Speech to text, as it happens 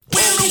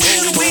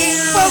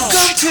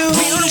to a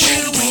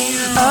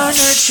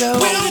nerd show.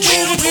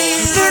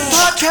 Nerd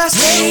Podcast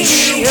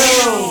Radio.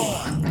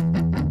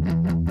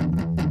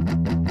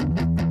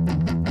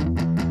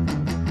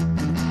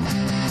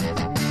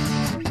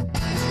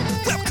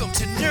 Welcome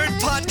to Nerd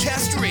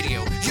Podcast Radio,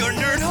 your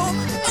nerd home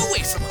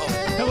away from home.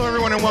 Hello,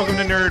 everyone, and welcome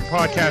to Nerd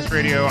Podcast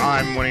Radio.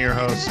 I'm one of your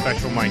hosts,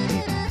 Special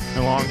Mikey.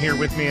 Along here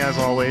with me, as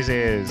always,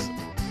 is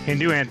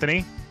Hindu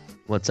Anthony.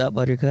 What's up,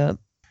 Buttercup?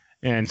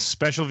 And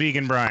Special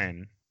Vegan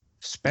Brian.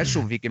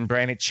 Special vegan,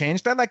 Brian. It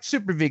changed. I like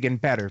super vegan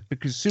better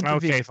because super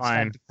vegans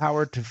have the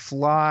power to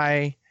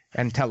fly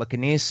and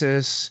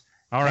telekinesis.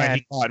 All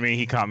right,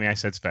 he caught me. I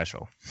said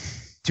special.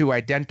 To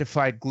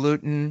identify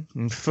gluten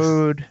in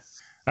food.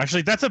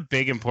 Actually, that's a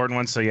big important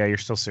one. So yeah, you're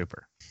still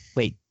super.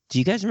 Wait, do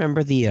you guys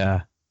remember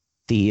the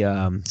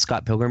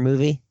Scott Pilgrim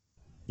movie?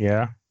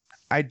 Yeah.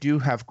 I do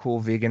have cool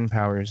vegan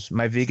powers.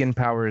 My vegan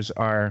powers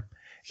are,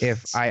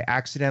 if I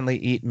accidentally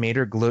eat meat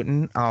or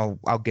gluten,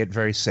 I'll get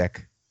very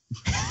sick.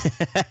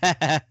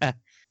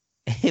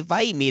 If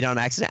I eat meat on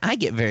accident, I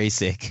get very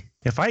sick.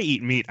 If I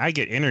eat meat, I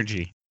get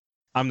energy.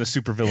 I'm the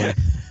super villain.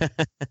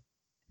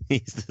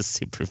 He's the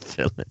super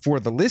villain. For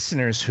the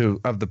listeners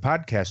of the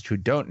podcast who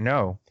don't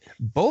know,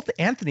 both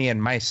Anthony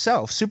and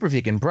myself, Super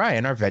Vegan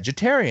Brian, are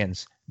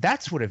vegetarians.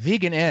 That's what a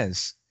vegan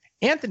is.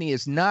 Anthony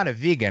is not a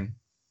vegan.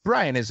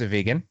 Brian is a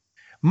vegan.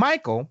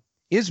 Michael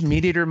is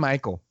Meat Eater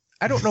Michael.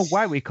 I don't know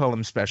why we call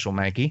him Special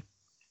Mikey.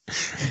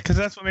 Because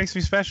that's what makes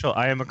me special.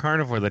 I am a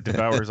carnivore that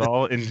devours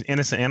all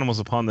innocent animals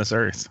upon this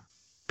earth.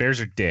 Bears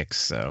are dicks,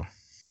 so.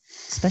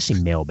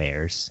 Especially male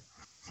bears.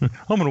 I'm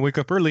going to wake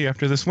up early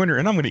after this winter,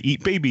 and I'm going to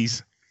eat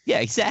babies. Yeah,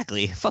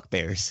 exactly. Fuck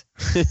bears.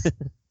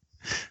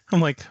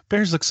 I'm like,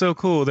 bears look so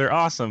cool. They're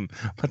awesome.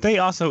 But they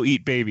also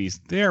eat babies.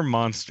 They're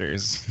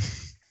monsters.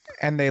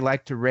 And they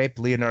like to rape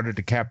Leonardo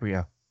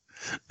DiCaprio.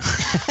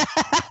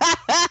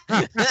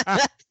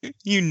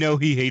 You know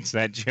he hates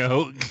that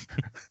joke.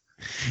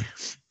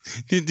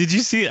 Did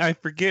you see? I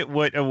forget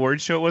what award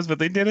show it was, but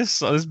they did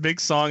this big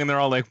song, and they're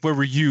all like, "Where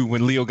were you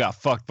when Leo got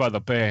fucked by the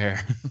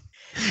bear?"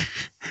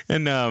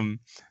 And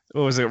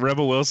what was it?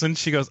 Rebel Wilson.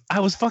 She goes, "I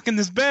was fucking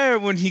this bear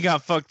when he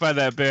got fucked by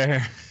that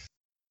bear."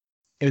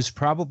 It was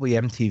probably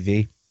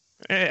MTV.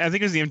 I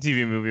think it was the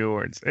MTV Movie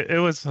Awards. It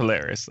was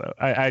hilarious, though.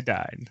 I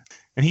died,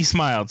 and he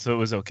smiled, so it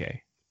was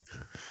okay.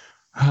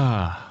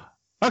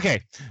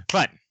 Okay,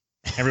 but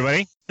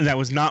everybody, that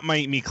was not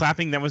me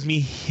clapping. That was me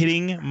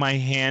hitting my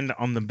hand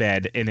on the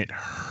bed, and it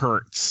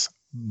hurts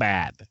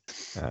bad.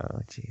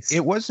 Oh, jeez.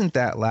 It wasn't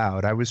that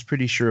loud. I was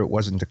pretty sure it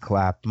wasn't a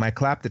clap. My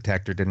clap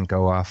detector didn't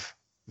go off.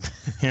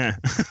 Yeah.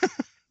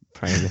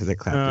 Brian has a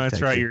clap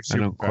that's right. You're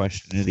super I don't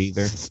question it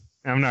either.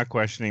 I'm not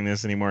questioning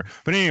this anymore.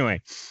 But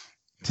anyway,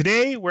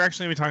 today we're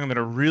actually going to be talking about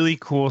a really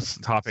cool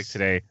topic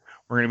today.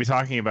 We're going to be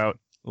talking about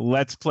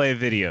Let's Play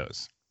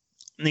videos.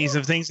 And these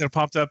are things that have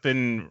popped up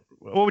in,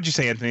 what would you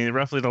say, Anthony,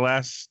 roughly the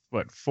last,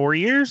 4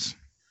 years?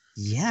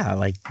 Yeah,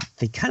 like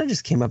they kind of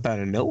just came up out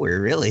of nowhere,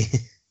 really.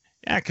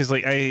 Yeah, because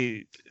like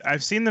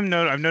I've seen them.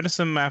 I've noticed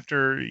them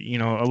after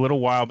a little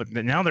while, but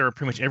now they're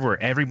pretty much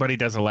everywhere. Everybody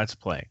does a Let's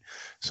Play,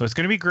 so it's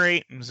going to be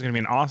great. It's going to be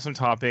an awesome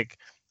topic.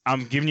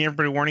 I'm giving you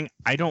everybody a warning.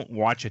 I don't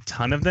watch a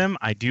ton of them.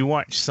 I do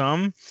watch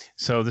some,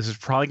 so this is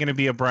probably going to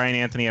be a Brian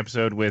Anthony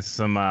episode with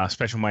some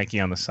Special Mikey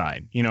on the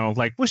side.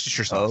 Like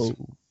Worcestershire sauce.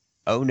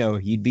 Oh no,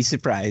 you'd be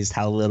surprised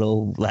how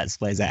little Let's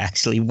Plays I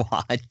actually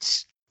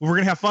watch. We're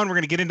going to have fun. We're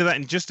going to get into that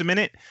in just a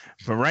minute.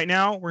 But right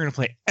now, we're going to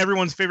play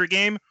everyone's favorite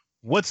game,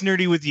 What's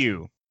Nerdy With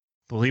You?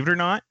 Believe it or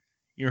not,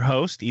 your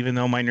host, even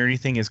though my nerdy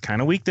thing is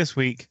kind of weak this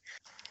week,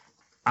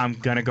 I'm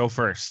going to go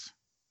first.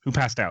 Who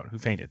passed out? Who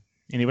fainted?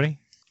 Anybody?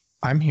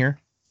 I'm here.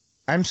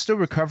 I'm still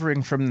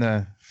recovering from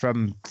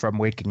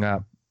waking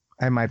up.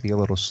 I might be a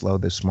little slow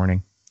this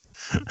morning.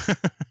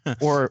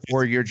 or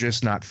you're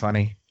just not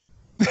funny.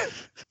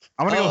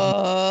 I'm going to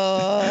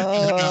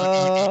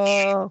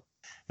go.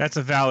 That's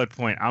a valid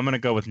point. I'm going to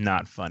go with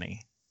not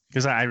funny.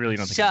 Because I really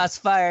don't think... Shots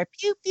fired.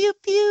 Pew, pew,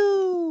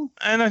 pew.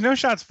 And there's no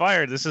shots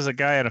fired. This is a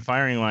guy at a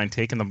firing line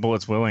taking the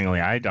bullets willingly.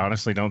 I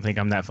honestly don't think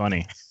I'm that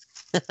funny.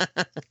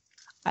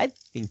 I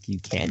think you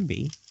can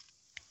be.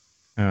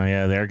 Oh,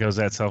 yeah. There goes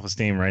that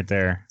self-esteem right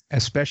there.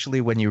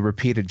 Especially when you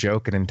repeat a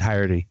joke in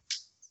entirety.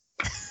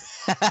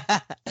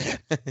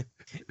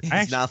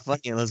 It's not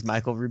funny unless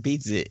Michael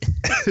repeats it.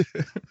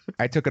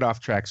 I took it off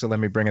track, so let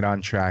me bring it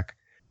on track.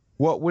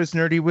 What was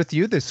nerdy with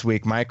you this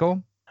week,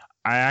 Michael?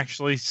 I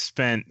actually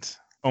spent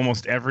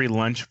almost every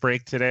lunch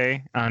break this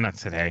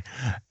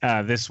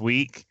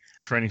week,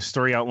 writing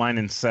story outline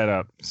and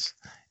setups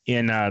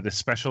in the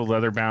special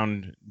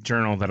leather-bound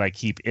journal that I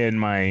keep in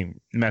my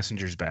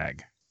messenger's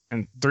bag.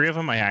 And 3 of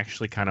them I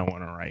actually kind of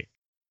want to write.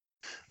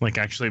 Like,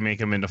 actually make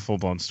them into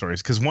full-blown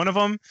stories. Because one of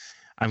them,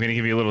 I'm going to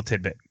give you a little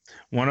tidbit.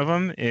 One of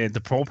them,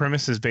 the whole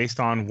premise is based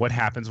on what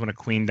happens when a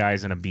queen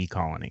dies in a bee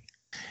colony.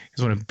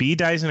 Because when a queen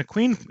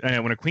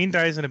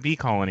dies in a bee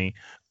colony,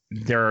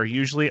 there are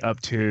usually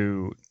up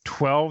to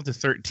 12 to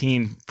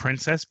 13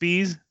 princess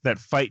bees that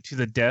fight to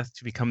the death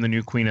to become the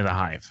new queen of the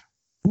hive.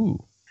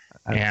 Ooh.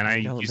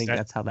 I don't think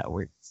that's how that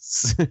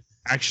works.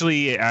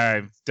 Actually,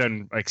 I've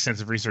done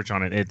extensive research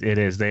on it. It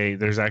is.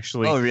 There's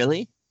actually. Oh,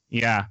 really?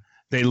 Yeah.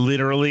 They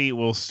literally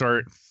will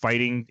start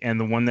fighting, and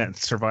the one that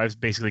survives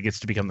basically gets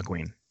to become the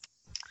queen.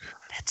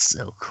 That's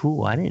so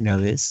cool. I didn't know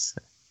this.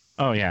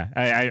 Oh yeah,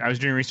 I was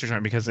doing research on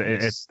it because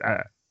it's.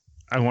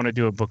 I want to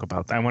do a book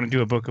about that. I want to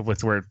do a book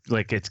with where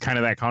like it's kind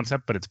of that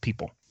concept, but it's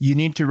people. You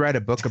need to write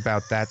a book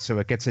about that so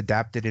it gets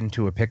adapted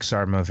into a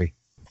Pixar movie.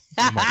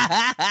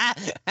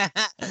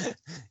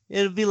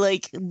 It'll be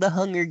like the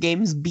Hunger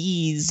Games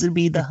bees. It'll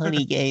be the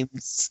Honey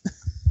Games.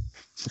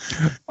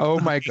 Oh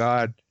my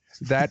God.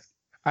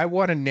 I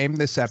want to name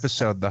this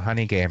episode The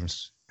Honey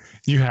Games.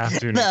 You have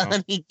to The know.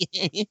 Honey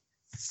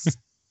Games.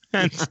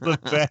 That's the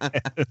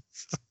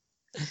best.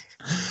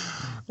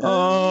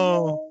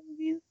 Oh,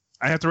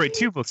 I have to write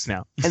 2 books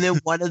now. And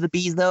then one of the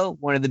bees though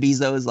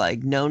is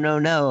like,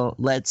 no.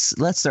 Let's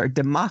start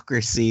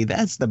democracy.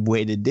 That's the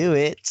way to do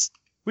it.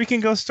 We can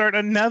go start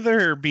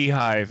another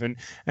beehive and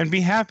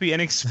be happy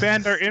and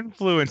expand our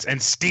influence and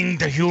sting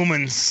the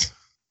humans.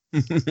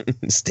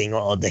 Sting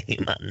all the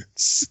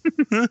humans.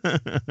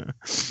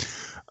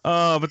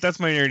 Oh, but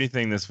that's my nerdy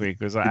thing this week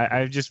because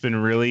I've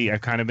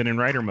kind of been in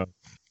writer mode.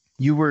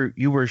 You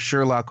were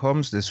Sherlock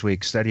Holmes this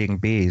week studying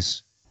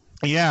bees.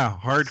 Yeah,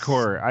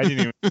 hardcore. I didn't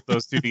even put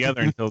those 2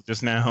 together until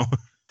just now.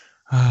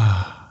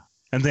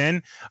 And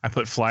then I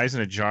put flies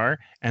in a jar,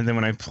 and then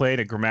when I played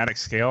a chromatic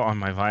scale on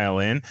my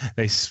violin,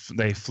 they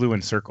flew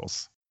in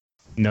circles.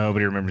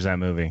 Nobody remembers that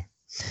movie.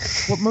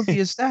 What movie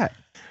is that?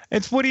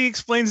 It's what he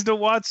explains to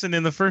Watson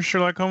in the first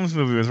Sherlock Holmes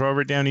movie with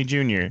Robert Downey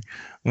Jr.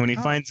 when he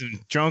finds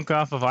him drunk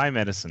off of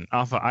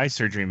eye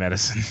surgery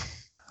medicine.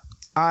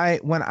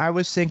 When I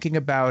was thinking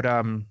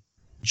about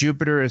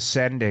Jupiter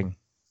Ascending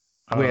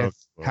with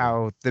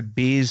how the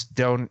bees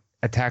don't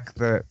attack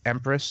the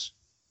Empress.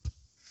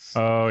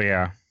 Oh,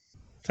 yeah.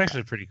 It's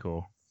actually pretty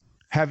cool.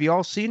 Have you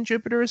all seen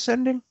Jupiter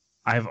Ascending?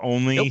 I've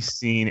only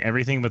seen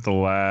everything but the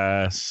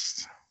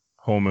last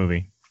whole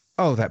movie.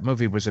 Oh, that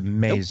movie was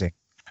amazing.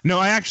 No,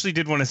 I actually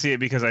did want to see it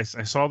because I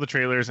saw the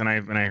trailers and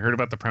I heard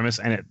about the premise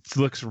and it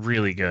looks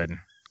really good.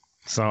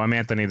 So I'm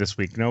Anthony this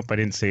week. Nope, I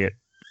didn't see it.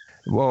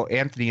 Well,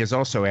 Anthony is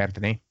also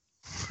Anthony.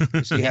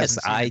 Yes,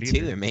 I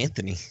too am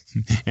Anthony.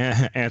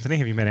 Anthony,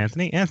 have you met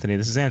Anthony? Anthony,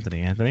 this is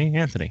Anthony.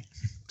 Anthony.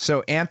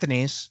 So,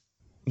 Anthony's,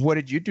 what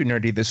did you do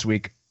nerdy this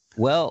week?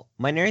 Well,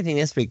 my nerdy thing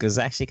this week was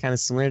actually kind of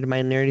similar to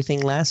my nerdy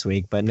thing last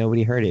week, but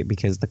nobody heard it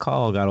because the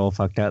call got all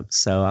fucked up.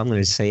 So I'm going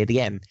to say it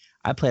again.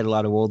 I played a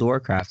lot of World of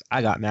Warcraft.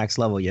 I got max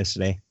level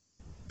yesterday.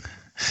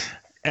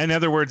 In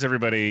other words,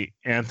 everybody,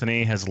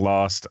 Anthony has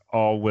lost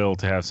all will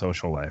to have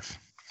social life.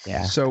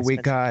 Yeah. So we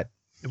got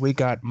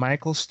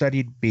Michael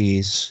studied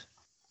bees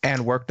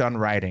and worked on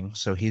writing.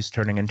 So he's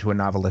turning into a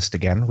novelist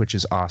again, which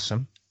is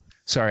awesome.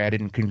 Sorry, I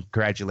didn't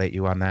congratulate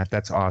you on that.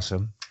 That's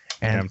awesome.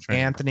 And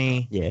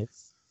Anthony,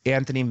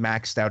 Anthony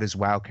maxed out his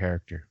WoW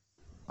character.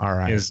 All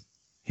right. His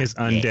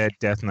undead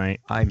Death Knight.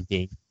 I'm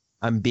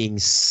being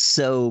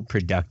so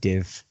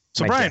productive.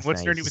 So My Brian, Death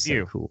what's Knight nerdy is with so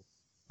you? Cool.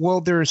 Well,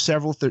 there are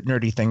several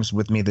nerdy things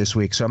with me this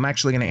week. So I'm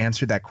actually going to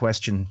answer that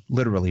question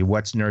literally,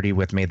 what's nerdy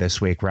with me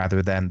this week,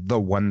 rather than the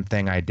one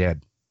thing I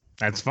did.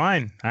 That's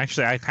fine.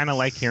 Actually, I kind of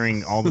like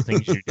hearing all the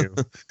things you do.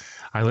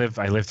 I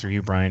live through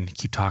you, Brian.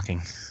 Keep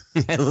talking.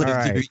 All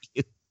right.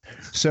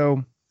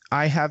 So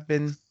I have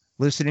been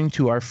listening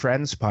to our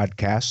friends'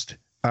 podcast,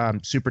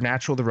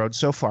 Supernatural: The Road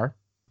So Far.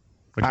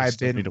 I've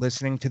been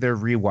listening to their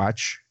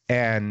rewatch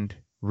and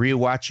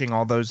rewatching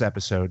all those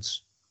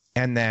episodes,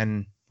 and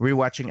then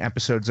rewatching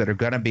episodes that are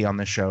going to be on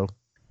the show,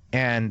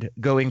 and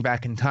going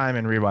back in time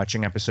and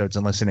rewatching episodes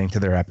and listening to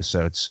their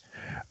episodes.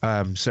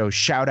 So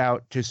shout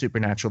out to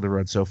Supernatural: The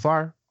Road So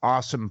Far.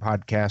 Awesome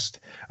podcast,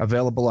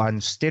 available on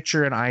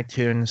Stitcher and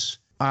iTunes.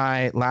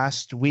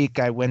 Last week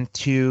I went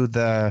to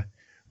the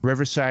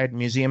Riverside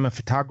Museum of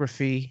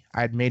Photography.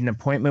 I'd made an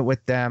appointment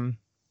with them,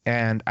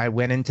 and I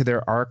went into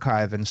their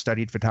archive and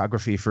studied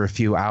photography for a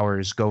few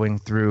hours, going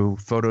through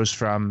photos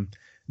from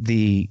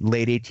the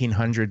late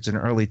 1800s and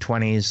early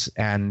 20s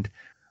and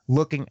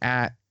looking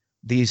at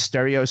these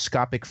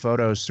stereoscopic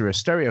photos through a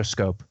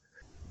stereoscope.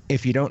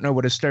 If you don't know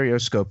what a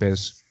stereoscope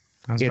is,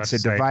 it's a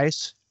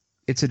device.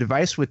 It's a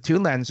device with 2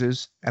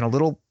 lenses and a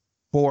little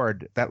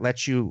board that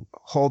lets you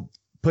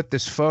put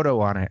this photo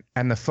on it,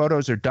 and the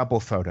photos are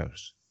double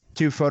photos.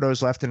 2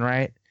 photos left and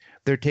right.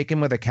 They're taken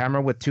with a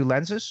camera with 2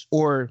 lenses,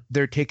 or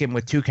they're taken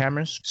with 2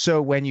 cameras.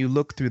 So when you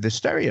look through the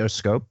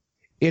stereoscope,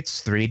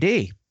 it's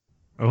 3D.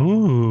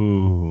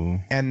 Ooh.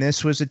 And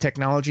this was a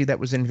technology that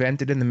was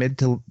invented in the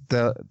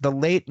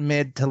late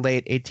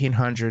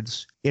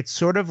 1800s. It's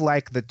sort of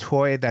like the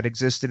toy that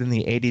existed in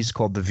the 80s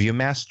called the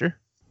Viewmaster.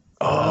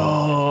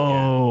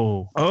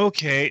 Oh.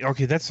 Yeah.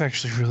 Okay, that's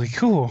actually really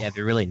cool. Yeah,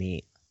 they're really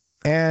neat.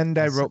 And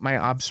I wrote my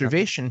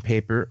observation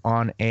paper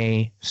on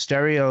a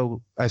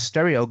stereograph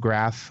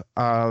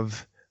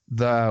of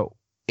the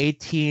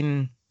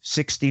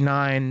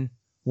 1869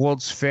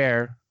 World's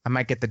Fair. I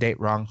might get the date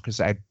wrong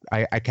because I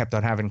kept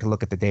on having to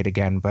look at the date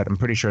again, but I'm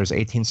pretty sure it was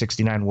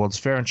 1869 World's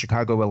Fair in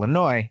Chicago,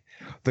 Illinois,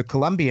 the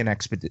Columbian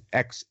Exposition,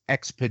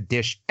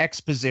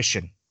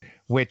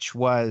 which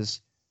was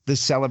the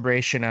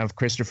celebration of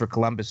Christopher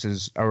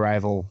Columbus's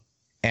arrival.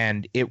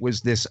 And it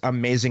was this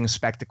amazing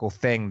spectacle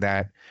thing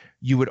that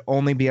you would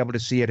only be able to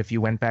see it if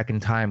you went back in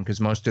time because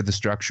most of the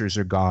structures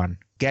are gone.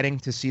 Getting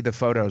to see the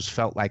photos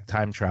felt like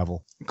time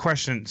travel.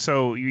 Question.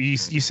 So you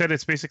said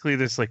it's basically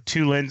this like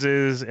 2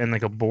 lenses and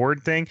like a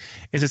board thing.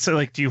 Is it so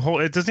like, do you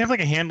hold it? Doesn't have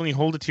like a handle and you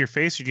hold it to your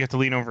face, or do you have to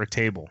lean over a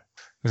table?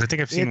 Because I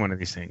think I've seen one of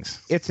these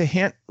things. It's a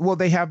hand. Well,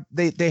 they have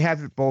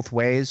it both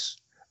ways.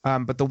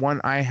 But the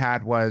one I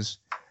had was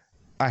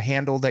a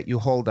handle that you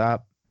hold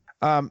up.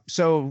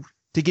 So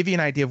to give you an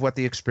idea of what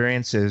the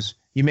experience is,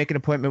 you make an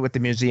appointment with the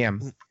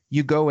museum.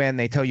 You go in,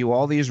 they tell you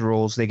all these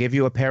rules. They give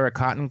you a pair of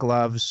cotton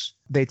gloves.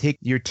 They take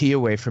your tea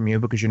away from you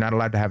because you're not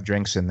allowed to have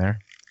drinks in there.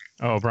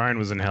 Oh, Brian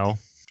was in hell.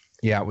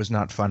 Yeah, it was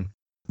not fun.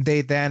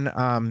 They then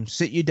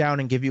sit you down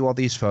and give you all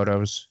these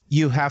photos.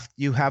 You have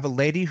a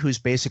lady who's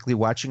basically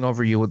watching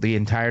over you the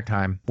entire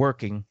time,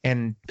 working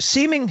and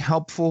seeming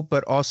helpful,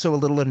 but also a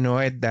little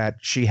annoyed that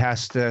she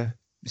has to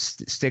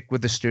stick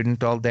with the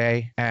student all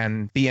day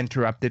and be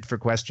interrupted for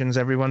questions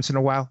every once in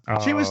a while.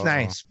 She was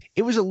nice.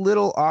 It was a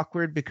little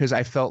awkward because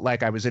I felt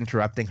like I was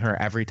interrupting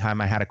her every time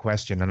I had a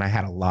question, and I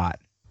had a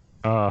lot.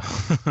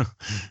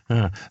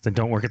 Then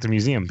don't work at the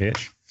museum,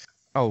 bitch.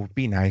 Oh,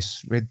 be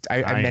nice.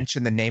 I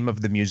mentioned the name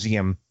of the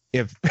museum.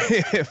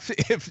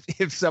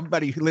 If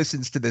somebody who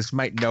listens to this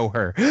might know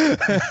her.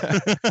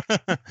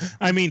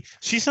 I mean,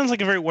 she sounds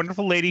like a very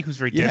wonderful lady who's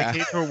very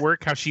dedicated to her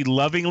work, how she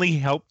lovingly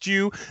helped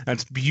you.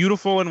 That's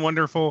beautiful and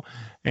wonderful.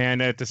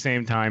 And at the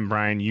same time,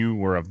 Brian, you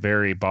were a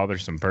very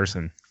bothersome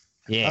person.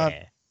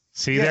 Yeah.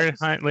 See there,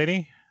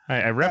 lady?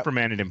 I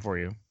reprimanded him for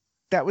you.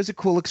 That was a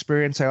cool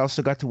experience. I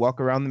also got to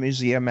walk around the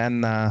museum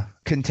and the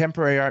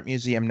Contemporary Art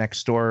Museum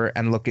next door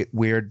and look at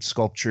weird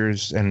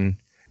sculptures. And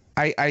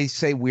I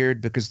say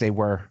weird because they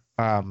were.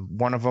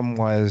 One of them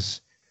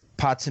was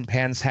pots and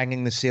pans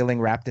hanging the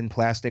ceiling wrapped in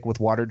plastic with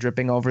water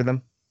dripping over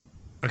them.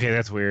 Okay,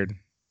 that's weird.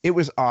 It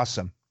was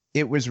awesome.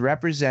 It was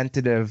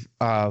representative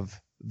of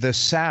the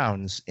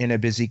sounds in a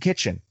busy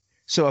kitchen.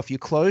 So if you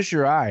close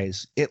your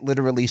eyes, it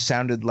literally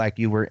sounded like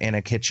you were in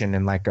a kitchen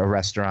in like a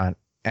restaurant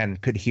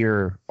and could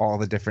hear all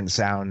the different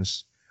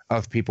sounds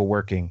of people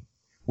working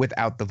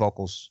without the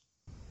vocals.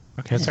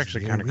 Okay, that's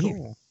actually kind of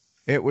cool.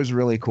 It was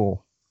really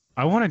cool.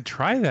 I want to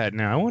try that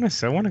now. I want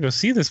to go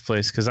see this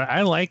place because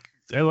I like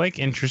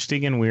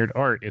interesting and weird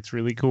art. It's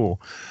really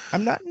cool.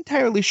 I'm not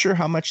entirely sure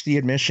how much the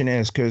admission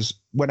is because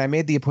when I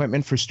made the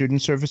appointment for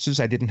student services,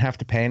 I didn't have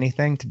to pay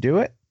anything to do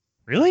it.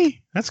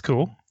 Really? That's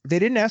cool. They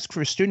didn't ask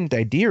for a student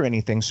ID or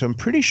anything, so I'm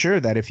pretty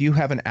sure that if you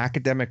have an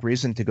academic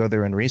reason to go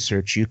there and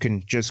research, you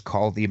can just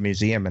call the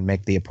museum and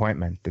make the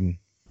appointment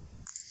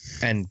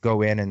and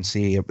go in and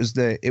see. It was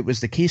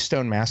the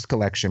Keystone Mast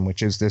Collection,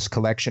 which is this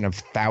collection of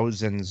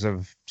thousands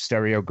of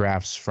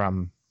stereographs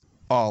from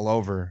all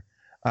over.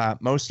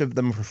 Most of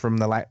them were from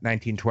the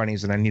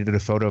 1920s, and I needed a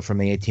photo from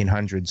the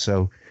 1800s,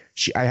 so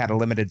I had a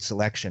limited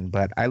selection.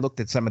 But I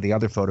looked at some of the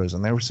other photos,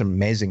 and there were some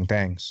amazing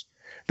things.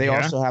 They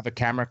also have a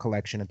camera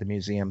collection at the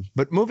museum.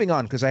 But moving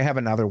on, because I have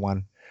another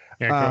one.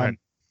 Yeah,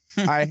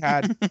 go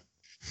ahead.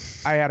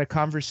 I had a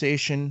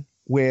conversation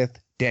with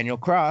Daniel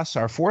Cross,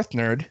 our fourth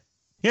nerd.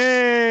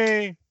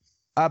 Yay!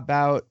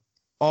 About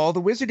all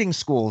the wizarding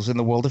schools in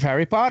the world of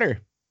Harry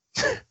Potter.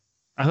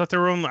 I thought there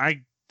were only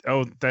I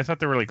thought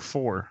there were like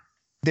 4.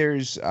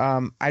 There's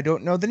I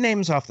don't know the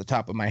names off the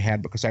top of my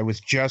head because I was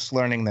just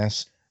learning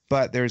this,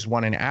 but there's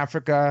one in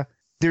Africa.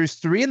 There's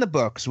 3 in the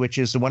books, which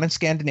is the one in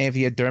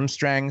Scandinavia,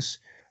 Durmstrangs,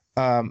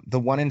 the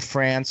one in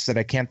France that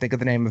I can't think of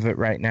the name of it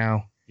right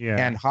now,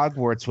 and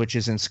Hogwarts, which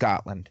is in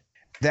Scotland.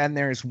 Then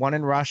there's one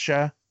in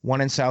Russia,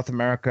 one in South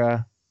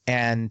America,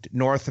 and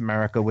North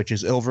America, which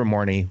is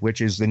Ilvermorny, which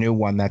is the new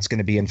one that's going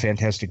to be in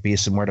Fantastic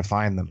Beasts and Where to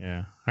Find Them.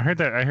 Yeah, I heard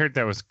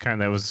that was going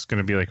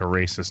to be like a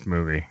racist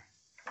movie.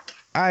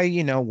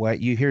 You know what?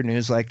 You hear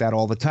news like that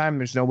all the time.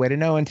 There's no way to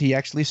know until you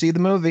actually see the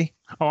movie.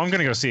 Oh, I'm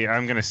gonna go see it.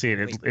 I'm gonna see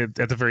it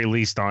at the very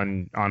least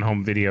on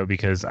home video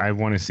because I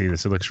want to see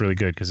this. It looks really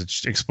good because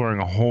it's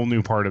exploring a whole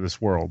new part of this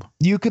world.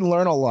 You can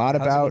learn a lot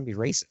How's about. it gonna be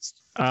racist.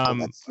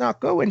 Let's not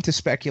go into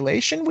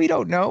speculation. We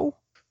don't know.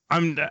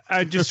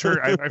 I just heard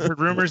I've heard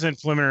rumors and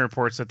preliminary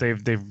reports that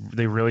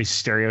they really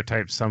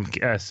stereotyped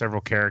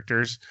several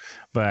characters,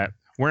 but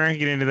we're not gonna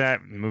get into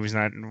that. The movie's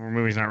not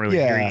really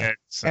here yet.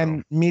 So.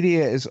 And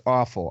media is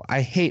awful.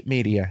 I hate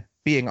media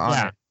being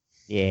on it.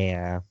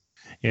 Yeah.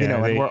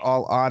 Yeah, and we're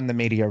all on the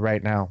media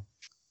right now.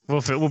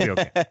 We'll be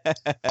okay.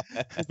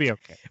 We'll be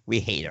okay. We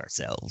hate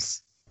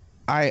ourselves.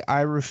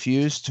 I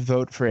refuse to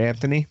vote for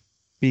Anthony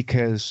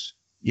because,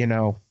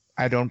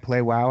 I don't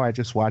play WoW. I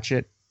just watch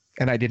it,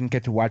 and I didn't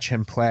get to watch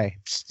him play.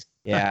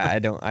 Yeah, I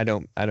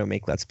don't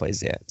make Let's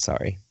Plays yet.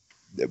 Sorry.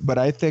 But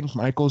I think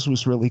Michael's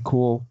was really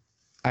cool.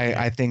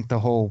 I think the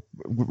whole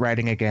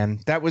writing again.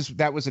 That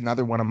was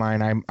another one of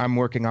mine. I'm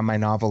working on my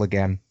novel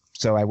again.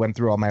 So I went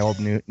through all my old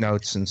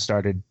notes and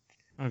started.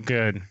 Oh,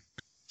 good.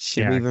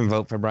 Should we even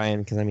vote for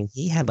Brian? Because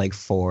he had like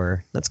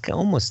 4. That's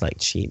almost like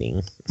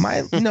cheating.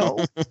 My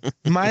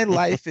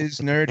life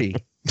is nerdy.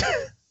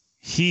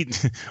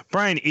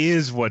 Brian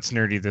is what's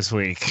nerdy this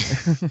week.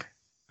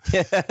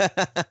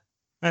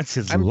 That's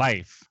his I'm-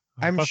 life.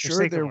 I'm Buster sure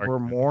there Sagamore. were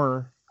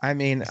more. I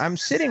mean, I'm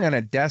sitting on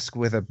a desk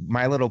with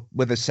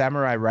a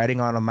samurai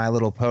riding on a My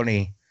Little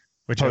Pony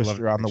Which I love.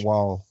 poster on the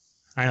wall.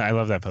 I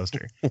love that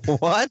poster.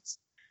 What?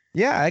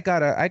 Yeah, I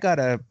got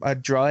a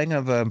drawing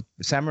of a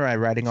samurai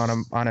riding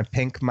on a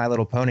pink My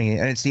Little Pony,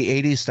 and it's the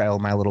 '80s style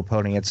My Little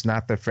Pony. It's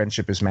not the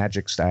Friendship is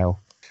Magic style.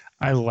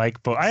 I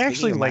like both. I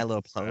actually Speaking of like My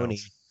Little Pony.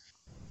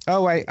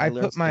 Oh, I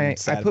learned put my something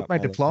sad I put about my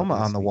My Little diploma Pony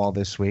on this the week. wall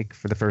this week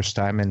for the first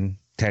time in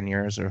 10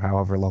 years or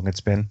however long it's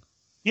been.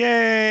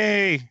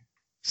 Yay!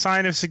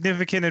 Sign of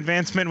significant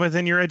advancement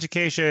within your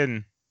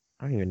education.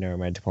 I don't even know where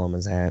my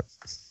diploma's at.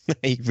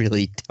 I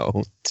really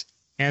don't.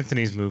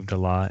 Anthony's moved a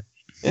lot.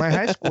 My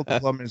high school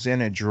diploma is in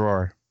a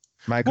drawer.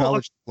 My Well,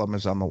 college diploma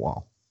is on the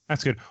wall.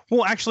 That's good.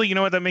 Well, actually, you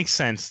know what? That makes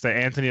sense that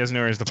Anthony doesn't know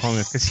where his diploma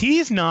is because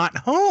he's not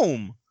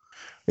home.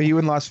 Are you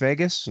in Las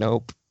Vegas?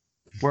 Nope.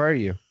 Where are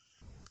you?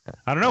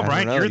 I don't know, I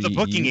Brian. don't know. You're the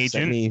booking You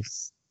sent agent. me-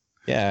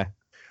 Yeah.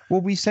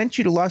 Well, we sent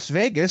you to Las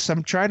Vegas.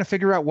 I'm trying to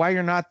figure out why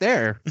you're not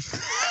there.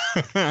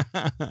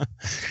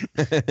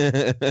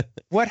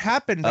 What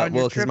happened on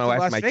well, your 'cause trip my to wife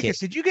and Las my Vegas?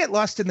 kid- Did you get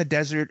lost in the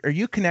desert? Are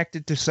you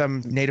connected to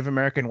some Native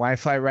American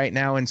Wi-Fi right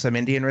now in some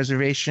Indian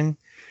reservation?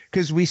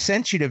 Because we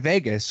sent you to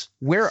Vegas.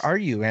 Where are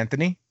you,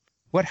 Anthony?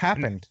 What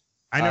happened?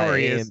 I know where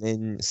he is. am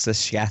in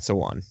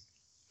Saskatchewan.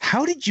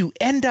 How did you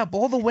end up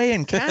all the way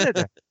in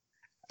Canada?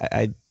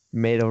 I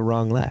made a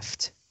wrong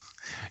left.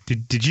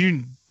 Did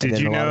you And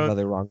then you a lot of know?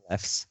 other wrong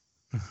lefts.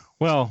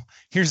 Well,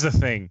 here's the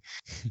thing.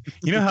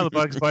 You know how the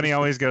Bugs Bunny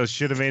always goes,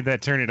 should have made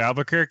that turn at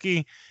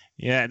Albuquerque?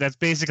 Yeah, that's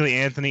basically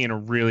Anthony in a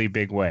really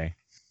big way.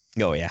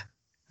 Oh yeah,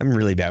 I'm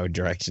really bad with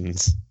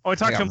directions. Oh, I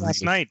talked to got him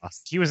last really night.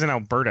 lost. He was in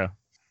Alberta.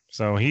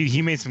 So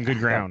he made some good I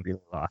got ground. really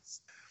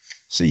lost.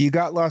 So you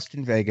got lost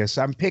in Vegas.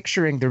 I'm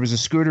picturing there was a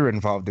scooter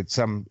involved at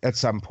some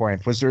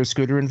point. Was there a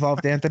scooter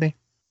involved, Anthony?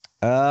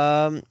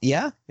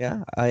 Yeah.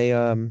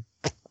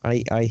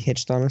 I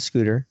hitched on a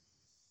scooter.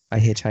 I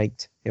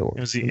hitchhiked. It It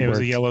was a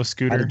worked. yellow Had to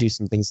scooter. do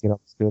some things to get on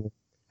the scooter.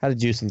 Had to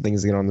do some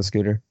things to get on the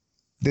scooter.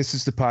 This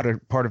is the part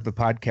of the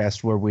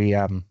podcast where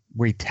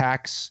we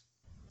tax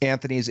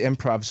Anthony's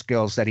improv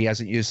skills that he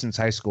hasn't used since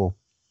high school.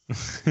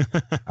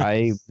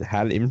 I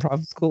had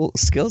improv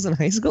skills in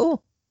high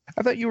school.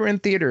 I thought you were in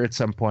theater at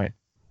some point.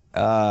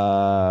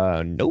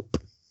 Nope.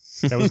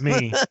 That was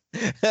me.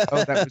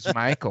 Oh, that was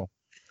Michael.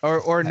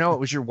 Or no, it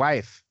was your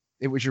wife.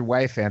 It was your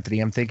wife, Anthony.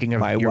 I'm thinking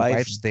of My your wife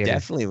wife's theater.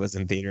 definitely was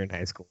in theater in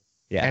high school.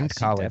 Yeah, And she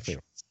college.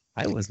 definitely was.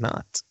 I was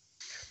not.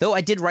 Though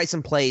I did write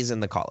some plays in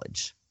the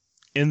college.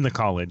 In the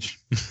college.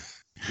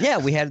 Yeah,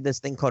 we had this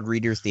thing called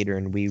Readers Theater,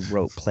 and we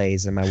wrote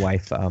plays. And my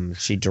wife,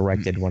 she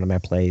directed one of my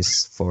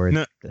plays for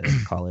No.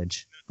 the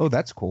college. Oh,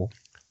 that's cool.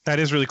 That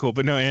is really cool.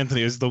 But no,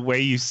 Anthony, is the way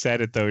you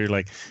said it though. You're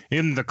like,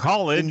 in the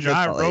college, In the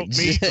I wrote college.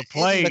 me the In the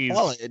plays.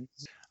 college.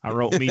 I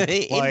wrote me the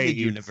In the plays.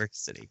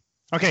 university.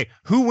 Okay,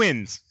 who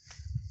wins?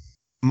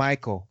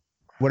 Michael.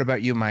 What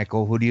about you,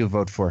 Michael? Who do you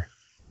vote for?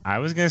 I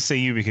was gonna say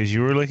you because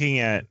you were looking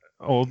at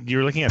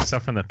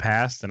stuff from the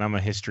past, and I'm a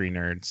history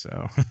nerd.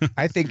 So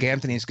I think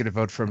Anthony's going to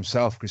vote for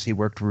himself because he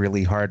worked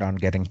really hard on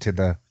getting to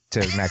the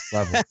next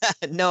level.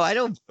 No, I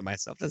don't vote for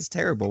myself. That's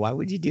terrible. Why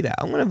would you do that?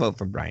 I'm going to vote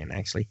for Brian,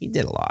 actually. He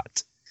did a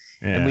lot.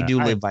 And we yeah, do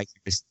live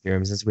vicarious through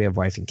him since we have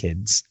wife and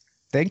kids.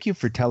 Thank you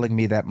for telling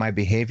me that my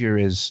behavior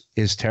is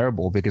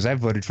terrible because I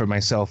voted for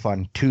myself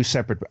on 2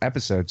 separate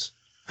episodes.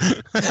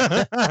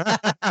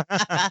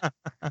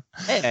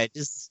 Hey,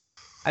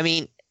 I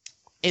mean,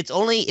 it's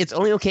only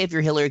okay if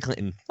you're Hillary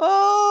Clinton.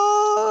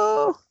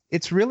 Oh,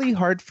 It's really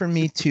hard for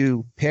me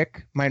to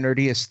pick my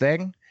nerdiest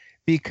thing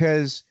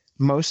because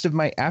most of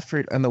my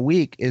effort on the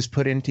week is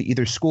put into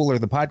either school or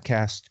the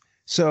podcast.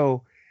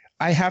 So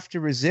I have to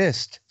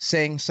resist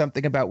saying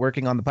something about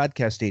working on the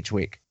podcast each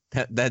week.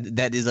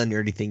 that is a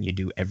nerdy thing you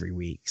do every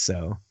week.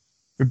 So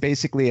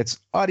Basically, it's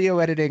audio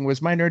editing was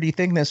my nerdy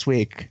thing this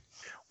week.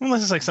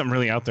 unless it's like something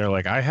really out there,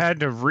 like I had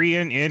to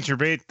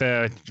reintegrate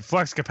the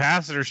flux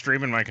capacitor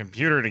stream in my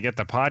computer to get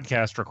the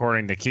podcast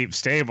recording to keep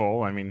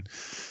stable. I mean,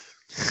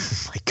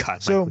 oh my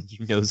God, So- Michael,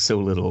 you know so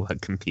little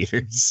about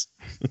computers.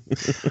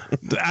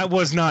 that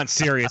was not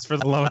serious for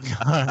the love of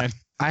God.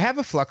 I have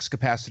a flux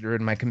capacitor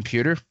in my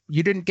computer.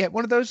 You didn't get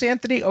one of those,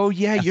 Anthony? Oh,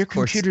 yeah, Of your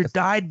course. computer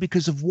died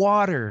because of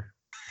water.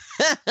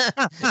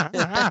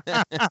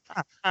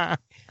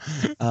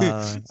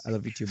 I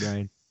love you too,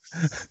 Brian.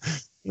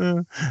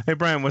 Hey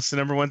Brian, what's the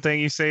number one thing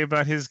you say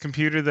about his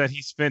computer that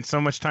he spent so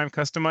much time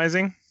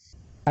customizing?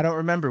 I don't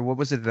remember. What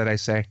was it that I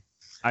say?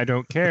 I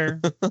don't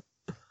care.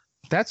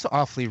 That's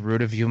awfully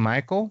rude of you,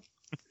 Michael.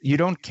 You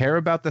don't care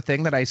about the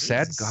thing that I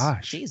said? Jesus.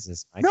 Gosh.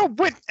 Jesus. Michael. No,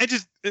 wait.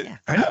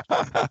 Yeah.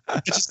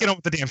 Just get on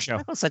with the damn show.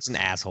 Michael's such an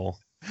asshole.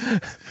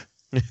 Have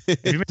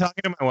you been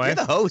talking to my You're wife?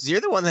 the host.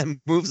 You're the one that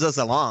moves us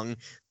along.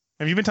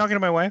 Have you been talking to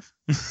my wife?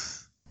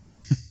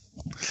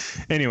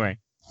 Anyway,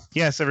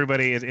 yes,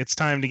 everybody, it's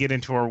time to get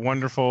into our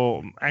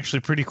wonderful, actually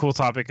pretty cool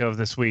topic of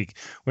this week,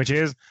 which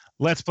is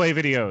Let's Play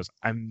videos.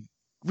 I'm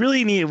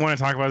really want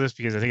to talk about this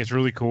because I think it's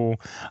really cool.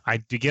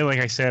 Like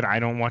I said, I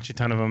don't watch a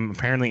ton of them.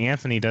 Apparently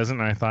Anthony doesn't,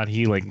 and I thought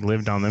he like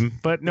lived on them.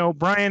 But no,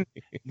 Brian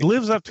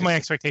lives up to my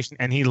expectation,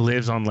 and he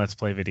lives on Let's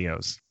Play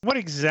videos. What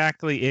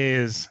exactly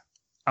is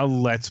a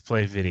Let's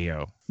Play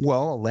video?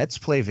 Well, a Let's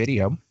Play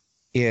video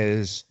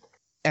is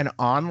an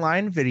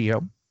online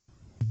video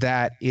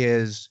that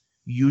is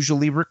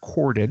usually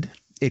recorded.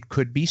 It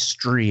could be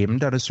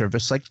streamed on a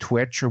service like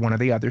Twitch or one of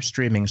the other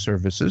streaming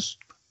services,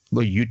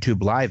 well,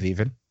 YouTube Live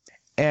even.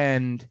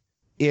 And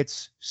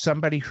it's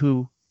somebody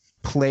who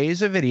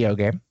plays a video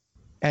game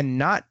and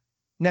not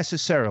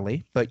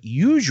necessarily, but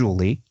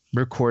usually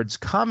records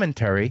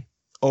commentary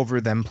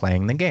over them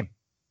playing the game.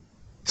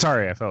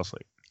 Sorry, I fell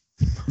asleep.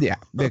 Yeah,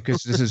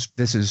 because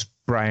this is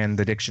Brian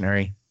the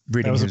dictionary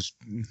reading his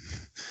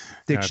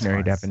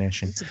dictionary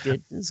definition.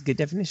 It's a good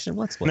definition of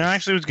Let's Play. No,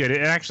 actually, it was good.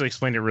 It actually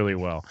explained it really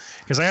well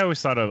because I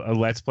always thought a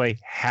Let's Play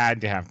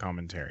had to have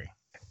commentary.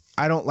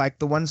 I don't like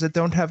the ones that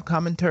don't have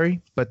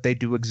commentary, but they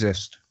do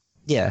exist.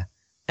 Yeah.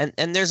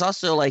 And there's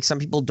also like some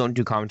people don't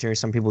do commentary.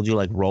 Some people do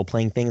like role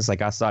playing things.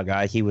 Like I saw a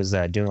guy, he was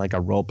doing like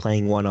a role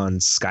playing one on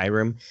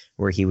Skyrim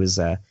where he was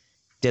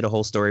did a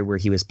whole story where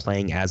he was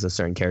playing as a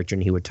certain character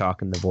and he would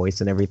talk in the voice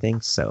and everything.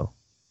 So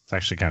it's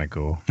actually kind of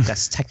cool.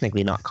 That's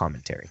technically not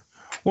commentary.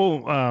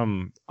 Well,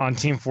 on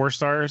Team 4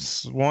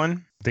 Stars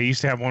 1, they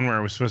used to have one where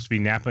it was supposed to be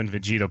Nappa and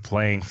Vegeta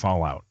playing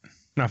Fallout.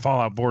 Not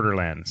Fallout,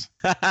 Borderlands.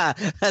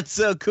 That's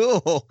so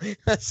cool.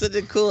 That's such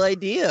a cool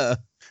idea.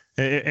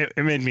 It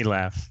made me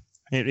laugh.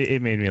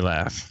 It made me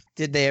laugh.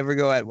 Did they ever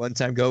go at one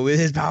time go with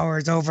his power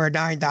is over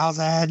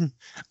 9,000?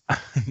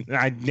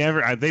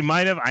 They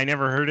might have. I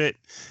never heard it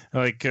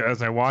like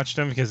as I watched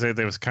them because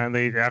they was kind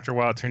of after a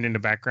while it turned into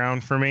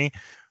background for me.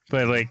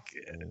 But like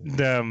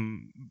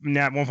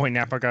at one point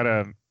Nappa got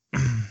a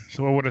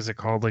so what is it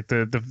called? Like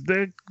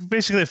the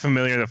basically a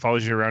familiar that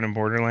follows you around in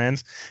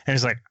Borderlands, and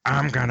he's like,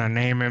 I'm gonna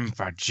name him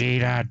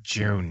Vegeta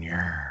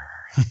Jr.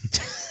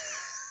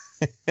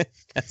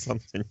 That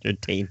sounds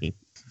entertaining.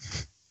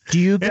 Do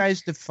you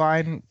guys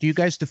define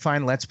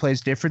Let's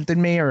Plays different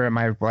than me, or am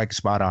I like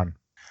spot on?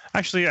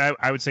 Actually,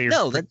 I would say you're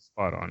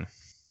spot on.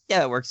 Yeah,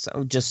 that works.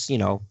 So just,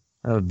 a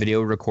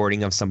video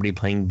recording of somebody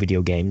playing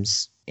video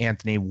games.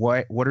 Anthony,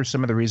 what are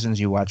some of the reasons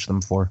you watch them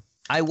for?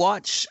 I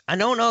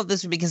don't know if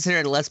this would be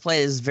considered a Let's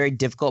Play. It's very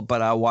difficult,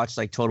 but I watch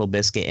like Total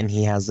Biscuit, and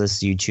he has this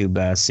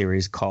YouTube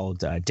series called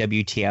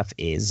WTF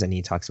Is, and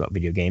he talks about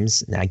video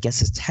games. And I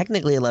guess it's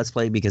technically a Let's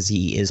Play because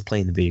he is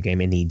playing the video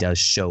game, and he does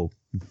show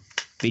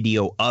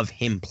video of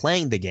him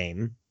playing the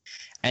game,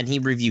 and he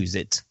reviews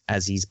it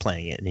as he's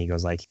playing it. And he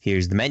goes like,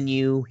 here's the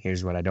menu,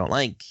 here's what I don't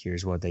like,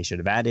 here's what they should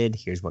have added,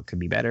 here's what could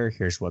be better,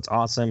 here's what's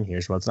awesome,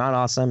 here's what's not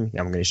awesome.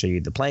 I'm going to show you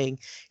the playing.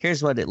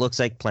 Here's what it looks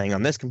like playing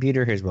on this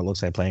computer, here's what it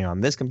looks like playing on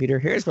this computer,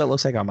 here's what it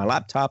looks like on my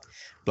laptop,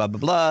 blah blah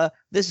blah.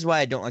 This is why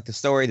I don't like the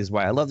story, this is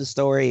why I love the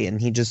story.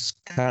 And he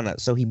just kind of,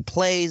 so he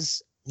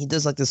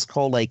does like this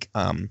whole like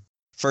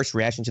first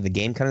reaction to the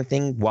game kind of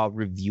thing while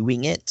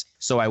reviewing it.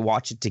 So I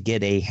watch it to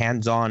get a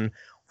hands-on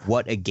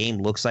what a game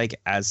looks like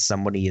as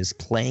somebody is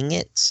playing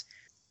it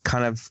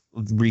kind of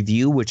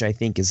review, which I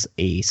think is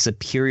a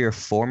superior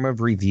form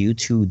of review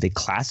to the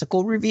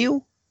classical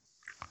review.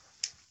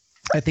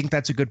 I think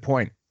that's a good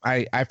point.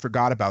 I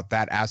forgot about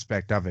that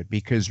aspect of it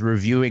because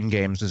reviewing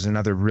games is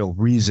another real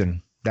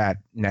reason that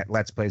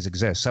Let's Plays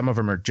exist. Some of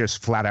them are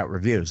just flat out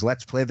reviews.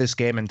 Let's play this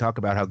game and talk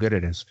about how good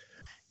it is.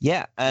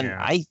 Yeah, and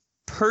I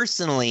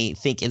personally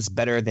think it's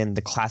better than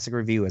the classic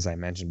review, as I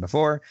mentioned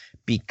before,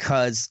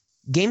 because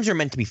games are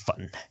meant to be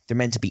fun. They're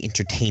meant to be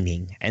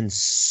entertaining. And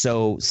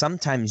so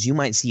sometimes you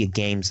might see a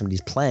game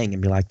somebody's playing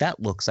and be like, that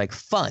looks like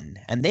fun.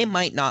 And they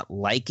might not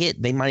like it.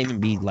 They might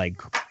even be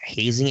like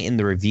hazing it in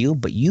the review,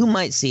 but you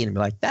might see it and be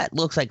like, that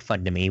looks like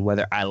fun to me,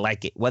 whether I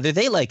like it, whether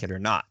they like it or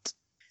not.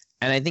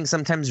 And I think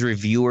sometimes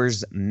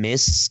reviewers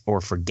miss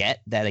or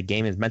forget that a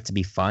game is meant to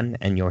be fun.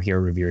 And you'll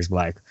hear reviewers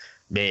like,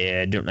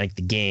 I don't like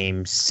the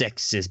game,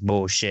 sex is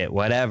bullshit,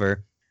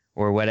 whatever.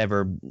 Or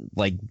whatever,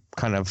 like,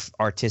 kind of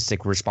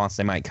artistic response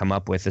they might come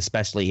up with,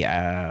 especially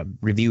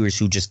reviewers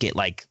who just get,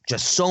 like,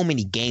 just so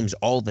many games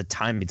all the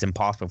time, it's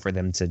impossible for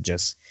them to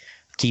just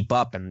keep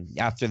up. And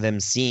after them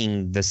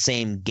seeing the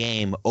same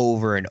game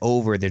over and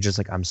over, they're just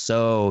like, I'm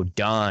so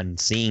done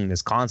seeing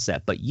this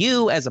concept. But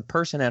you, as a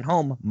person at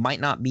home,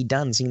 might not be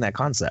done seeing that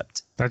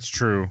concept. That's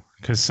true.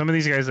 Because some of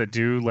these guys that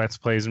do Let's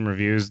Plays and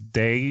reviews,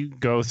 they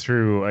go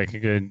through, like, a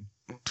good...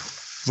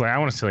 I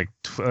want to say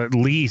at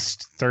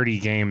least 30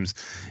 games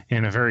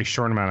in a very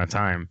short amount of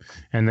time.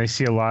 And they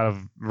see a lot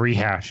of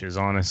rehashes,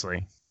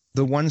 honestly.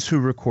 The ones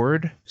who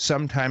record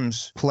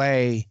sometimes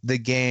play the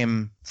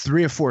game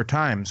 3 or 4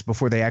 times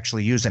before they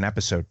actually use an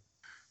episode.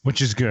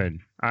 Which is good.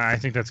 I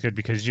think that's good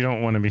because you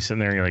don't want to be sitting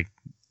there like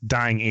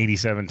dying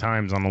 87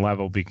 times on the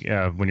level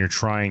when you're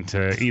trying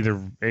to either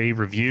a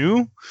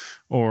review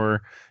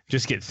or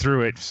just get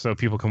through it so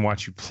people can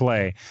watch you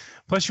play.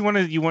 Plus, you want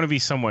to be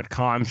somewhat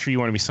I'm sure you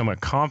want to be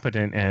somewhat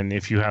competent, and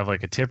if you have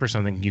like a tip or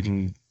something, you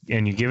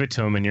give it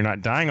to them, and you're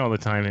not dying all the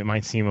time, it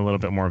might seem a little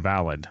bit more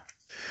valid.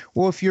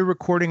 Well, if you're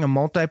recording a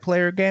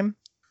multiplayer game,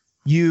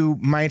 you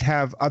might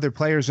have other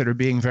players that are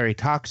being very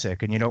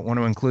toxic, and you don't want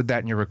to include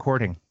that in your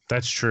recording.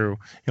 That's true.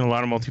 In a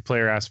lot of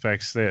multiplayer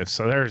aspects,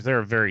 so there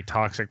are very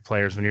toxic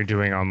players when you're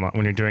doing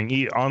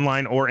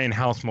online or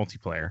in-house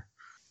multiplayer.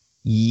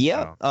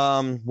 Yep.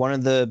 One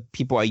of the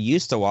people I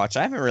used to watch,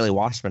 I haven't really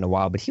watched him in a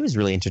while, but he was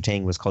really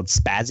entertaining, was called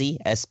Spazzy,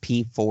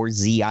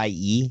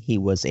 SP4ZIE. He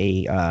was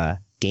a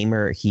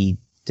gamer. He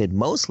did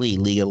mostly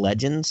League of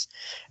Legends,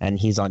 and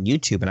he's on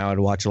YouTube, and I would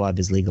watch a lot of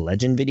his League of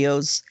Legends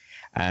videos,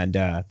 and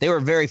they were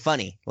very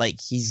funny.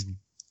 Like, he's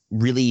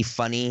really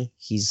funny.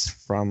 He's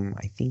from,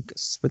 I think,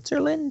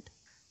 Switzerland,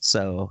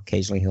 so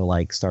occasionally he'll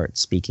like start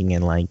speaking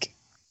in like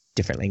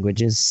different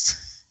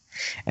languages.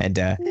 And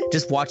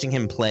just watching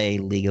him play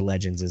League of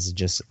Legends is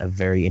just a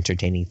very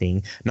entertaining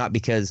thing. Not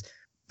because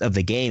of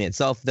the game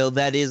itself, though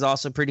that is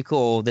also pretty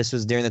cool. This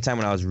was during the time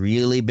when I was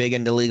really big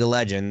into League of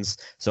Legends,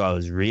 so I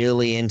was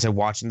really into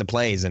watching the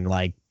plays and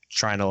like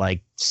trying to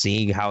like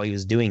see how he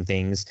was doing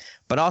things,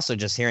 but also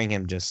just hearing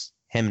him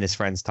and his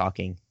friends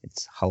talking.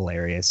 It's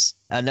hilarious.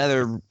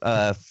 Another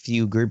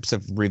few groups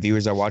of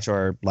reviewers I watch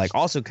are like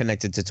also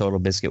connected to Total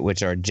Biscuit,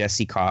 which are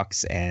Jesse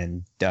Cox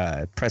and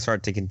Press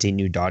Hard to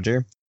Continue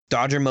Dodger.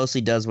 Dodger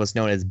mostly does what's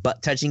known as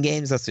butt-touching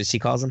games. That's what she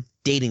calls them.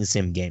 Dating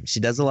sim games. She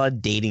does a lot of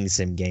dating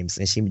sim games,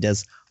 and she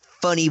does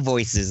funny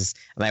voices.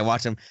 And I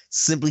watch them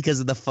simply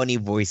because of the funny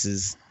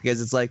voices. Because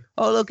it's like,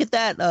 oh, look at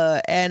that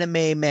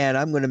anime man.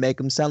 I'm going to make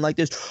him sound like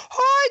this.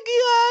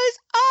 Hi, guys.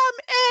 I'm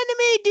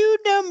anime dude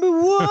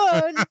number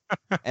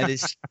 1. And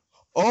it's,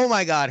 oh,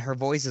 my God. Her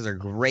voices are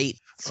great.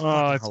 It's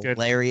it's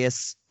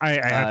hilarious. Good.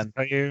 I have to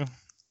tell you,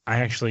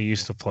 I actually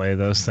used to play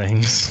those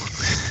things.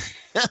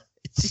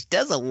 She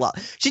does a lot.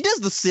 She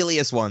does the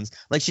silliest ones.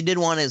 Like she did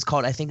one. It's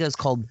called, I think it was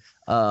called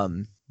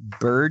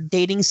Bird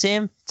Dating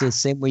Sim. It's a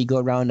sim where you go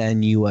around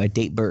and you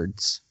date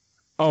birds.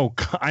 Oh,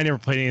 I never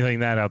played anything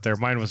that out there.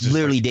 Mine was just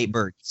literally date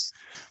birds.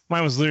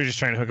 Mine was literally just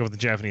trying to hook up with a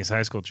Japanese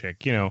high school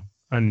chick. You know,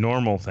 a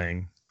normal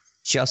thing.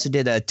 She also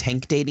did a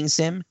tank dating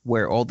sim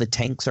where all the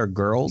tanks are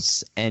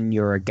girls and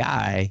you're a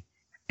guy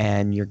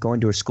and you're going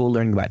to a school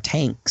learning about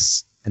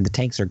tanks and the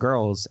tanks are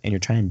girls and you're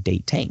trying to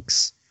date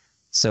tanks.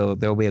 So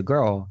there'll be a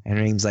girl, and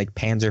her name's like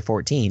Panzer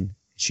 14.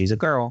 She's a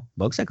girl,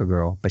 looks like a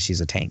girl, but she's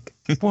a tank.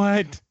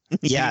 What?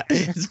 Yeah,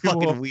 it's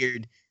fucking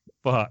weird.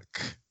 Fuck.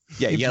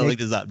 Yeah, you gotta look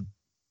this up.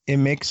 It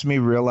makes me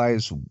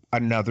realize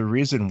another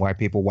reason why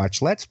people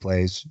watch Let's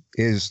Plays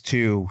is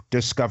to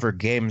discover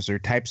games or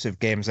types of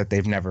games that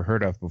they've never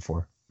heard of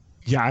before.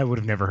 Yeah, I would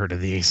have never heard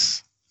of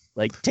these.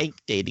 Like tank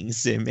dating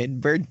sim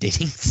and bird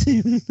dating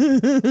sim.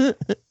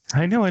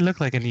 I know I look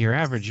like your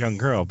average young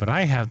girl, but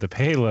I have the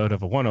payload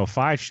of a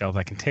 105 shell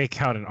that can take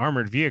out an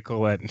armored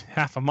vehicle at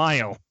half a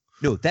mile.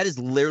 No, that is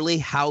literally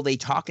how they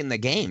talk in the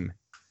game.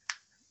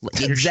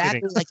 You're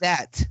exactly shitting. Like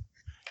that.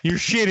 You're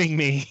shitting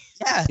me.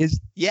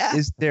 Yeah.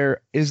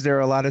 Is there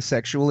a lot of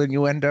sexual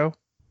innuendo?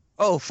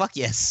 Oh, fuck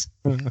yes.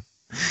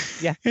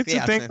 Yeah. It's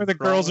a thing where the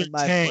girls are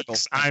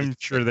tanks. I'm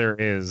sure there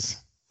is.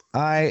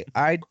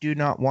 I do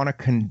not want to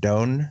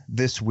condone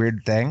this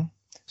weird thing.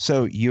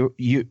 So you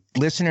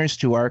listeners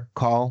to our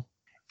call,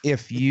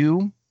 if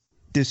you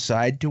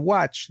decide to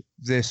watch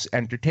this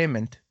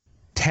entertainment,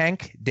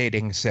 tank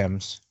dating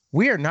sims,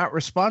 we are not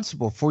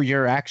responsible for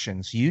your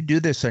actions. You do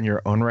this on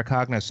your own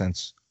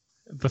recognizance.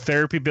 The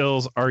therapy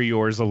bills are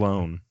yours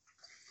alone.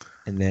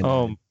 And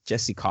then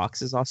Jesse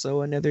Cox is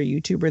also another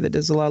YouTuber that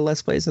does a lot of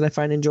Let's Plays that I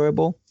find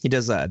enjoyable. He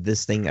does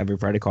this thing every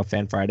Friday called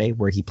Fan Friday,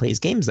 where he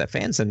plays games that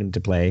fans send him to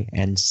play,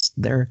 and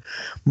they're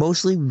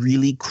mostly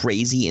really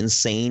crazy,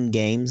 insane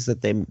games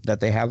that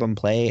they have him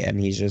play, and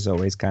he's just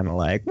always kind of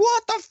like,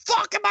 "What the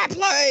fuck am I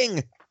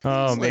playing?"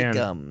 Oh, it's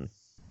man, like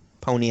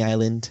Pony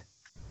Island.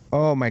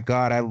 Oh my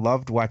God, I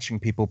loved watching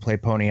people play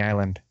Pony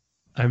Island.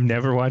 I've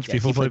never watched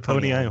people play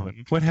Pony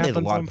Island. What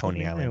happens on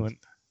Pony Island?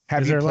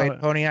 Have you played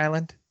Pony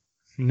Island?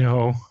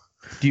 No.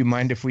 Do you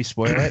mind if we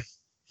spoil it?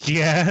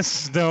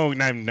 Yes. No,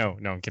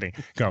 I'm kidding.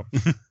 Go.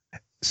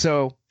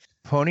 So,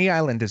 Pony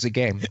Island is a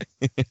game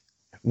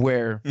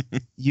where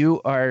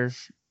you are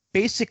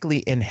basically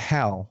in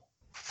hell,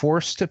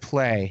 forced to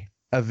play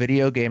a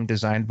video game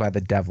designed by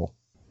the devil.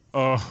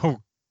 Oh,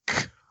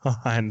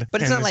 God.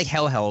 But it's not like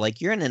hell.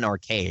 Like, you're in an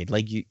arcade.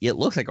 Like, it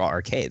looks like an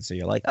arcade. So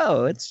you're like,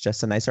 oh, it's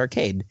just a nice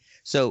arcade.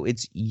 So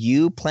it's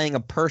you playing a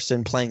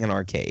person playing an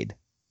arcade.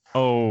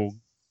 Oh,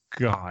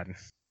 God.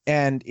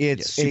 And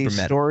it's a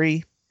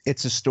story.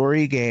 It's a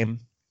story game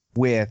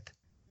with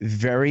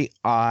very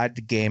odd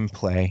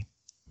gameplay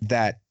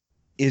that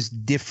is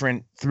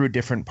different through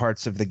different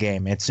parts of the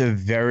game. It's a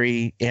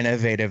very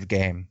innovative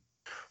game.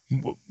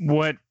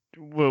 What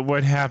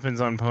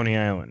happens on Pony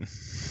Island?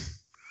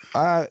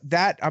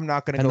 That I'm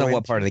not going to go into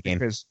what part of the game,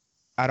 because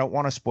I don't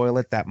want to spoil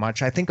it that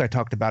much. I think I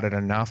talked about it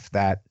enough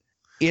that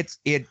it's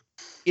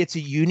a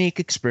unique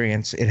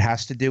experience. It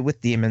has to do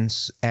with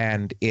demons,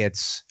 and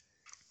it's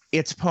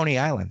Pony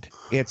Island.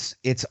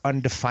 It's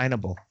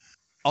undefinable.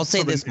 I'll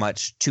say this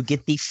much. To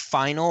get the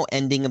final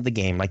ending of the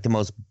game, like the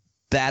most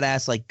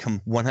badass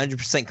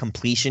 100%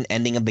 completion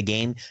ending of the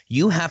game,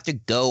 you have to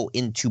go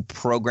into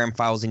program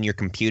files in your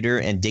computer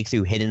and dig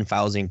through hidden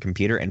files in your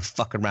computer and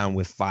fuck around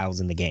with files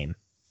in the game.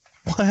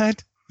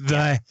 What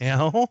the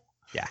hell?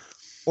 Yeah.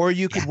 Or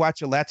you could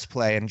watch a Let's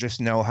Play and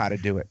just know how to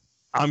do it.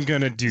 I'm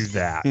gonna do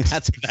that.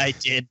 That's what I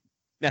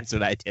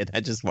did. I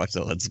just watched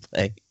a Let's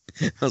Play.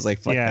 I was like,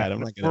 fuck that.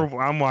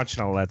 I'm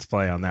watching a Let's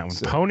Play on that one.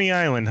 Pony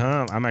Island,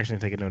 huh? I'm actually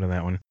taking note of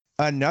that one.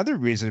 Another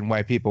reason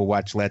why people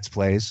watch Let's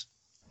Plays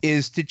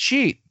is to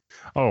cheat.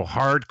 Oh,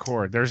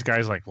 hardcore. There's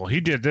guys like, well, he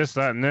did this,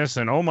 that, and this,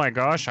 and oh my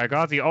gosh, I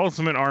got the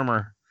ultimate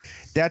armor.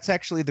 That's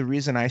actually the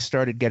reason I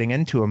started getting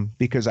into them,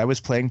 because I was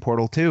playing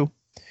Portal 2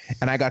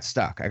 and I got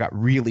stuck. I got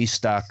really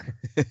stuck.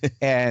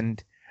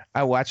 And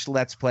I watched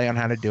Let's Play on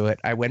how to do it.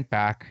 I went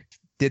back,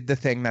 did the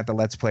thing that the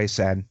Let's Play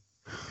said.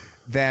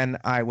 Then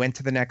I went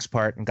to the next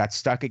part and got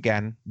stuck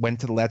again,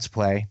 went to the Let's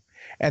Play.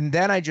 And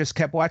then I just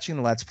kept watching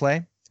the Let's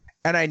Play.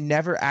 And I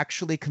never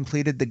actually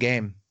completed the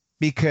game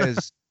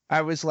because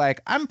I was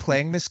like, I'm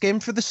playing this game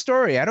for the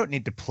story. I don't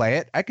need to play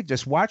it. I could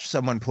just watch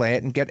someone play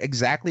it and get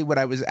exactly what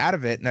I was out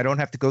of it. And I don't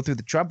have to go through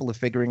the trouble of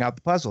figuring out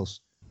the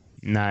puzzles.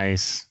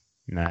 Nice.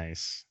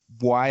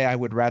 Why I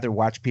would rather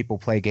watch people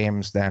play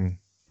games than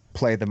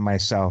play them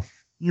myself.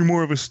 You're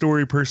more of a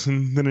story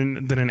person than an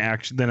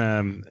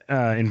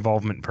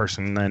involvement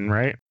person then,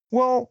 right?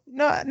 Well,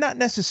 not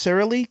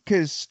necessarily,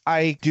 because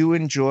I do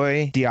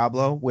enjoy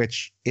Diablo,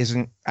 which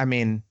isn't, I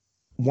mean,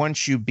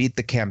 once you beat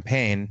the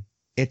campaign,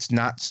 it's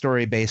not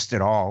story-based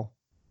at all.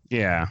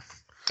 Yeah.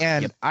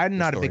 And I'm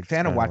not a big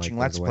fan of watching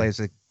Let's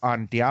Plays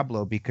on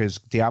Diablo because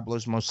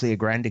Diablo's mostly a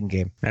grinding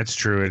game. That's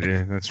true. It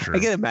is. That's true. I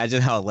can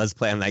imagine how a Let's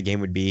Play on that game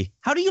would be.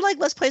 How do you like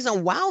Let's Plays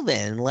on WoW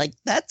then? Like,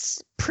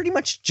 that's pretty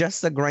much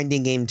just a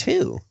grinding game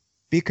too.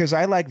 Because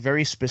I like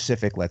very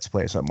specific Let's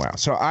Plays on WoW.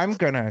 So I'm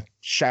going to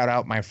shout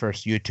out my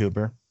first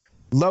YouTuber,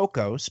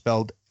 Lowko,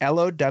 spelled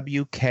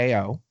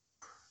Lowko.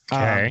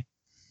 Okay.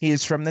 He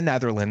is from the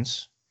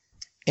Netherlands,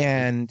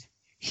 and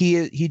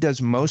he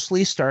does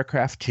mostly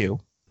StarCraft 2.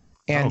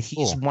 And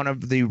he's one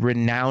of the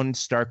renowned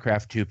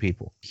StarCraft 2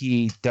 people.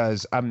 He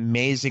does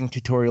amazing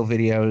tutorial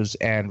videos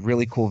and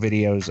really cool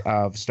videos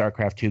of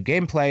StarCraft 2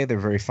 gameplay. They're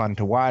very fun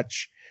to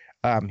watch.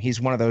 He's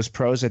one of those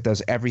pros that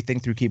does everything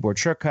through keyboard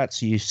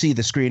shortcuts. So you see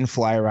the screen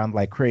fly around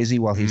like crazy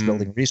while he's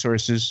building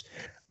resources.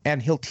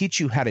 And he'll teach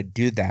you how to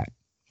do that.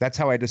 That's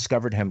how I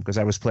discovered him, because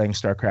I was playing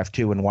StarCraft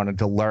 2 and wanted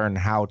to learn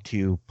how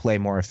to play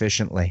more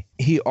efficiently.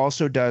 He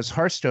also does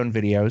Hearthstone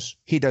videos.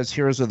 He does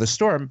Heroes of the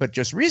Storm, but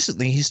just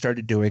recently he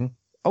started doing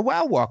a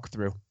WoW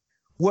walkthrough.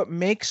 What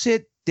makes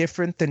it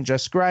different than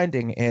just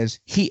grinding is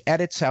he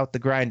edits out the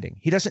grinding.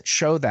 He doesn't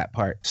show that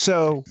part.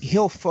 So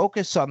he'll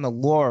focus on the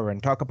lore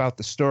and talk about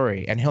the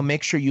story, and he'll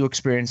make sure you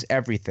experience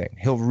everything.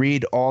 He'll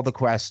read all the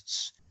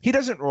quests. He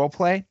doesn't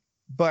roleplay,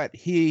 but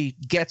he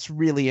gets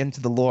really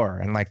into the lore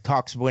and like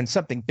talks when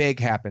something big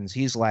happens.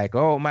 He's like,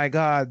 oh my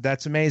God,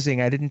 that's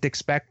amazing. I didn't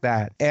expect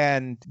that.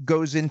 And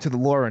goes into the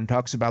lore and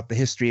talks about the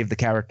history of the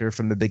character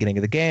from the beginning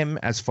of the game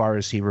as far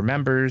as he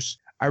remembers.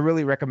 I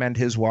really recommend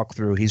his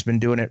walkthrough. He's been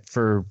doing it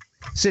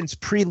since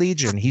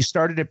pre-Legion. He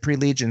started at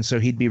pre-Legion, so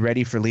he'd be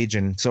ready for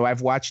Legion. So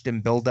I've watched him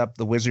build up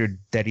the wizard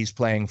that he's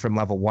playing from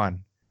level 1.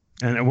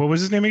 And what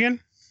was his name again?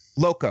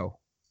 Lowko.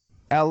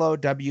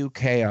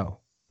 Lowko.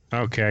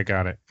 Okay, I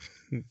got it.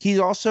 He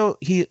also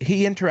he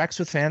interacts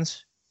with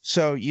fans,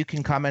 so you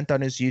can comment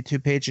on his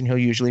YouTube page and he'll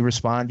usually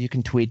respond. You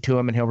can tweet to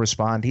him and he'll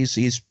respond.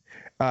 He's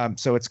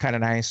so it's kind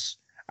of nice.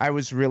 I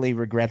was really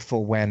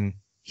regretful when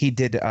he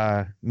did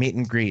meet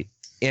and greet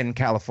in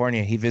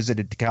California. He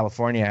visited to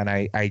California and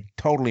I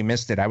totally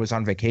missed it. I was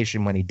on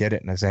vacation when he did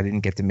it, and as I didn't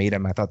get to meet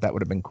him, I thought that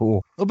would have been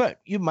cool. What about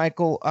you,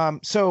 Michael?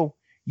 So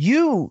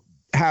you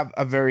have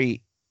a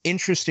very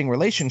interesting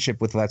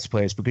relationship with Let's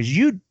Plays, because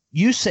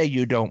you say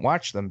you don't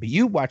watch them, but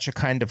you watch a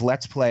kind of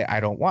Let's Play I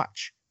don't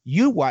watch.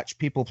 You watch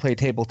people play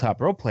tabletop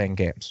role-playing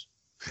games.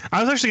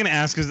 I was actually going to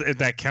ask if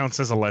that counts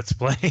as a Let's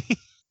Play.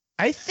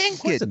 I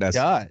think it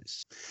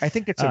does. I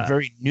think it's a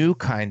very new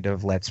kind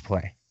of Let's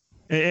Play.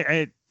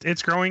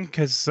 It's growing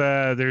because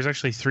there's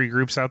actually 3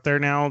 groups out there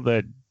now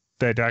that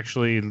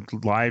actually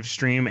live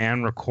stream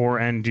and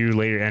record and do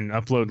later and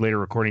upload later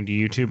recording to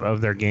YouTube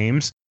of their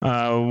games.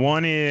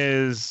 One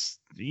is,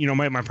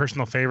 my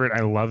personal favorite.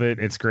 I love it.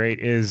 It's great.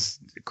 Is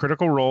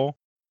Critical Role.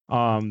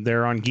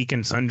 They're on Geek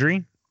and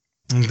Sundry.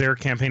 Their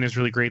campaign is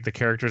really great. The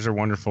characters are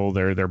wonderful.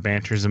 Their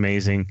banter is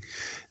amazing.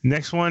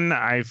 Next one,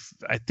 I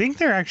think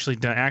they're actually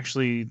done.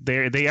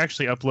 They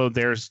actually upload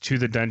theirs to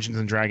the Dungeons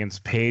and Dragons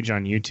page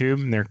on YouTube.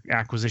 And they're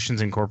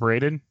Acquisitions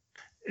Incorporated.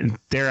 And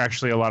they're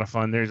actually a lot of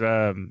fun. There's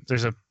a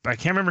I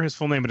can't remember his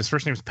full name, but his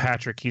first name is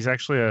Patrick. He's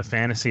actually a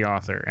fantasy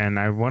author, and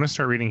I want to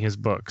start reading his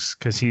books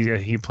because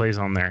he plays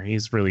on there.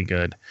 He's really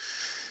good.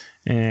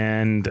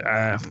 And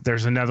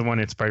there's another one.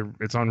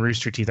 It's on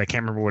Rooster Teeth. I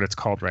can't remember what it's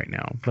called right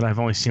now, but I've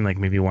only seen like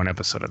maybe one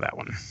episode of that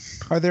one.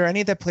 Are there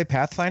any that play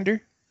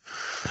Pathfinder?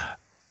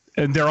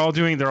 And they're all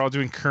doing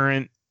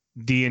current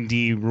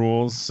D&D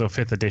rules, so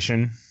 5th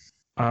edition.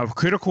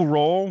 Critical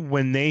Role,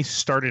 when they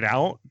started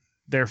out,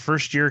 their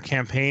first year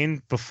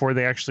campaign before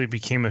they actually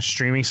became a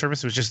streaming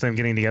service. It was just them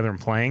getting together and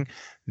playing.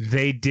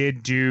 They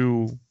did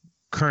do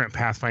current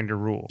Pathfinder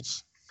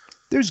rules.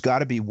 There's got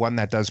to be one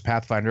that does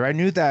Pathfinder. I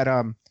knew that.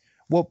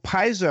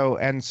 Paizo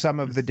and some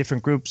of the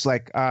different groups,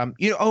 like I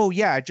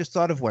just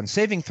thought of one.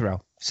 Saving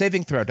Throw.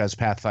 Saving Throw does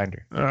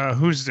Pathfinder.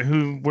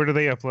 Where do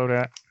they upload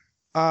at?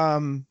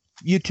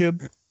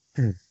 YouTube.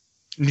 Do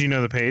you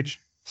know the page?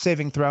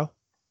 Saving Throw.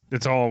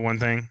 It's all one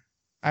thing.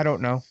 I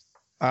don't know.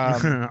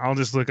 I'll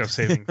just look up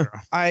Saving Throw.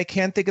 I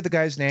can't think of the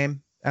guy's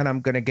name, and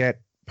I'm gonna get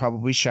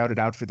probably shouted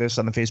out for this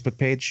on the Facebook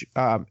page.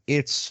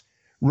 It's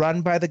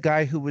run by the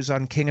guy who was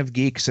on King of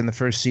Geeks in the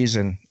first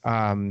season.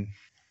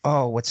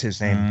 What's his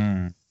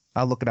name?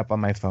 I'll look it up on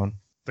my phone.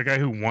 The guy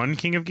who won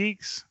King of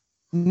Geeks?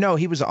 No,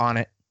 he was on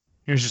it.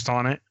 He was just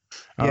on it?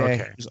 Oh, yeah, okay.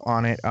 He was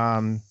on it.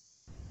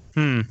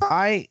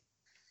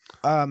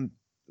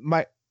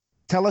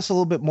 Tell us a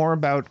little bit more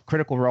about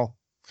Critical Role.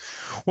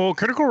 Well,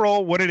 Critical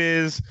Role, what it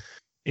is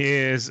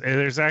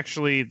there's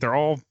actually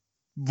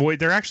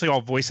they're actually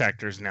all voice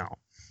actors now.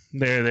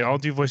 They all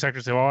do voice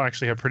actors. They all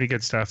actually have pretty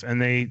good stuff, and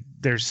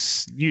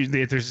there's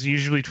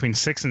usually between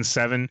 6 and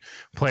 7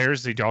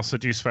 players. They also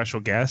do special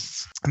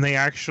guests, and they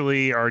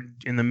actually are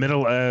in the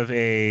middle of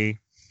a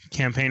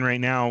campaign right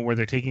now where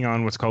they're taking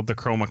on what's called the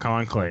Chroma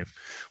Conclave,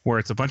 where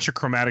it's a bunch of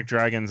chromatic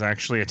dragons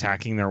actually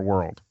attacking their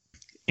world.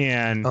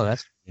 And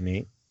that's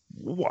neat.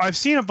 I've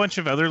seen a bunch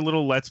of other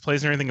little Let's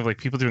Plays and everything of like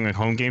people doing like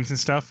home games and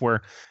stuff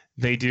where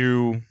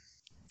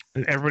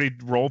everybody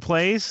role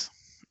plays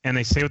and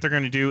they say what they're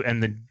going to do,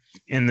 and the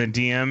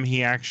DM,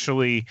 he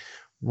actually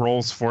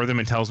rolls for them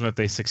and tells them if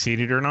they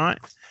succeeded or not.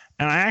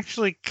 And I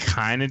actually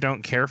kind of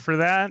don't care for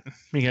that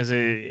because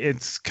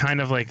it's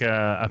kind of like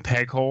a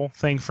peg hole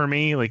thing for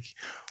me. Like,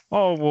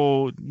 oh,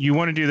 well, you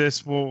want to do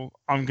this? Well,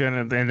 and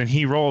then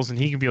he rolls and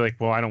he can be like,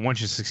 well, I don't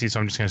want you to succeed, so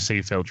I'm just going to say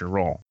you failed your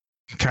roll.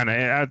 Kind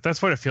of,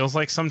 that's what it feels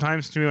like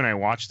sometimes to me when I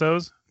watch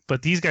those.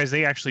 But these guys,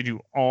 they actually do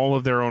all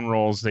of their own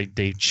rolls.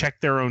 They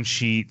check their own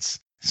sheets.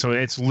 So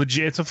it's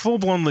legit. It's a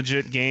full-blown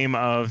legit game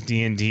of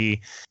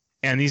D&D.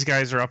 And these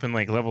guys are up in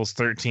like levels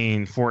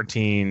 13,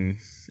 14,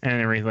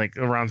 and everything, like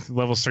around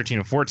levels 13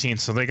 and 14.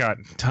 So they got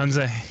tons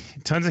of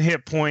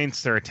hit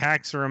points. Their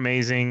attacks are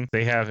amazing.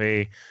 They have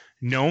a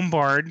gnome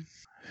bard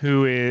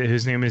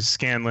whose name is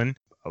Scanlan,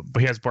 but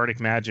he has bardic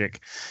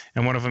magic.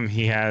 And one of them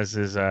he has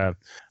is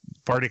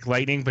bardic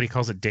lightning, but he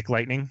calls it dick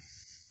lightning.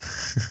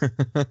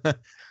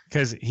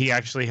 Because he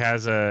actually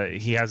has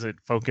it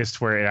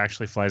focused where it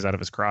actually flies out of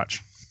his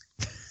crotch.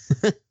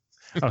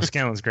 Oh,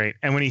 Scanlan's great.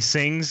 And when he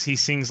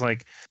sings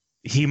like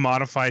he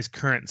modifies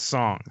current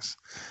songs.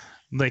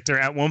 Like they're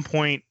at one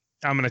point,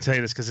 I'm going to tell you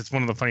this because it's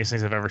one of the funniest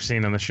things I've ever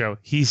seen on the show.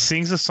 He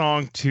sings a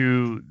song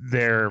to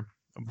their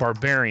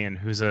barbarian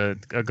who's a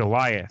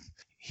Goliath.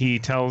 He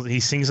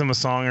sings them a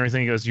song and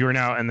everything. He goes, "You are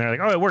now," and they're like,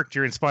 "Oh, it worked.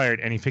 You're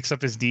inspired." And he picks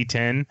up his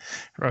D10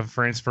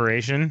 for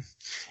inspiration.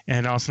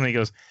 And all of a sudden he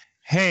goes,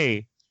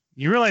 "Hey,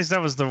 you realize that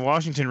was the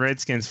Washington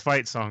Redskins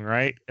fight song,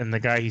 right?" And the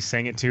guy he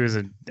sang it to is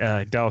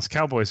a Dallas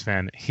Cowboys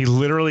fan. He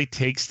literally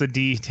takes the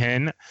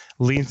D10,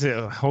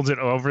 holds it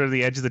over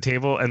the edge of the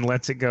table, and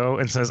lets it go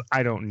and says,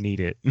 "I don't need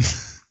it.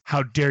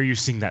 How dare you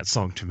sing that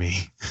song to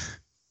me?"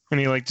 And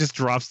he like just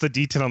drops the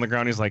D10 on the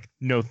ground. He's like,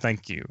 "No,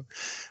 thank you."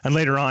 And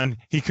later on,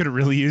 he could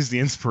really use the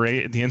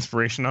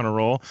inspiration on a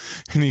roll.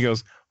 And he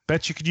goes,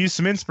 "Bet you could use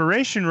some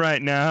inspiration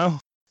right now."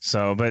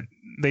 So, but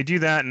they do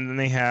that, and then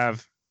they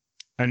have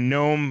a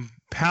gnome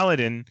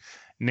paladin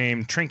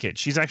named Trinket.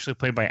 She's actually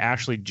played by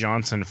Ashley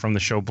Johnson from the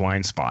show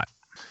Blind Spot.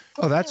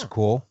 Oh, that's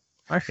cool.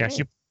 Yeah,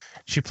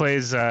 she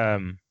plays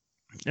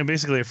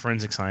basically a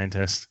forensic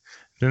scientist.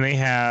 Then they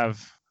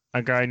have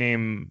a guy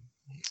named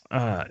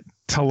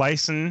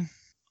Taliesin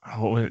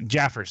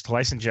Jaffers.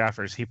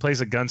 He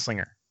plays a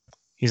gunslinger.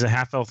 He's a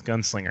half-elf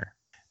gunslinger,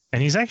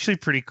 and he's actually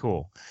pretty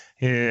cool.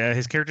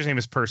 His character's name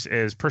is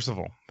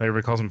Percival, but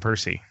everybody calls him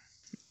Percy.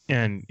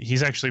 And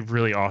he's actually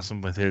really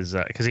awesome with his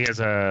because he has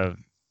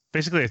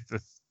basically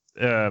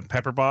a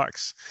pepper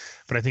box,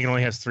 but I think it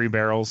only has 3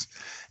 barrels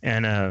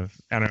and a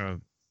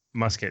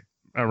musket,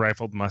 a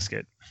rifled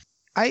musket.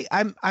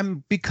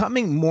 I'm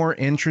becoming more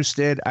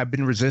interested. I've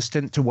been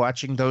resistant to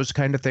watching those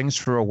kind of things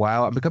for a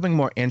while. I'm becoming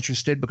more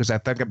interested because I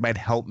think it might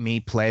help me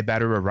play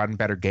better or run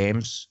better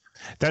games.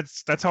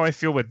 That's how I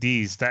feel with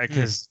these.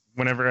 Because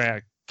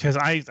because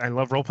I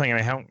love role playing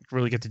and I don't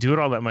really get to do it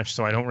all that much,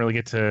 so I don't really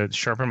get to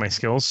sharpen my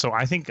skills. So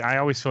I think I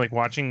always feel like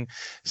watching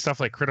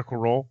stuff like Critical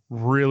Role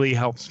really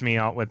helps me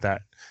out with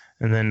that.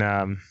 And then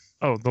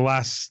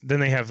then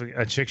they have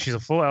a chick. She's a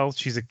full elf.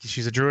 She's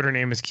a druid. Her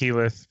name is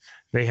Keyleth.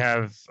 They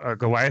have a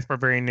Goliath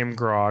barbarian named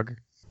Grog.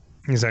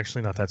 He's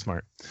actually not that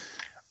smart.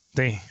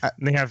 They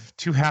have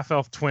 2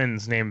 half-elf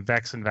twins named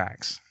Vex and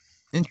Vax.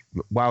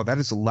 Wow, that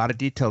is a lot of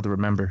detail to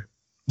remember.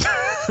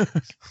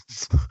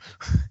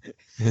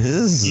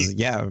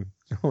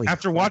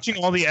 After watching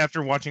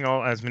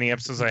all as many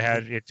episodes I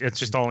had, it's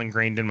just all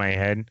ingrained in my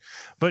head.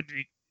 But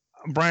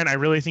Brian, I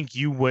really think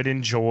you would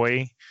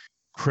enjoy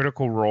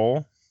Critical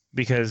Role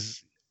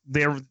because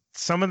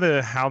some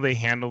of how they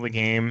handle the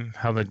game,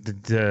 how how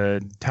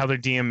their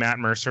DM Matt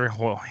Mercer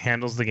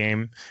handles the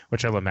game,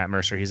 which I love Matt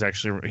Mercer. He's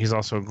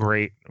also a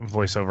great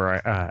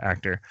voiceover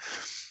actor.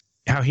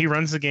 How he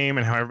runs the game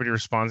and how everybody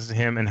responds to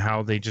him and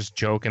how they just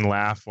joke and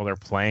laugh while they're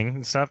playing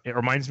and stuff. It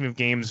reminds me of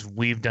games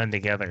we've done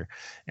together,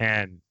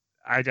 and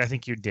I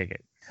think you dig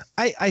it.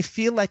 I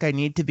feel like I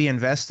need to be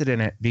invested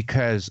in it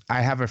because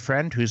I have a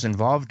friend who's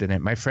involved in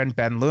it. My friend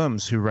Ben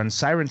Looms, who runs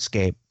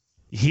Sirenscape.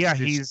 Yeah,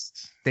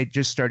 they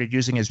just started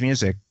using his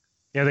music.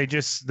 Yeah, they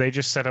just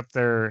set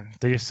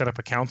up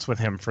accounts with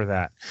him for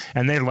that,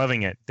 and they're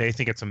loving it. They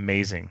think it's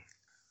amazing.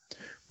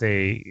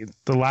 The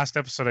last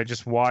episode I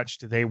just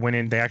watched, they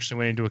actually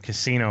went into a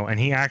casino, and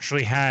he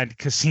actually had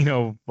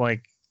casino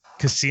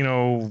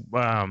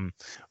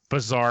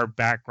bazaar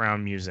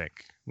background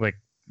music. Like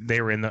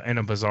they were in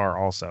a bazaar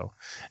also,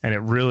 and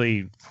it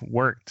really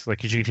worked.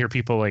 Like you could hear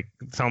people like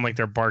sound like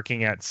they're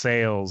barking at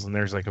sales, and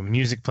there's like a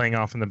music playing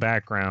off in the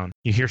background.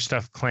 You hear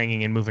stuff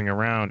clanging and moving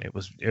around.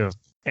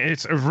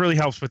 It really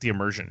helps with the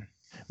immersion.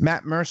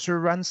 Matt Mercer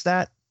runs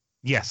that?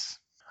 Yes.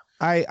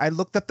 I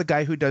looked up the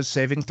guy who does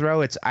Saving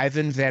Throw. It's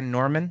Ivan Van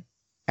Norman,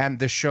 and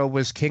the show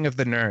was King of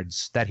the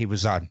Nerds that he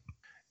was on.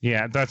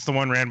 Yeah, that's the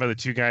one ran by the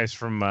two guys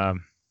from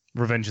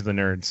Revenge of the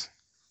Nerds.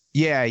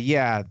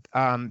 Yeah.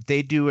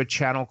 They do a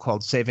channel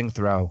called Saving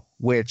Throw,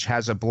 which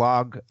has a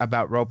blog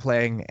about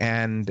role-playing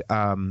and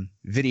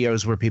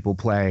videos where people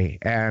play.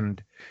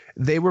 And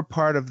they were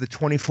part of the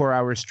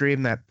 24-hour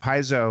stream that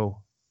Paizo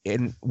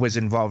was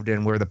involved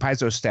in, where the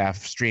Paizo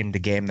staff streamed a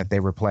game that they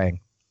were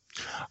playing.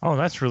 Oh,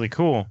 that's really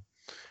cool.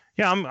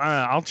 Yeah,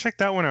 I'll check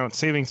that one out,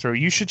 Saving Throw.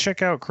 You should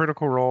check out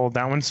Critical Role.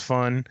 That one's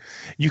fun.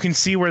 You can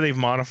see where they've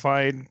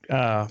modified,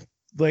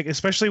 like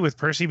especially with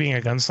Percy being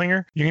a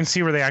gunslinger, you can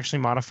see where they actually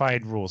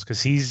modified rules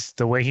because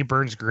the way he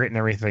burns grit and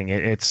everything,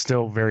 it's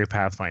still very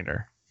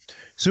Pathfinder.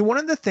 So one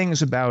of the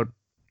things about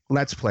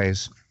Let's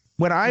Plays,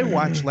 when I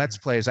watch Let's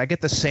Plays, I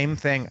get the same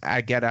thing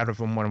I get out of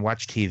them when I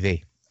watch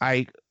TV.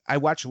 I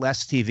watch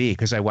less TV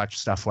because I watch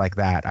stuff like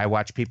that. I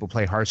watch people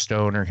play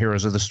Hearthstone or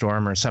Heroes of the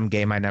Storm or some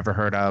game I never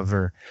heard of,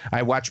 or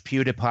I watch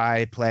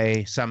PewDiePie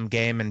play some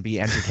game and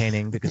be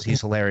entertaining because he's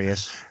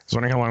hilarious. I was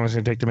wondering how long it was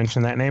going to take to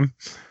mention that name.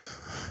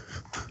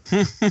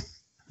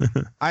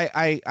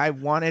 I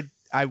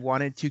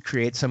wanted to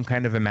create some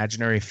kind of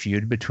imaginary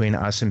feud between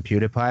us and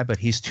PewDiePie, but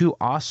he's too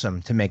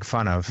awesome to make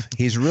fun of.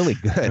 He's really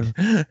good.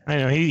 I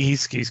know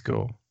he's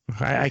cool.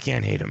 I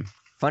can't hate him.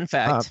 Fun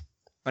fact.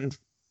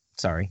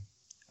 Sorry.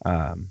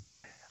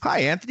 Hi,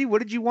 Anthony. What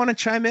did you want to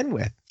chime in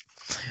with?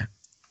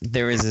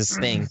 There was this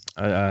thing.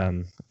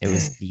 It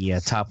was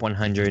the top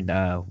 100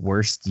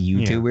 worst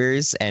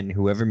YouTubers, and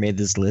whoever made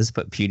this list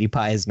put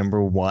PewDiePie as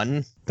number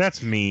 1.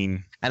 That's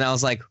mean. And I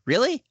was like,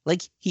 really?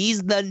 Like,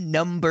 he's the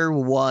number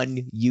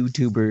 1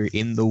 YouTuber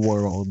in the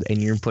world,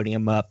 and you're putting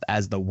him up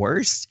as the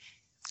worst?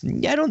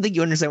 I don't think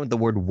you understand what the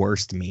word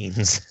worst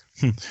means.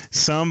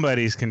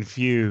 Somebody's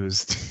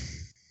confused.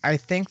 I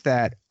think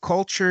that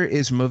culture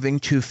is moving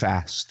too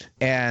fast,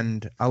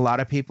 and a lot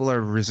of people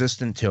are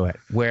resistant to it,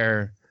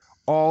 where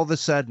all of a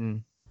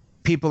sudden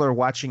people are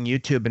watching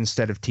YouTube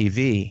instead of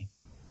TV,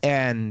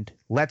 and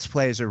Let's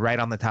Plays are right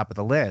on the top of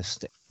the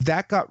list.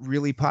 That got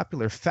really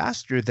popular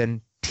faster than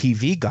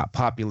TV got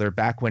popular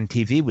back when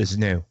TV was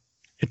new.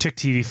 It took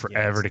TV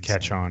forever to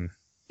catch on.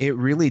 It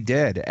really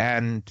did,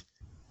 and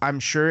I'm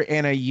sure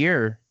in a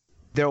year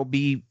there'll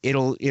be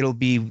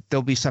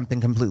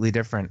something completely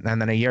different, and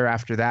then a year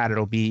after that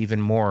it'll be even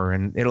more,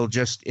 and it'll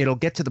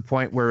get to the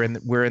point where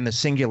we're in the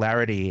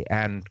singularity,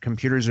 and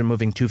computers are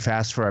moving too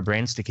fast for our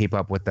brains to keep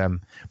up with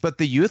them, but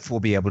the youth will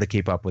be able to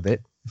keep up with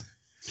it.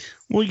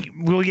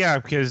 Well, yeah,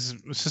 because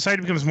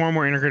society becomes more and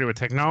more integrated with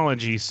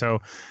technology, so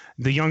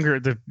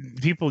younger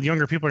people are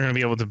going to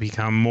be able to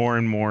become more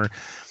and more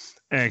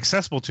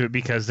accessible to it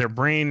because your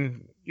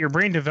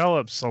brain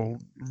develops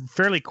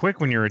fairly quick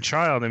when you're a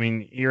child. I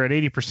mean, you're at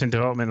 80%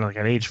 development like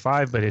at age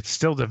 5, but it's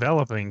still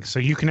developing. So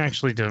you can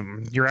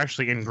you're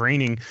actually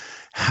ingraining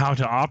how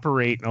to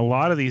operate a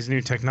lot of these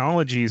new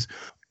technologies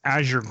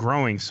as you're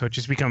growing. So it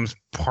just becomes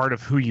part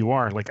of who you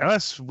are. Like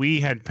us, we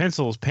had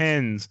pencils,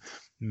 pens,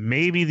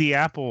 maybe the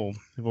Apple,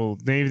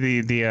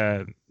 maybe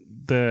the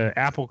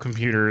Apple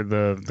computer,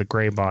 the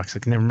gray box. I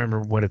can never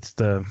remember what it's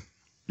the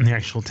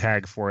actual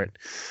tag for it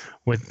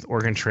with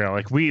Oregon Trail.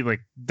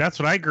 That's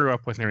what I grew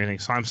up with and everything.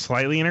 So I'm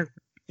slightly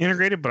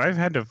integrated, but I've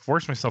had to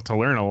force myself to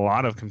learn a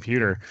lot of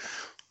computer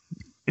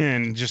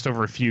in just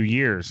over a few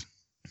years.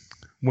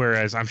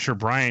 Whereas I'm sure,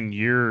 Brian,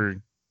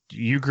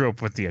 you grew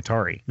up with the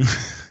Atari.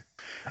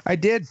 I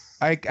did.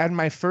 And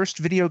my first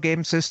video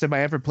game system I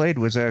ever played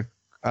was a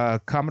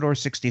Commodore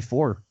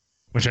 64.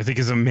 Which I think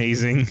is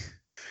amazing.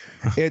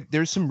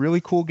 There's some really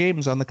cool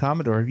games on the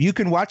Commodore. You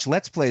can watch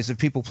Let's Plays of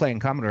people playing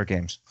Commodore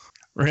games.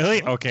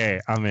 Really? Okay,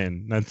 I'm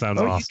in. That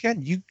sounds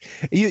awesome. You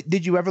can.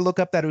 Did you ever look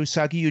up that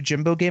Usagi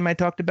Yojimbo game I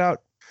talked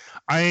about?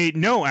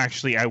 No,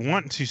 actually, I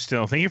want to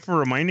still. Thank you for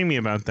reminding me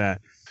about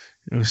that.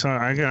 I'm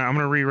going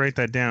to rewrite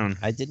that down.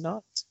 I did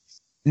not.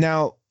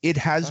 Now, it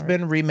has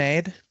been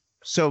remade,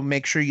 so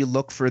make sure you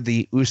look for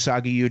the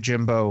Usagi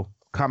Yojimbo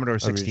Commodore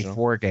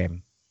 64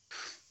 game.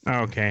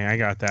 Okay, I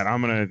got that.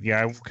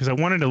 Because I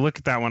wanted to look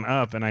at that one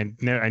up, and I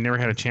never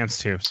had a chance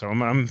to. So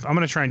I'm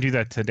gonna try and do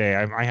that today.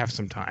 I have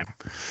some time.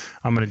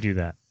 I'm gonna do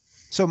that.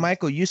 So,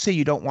 Michael, you say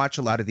you don't watch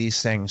a lot of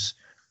these things.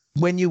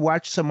 When you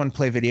watch someone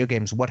play video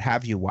games, what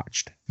have you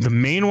watched? The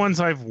main ones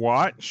I've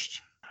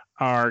watched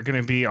are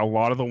gonna be a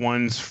lot of the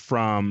ones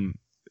from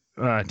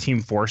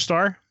Team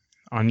 4-Star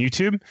on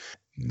YouTube.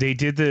 They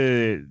did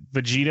the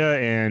Vegeta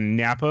and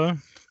Nappa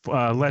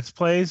Let's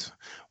Plays,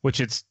 which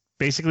it's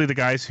basically the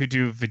guys who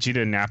do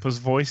Vegeta and Nappa's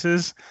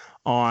voices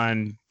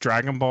on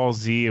Dragon Ball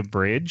Z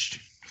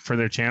Abridged for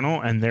their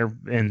channel, and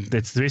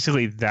it's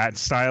basically that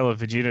style of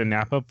Vegeta and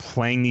Nappa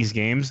playing these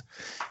games.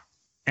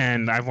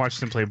 And I've watched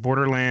them play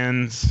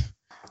Borderlands,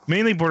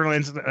 mainly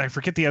Borderlands. I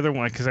forget the other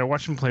one because I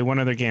watched them play one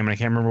other game and I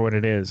can't remember what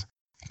it is.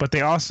 But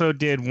they also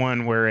did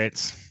one where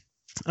it's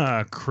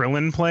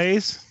Krillin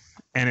plays,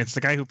 and it's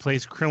the guy who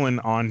plays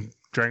Krillin on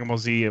Dragon Ball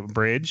Z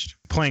Abridged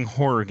playing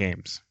horror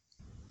games.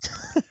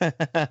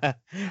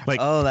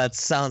 Oh, that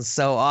sounds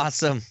so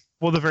awesome.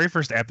 Well, the very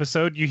first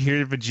episode, you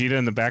hear Vegeta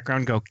in the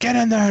background go, "Get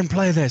in there and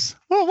play this."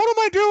 Well, what am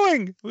I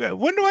doing?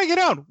 When do I get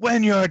out?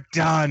 When you're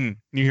done.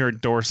 You hear a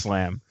door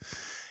slam,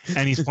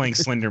 and he's playing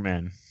Slender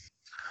Man.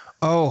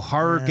 Oh,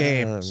 horror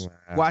games.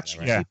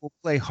 Watching people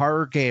play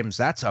horror games,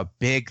 that's a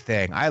big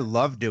thing. I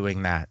love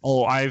doing that.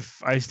 Oh, I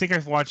think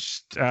I've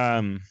watched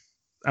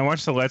I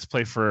watched the Let's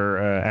Play for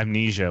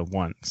Amnesia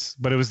once,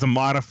 but it was the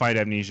modified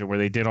Amnesia where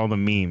they did all the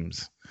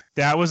memes.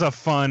 That was a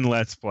fun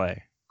Let's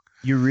Play.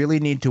 You really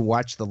need to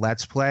watch the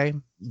Let's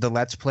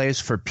Plays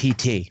for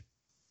PT.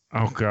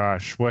 Oh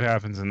gosh, what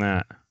happens in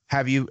that?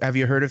 Have you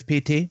heard of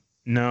PT?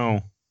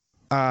 No.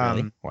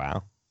 Really?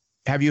 Wow.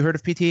 Have you heard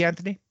of PT,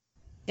 Anthony?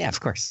 Yeah, of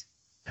course.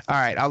 All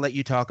right, I'll let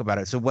you talk about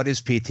it. So what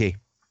is PT?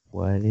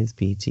 What is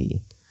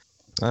PT?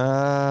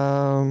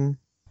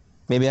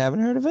 Maybe I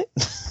haven't heard of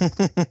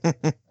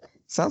it.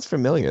 Sounds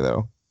familiar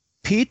though.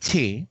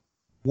 PT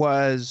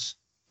was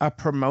a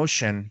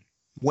promotion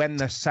when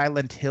the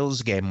Silent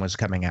Hills game was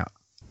coming out.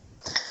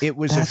 It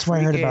was That's where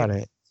I heard about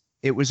it.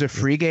 It was a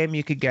free game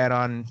you could get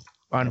on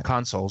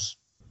consoles,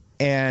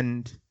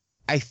 and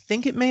I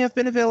think it may have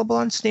been available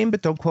on Steam,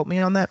 but don't quote me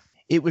on that.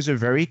 It was a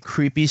very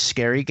creepy,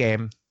 scary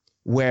game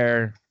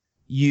where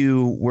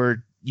you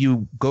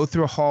go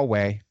through a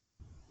hallway,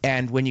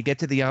 and when you get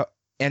to the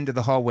end of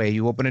the hallway,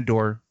 you open a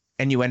door,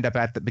 and you end up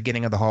at the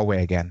beginning of the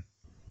hallway again.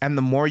 And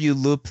the more you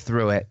loop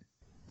through it,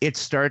 it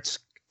starts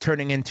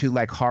turning into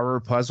like horror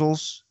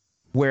puzzles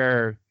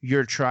where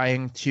you're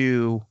trying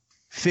to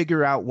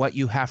figure out what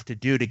you have to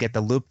do to get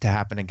the loop to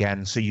happen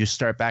again. So you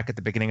start back at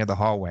the beginning of the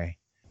hallway.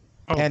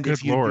 Oh, and good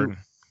if you Lord. do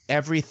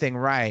everything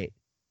right,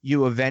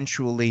 you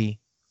eventually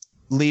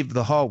leave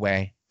the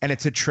hallway, and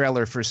it's a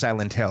trailer for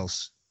Silent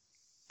Hills.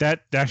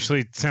 That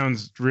actually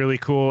sounds really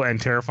cool and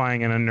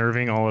terrifying and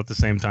unnerving all at the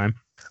same time.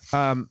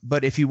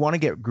 But if you want to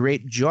get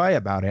great joy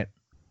about it,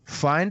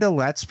 find a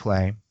Let's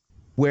Play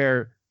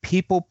where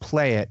people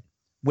play it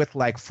with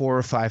like 4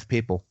 or 5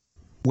 people,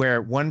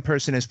 where one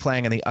person is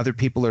playing and the other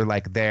people are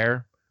like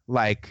there,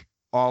 like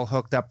all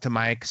hooked up to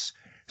mics,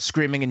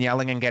 screaming and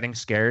yelling and getting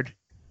scared.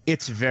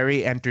 It's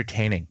very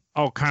entertaining.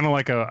 Oh, kind of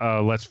like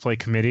a Let's Play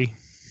committee.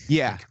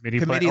 Yeah,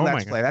 committee Oh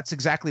Let's Play. That's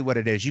exactly what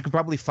it is. You can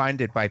probably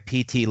find it by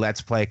PT Let's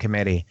Play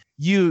Committee.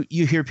 You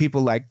hear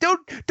people like,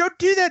 don't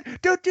do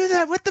that, don't do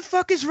that. What the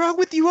fuck is wrong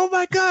with you? Oh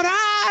my god!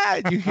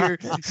 Ah! You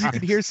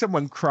can hear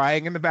someone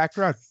crying in the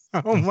background.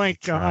 Oh my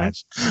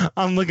gosh.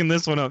 I'm looking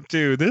this one up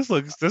too. This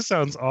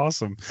sounds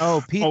awesome.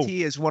 Oh, PT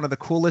is one of the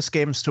coolest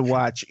games to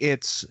watch.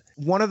 It's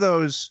one of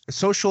those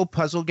social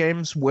puzzle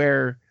games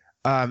where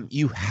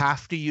you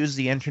have to use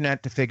the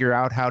internet to figure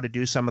out how to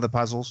do some of the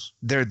puzzles.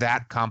 They're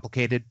that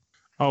complicated.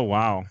 Oh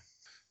wow.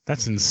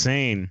 That's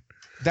insane.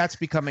 That's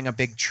becoming a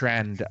big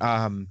trend.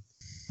 And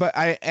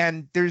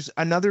there's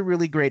another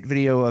really great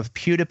video of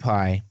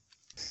PewDiePie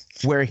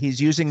where he's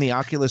using the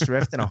Oculus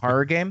Rift in a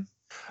horror game.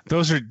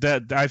 Those are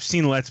that I've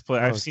seen Let's Play.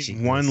 I've seen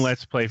Jesus. one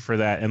Let's Play for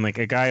that, and like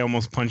a guy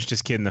almost punched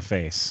his kid in the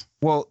face.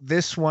 Well,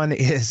 this one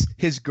is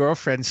his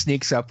girlfriend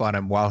sneaks up on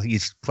him while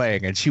he's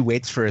playing, and she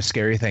waits for a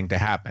scary thing to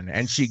happen,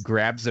 and she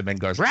grabs him and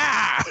goes,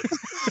 "Rah!"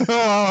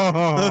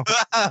 Oh.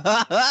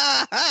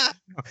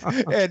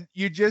 And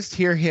you just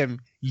hear him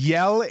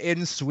yell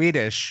in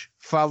Swedish,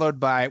 followed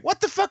by, "What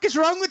the fuck is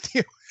wrong with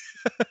you?"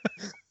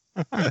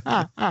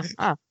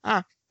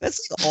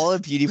 That's like all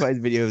of PewDiePie's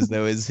videos,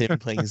 though, is him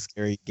playing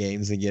scary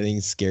games and getting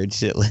scared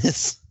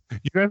shitless.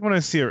 You guys want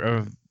to see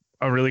a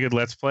really good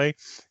Let's Play?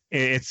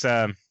 It's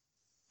the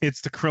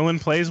Krillin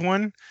Plays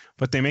one,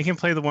 but they make him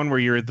play the one where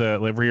you're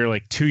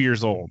like 2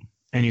 years old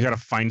and you got to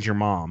find your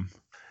mom,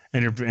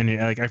 and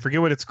you're like, I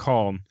forget what it's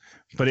called,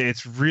 but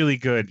it's really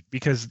good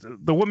because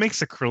what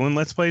makes the Krillin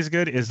Let's Plays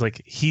good is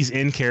like he's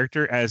in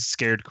character as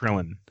scared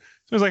Krillin.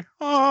 So it's like,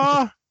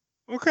 oh,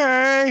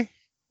 okay,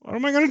 what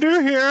am I gonna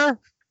do here?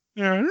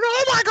 Yeah,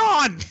 oh my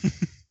god!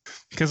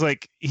 Because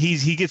like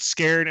he gets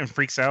scared and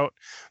freaks out.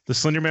 The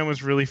Slender Man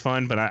was really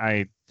fun, but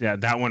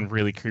that one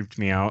really creeped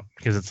me out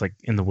because it's like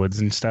in the woods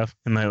and stuff.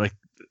 And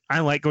I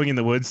like going in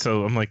the woods,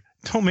 so I'm like,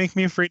 Don't make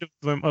me afraid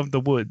of the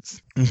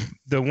woods.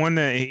 The one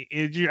that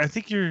I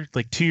think you're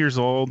like 2 years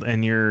old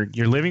and you're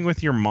living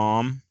with your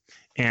mom,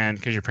 and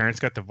because your parents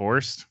got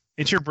divorced,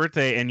 it's your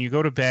birthday and you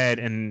go to bed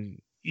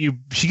and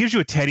she gives you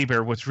a teddy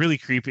bear. What's really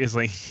creepy is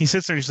like he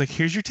sits there and she's like,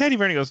 "Here's your teddy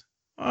bear," and he goes,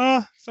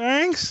 "Oh,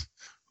 thanks,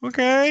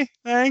 okay,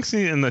 thanks."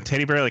 And the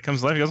teddy bear like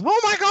comes alive. He goes,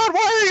 "Oh my God,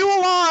 why are you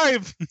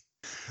alive?"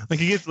 Like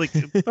he gets like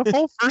the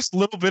whole first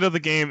little bit of the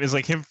game is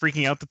like him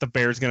freaking out that the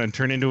bear is gonna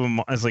turn into him,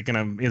 is like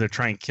gonna either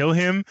try and kill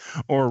him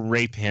or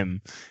rape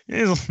him.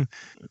 And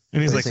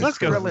he's like, "Let's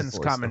go." Krillin's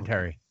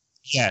commentary.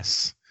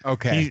 Yes.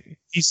 Okay.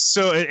 He's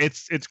so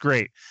it's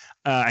great.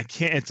 I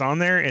can't. It's on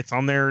there. It's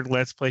on their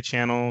Let's Play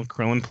channel.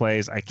 Krillin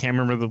Plays. I can't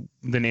remember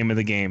the name of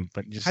the game,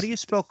 but just How do you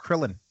spell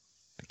Krillin?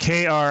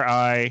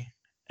 Krillin.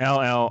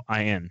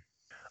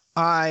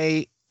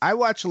 I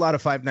watch a lot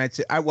of Five Nights.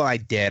 I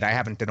did. I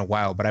haven't in a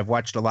while, but I've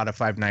watched a lot of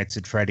Five Nights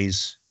at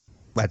Freddy's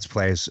Let's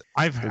Plays.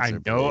 I've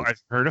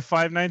heard of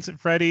Five Nights at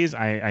Freddy's.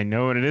 I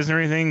know what it is and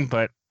everything,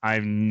 but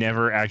I've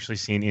never actually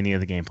seen any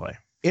of the gameplay.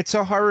 It's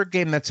a horror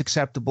game that's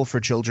acceptable for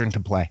children to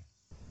play.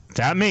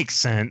 That makes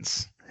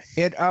sense.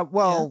 Think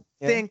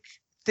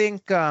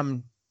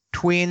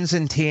tweens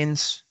and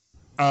teens.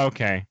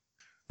 Okay.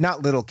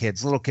 Not little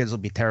kids. Little kids will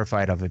be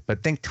terrified of it,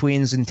 but think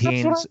tweens and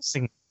teens.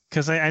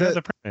 Because I know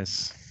the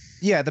premise.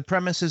 Yeah, the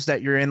premise is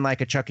that you're in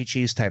like a Chuck E.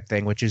 Cheese type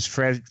thing, which is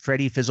Freddy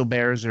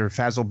Fizzlebears or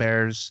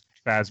Fazzlebears.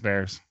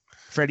 Fazbears.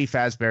 Freddy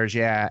Fazbears,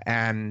 yeah.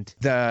 And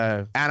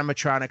the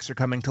animatronics are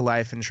coming to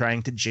life and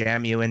trying to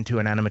jam you into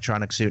an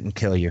animatronic suit and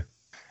kill you.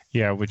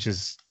 Yeah, which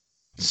is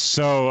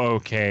so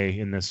okay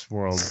in this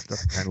world,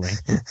 apparently.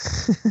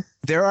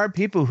 There are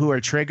people who are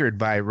triggered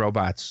by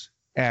robots,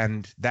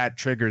 and that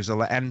triggers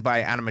and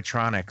by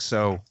animatronics.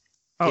 So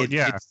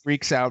it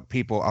freaks out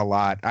people a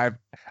lot. I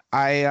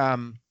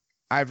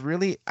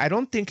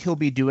don't think he'll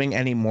be doing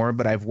any more,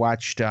 but I've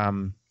watched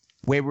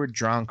Wayward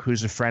Drunk,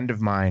 who's a friend of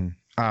mine,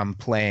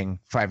 playing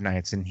Five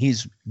Nights, and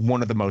he's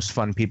one of the most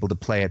fun people to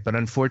play it. But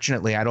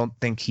unfortunately, I don't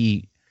think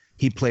he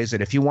plays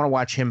it. If you want to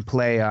watch him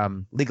play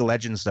League of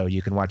Legends, though,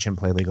 you can watch him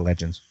play League of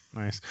Legends.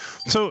 Nice.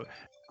 So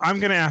I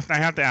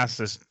have to ask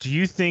this. Do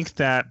you think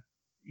that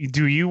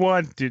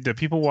do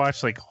people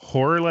watch like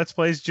horror Let's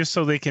Plays just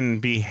so they can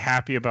be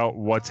happy about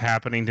what's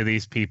happening to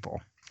these people?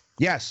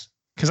 Yes.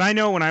 Because I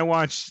know when I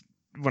watched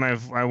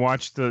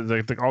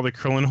the all the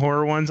Krillin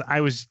horror ones, I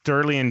was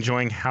thoroughly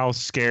enjoying how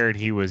scared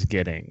he was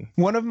getting.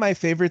 One of my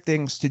favorite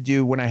things to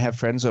do when I have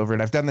friends over,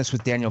 and I've done this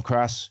with Daniel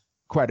Cross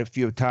quite a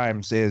few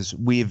times, is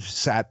we've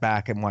sat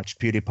back and watched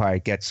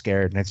PewDiePie get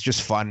scared, and it's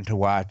just fun to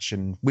watch.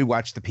 And we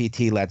watch the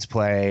PT Let's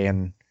Play,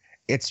 and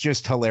it's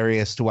just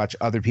hilarious to watch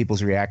other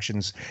people's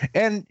reactions.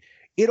 And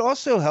it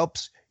also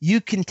helps. You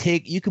can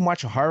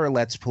watch a horror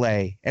Let's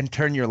Play and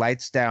turn your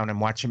lights down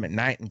and watch them at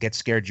night and get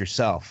scared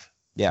yourself.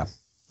 Yeah.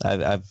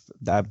 I've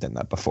done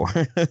that before.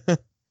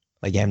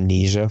 Like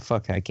Amnesia,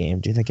 fuck that game,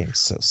 dude. That game's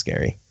so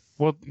scary.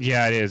 Well,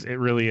 yeah, it is. It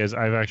really is.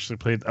 I've actually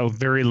played a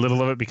very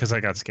little of it because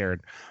I got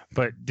scared.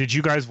 But did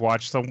you guys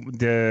watch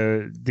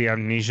the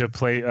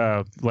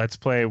Amnesia Let's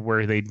Play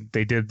where they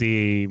did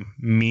the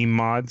meme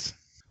mods?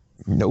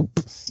 Nope.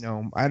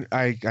 No,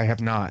 I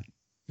have not.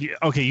 Yeah,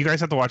 okay, you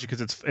guys have to watch it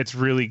because it's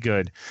really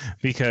good.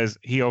 Because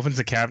he opens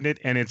the cabinet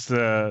and it's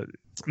the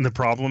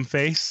problem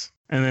face.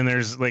 And then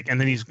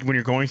when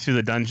you're going through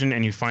the dungeon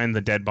and you find the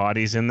dead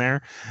bodies in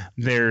there,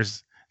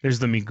 there's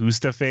the Me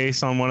Gusta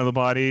face on one of the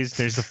bodies.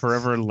 There's the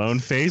Forever Alone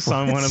face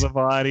on one of the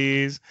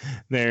bodies.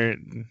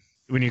 When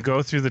you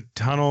go through the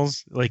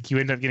tunnels, like you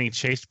end up getting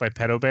chased by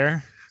Pedo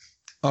Bear.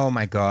 Oh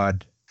my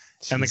God.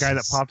 And the guy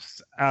that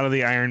pops out of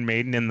the Iron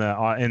Maiden in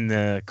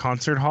the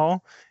concert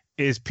hall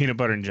is Peanut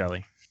Butter and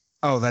Jelly.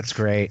 Oh, that's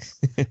great.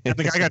 And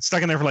the guy got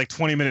stuck in there for like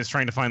 20 minutes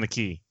trying to find the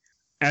key.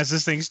 As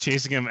this thing's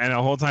chasing him, and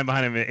the whole time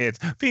behind him, it's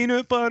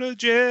peanut butter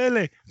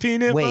jelly,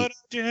 butter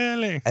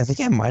jelly. I think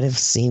I might have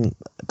seen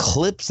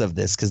clips of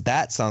this because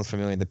that sounds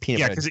familiar. The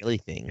peanut butter jelly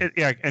thing.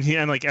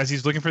 And like as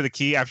he's looking for the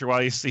key, after a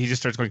while, he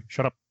just starts going,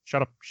 "Shut up,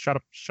 shut up, shut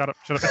up, shut up,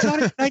 shut up." It's not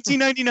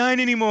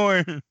 1999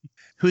 anymore.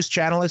 Whose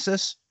channel is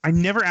this? I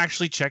never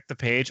actually checked the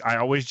page. I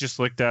always just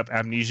looked up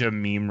Amnesia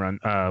meme run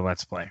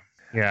Let's Play.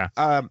 Yeah.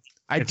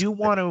 I do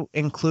want to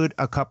include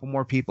a couple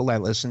more people I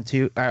listen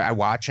to. I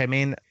watch. I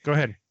mean, go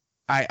ahead.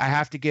 I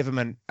have to give him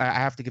an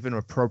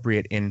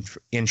appropriate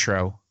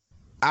intro.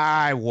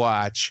 I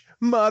watch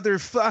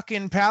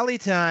motherfucking Pally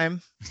Time.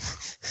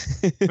 That's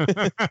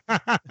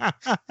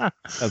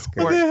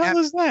great. What the hell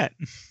is that?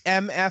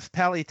 MF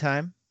Pally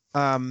Time.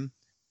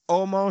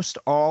 Almost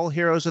all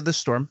Heroes of the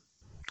Storm.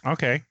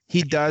 Okay.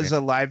 He does a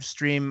live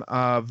stream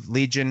of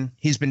Legion.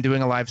 He's been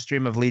doing a live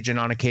stream of Legion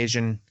on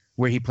occasion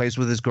where he plays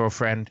with his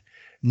girlfriend.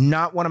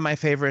 Not one of my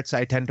favorites.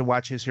 I tend to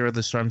watch his Hero of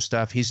the Storm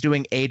stuff. He's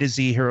doing A to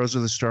Z Heroes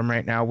of the Storm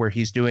right now, where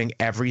he's doing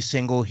every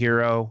single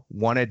hero,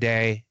 one a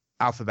day,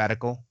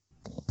 alphabetical.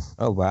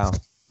 Oh, wow.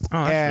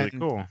 Oh, that's really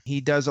cool.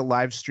 He does a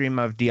live stream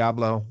of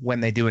Diablo when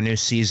they do a new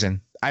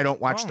season. I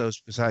don't watch Oh. those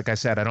because, like I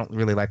said, I don't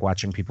really like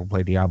watching people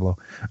play Diablo.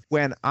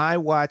 When I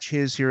watch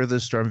his Hero of the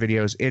Storm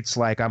videos, it's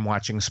like I'm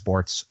watching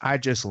sports. I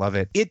just love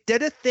it. It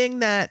did a thing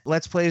that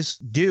Let's Plays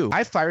do.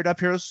 I fired up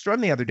Heroes of the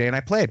Storm the other day and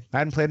I played. I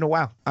hadn't played in a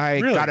while. I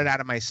Really? got it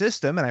out of my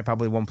system and I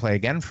probably won't play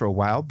again for a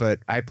while, but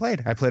I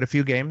played. I played a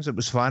few games. It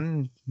was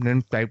fun. And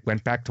then I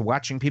went back to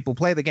watching people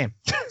play the game.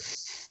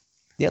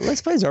 Yeah,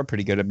 Let's Plays are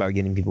pretty good about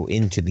getting people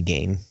into the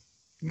game.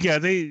 Yeah,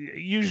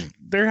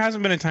 there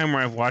hasn't been a time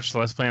where I've watched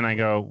Let's Play and I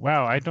go,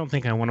 wow, I don't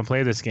think I want to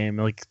play this game.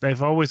 Like,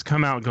 I've always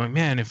come out going,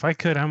 man, if I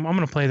could, I'm going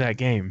to play that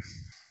game.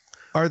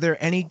 Are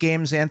there any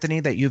games, Anthony,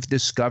 that you've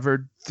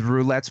discovered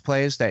through Let's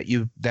Plays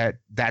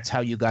that's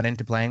how you got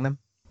into playing them?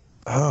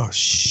 Oh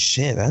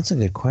shit, that's a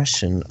good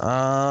question.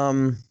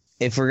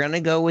 If we're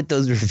gonna go with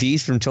those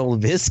reviews from Total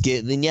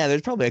Biscuit, then yeah,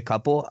 there's probably a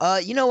couple.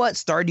 You know what?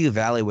 Stardew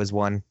Valley was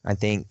one, I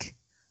think.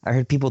 I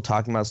heard people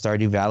talking about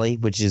Stardew Valley,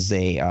 which is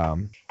a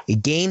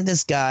game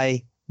this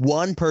guy,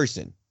 one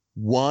person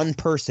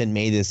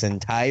made this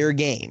entire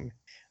game.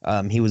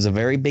 He was a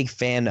very big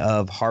fan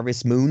of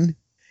Harvest Moon,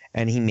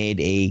 and he made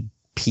a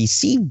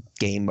PC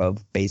game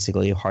of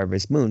basically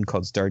Harvest Moon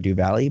called Stardew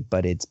Valley,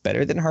 but it's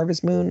better than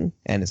Harvest Moon,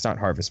 and it's not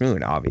Harvest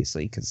Moon,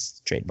 obviously, because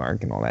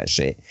trademark and all that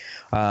shit.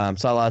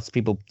 Saw lots of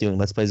people doing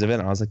Let's Plays of it,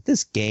 and I was like,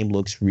 this game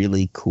looks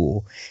really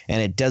cool,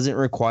 and it doesn't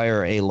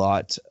require a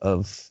lot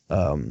of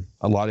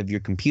your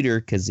computer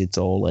because it's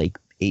all like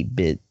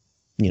 8-bit,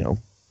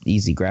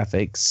 easy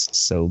graphics.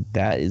 So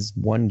that is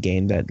one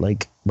game that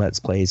like Let's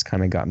Plays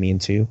kind of got me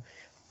into.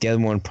 The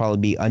other one would probably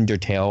be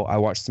Undertale. I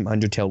watched some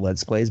Undertale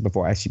Let's Plays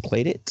before I actually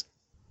played it.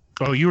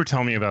 Oh, you were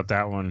telling me about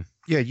that one.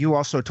 Yeah, you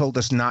also told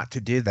us not to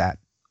do that.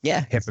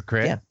 Yeah,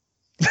 Hypocrite.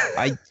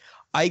 Yeah.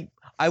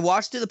 I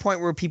watched to the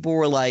point where people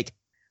were like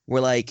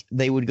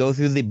they would go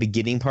through the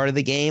beginning part of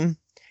the game,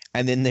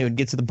 and then they would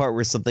get to the part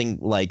where something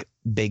like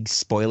big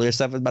spoiler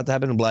stuff is about to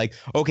happen, and be like,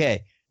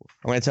 okay,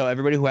 I'm going to tell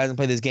everybody who hasn't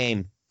played this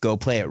game, go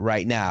play it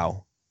right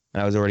now.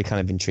 And I was already kind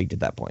of intrigued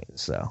at that point,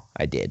 so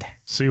I did.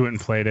 So you went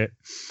and played it.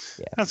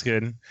 Yeah. That's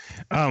good.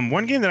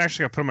 One game that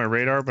actually got put on my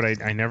radar, but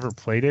I never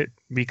played it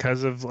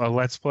because of a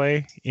Let's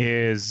Play,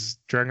 is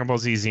Dragon Ball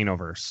Z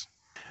Xenoverse.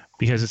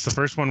 Because it's the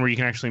first one where you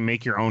can actually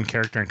make your own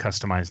character and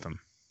customize them.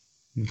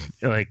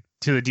 Like,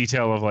 to the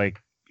detail of,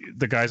 like,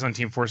 the guys on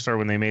Team 4-Star,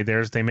 when they made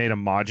theirs, they made a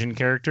Majin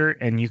character,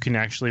 and you can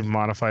actually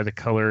modify the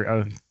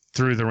color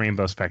through the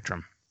rainbow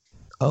spectrum.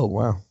 Oh,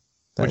 wow.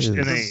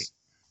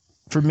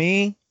 For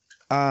me,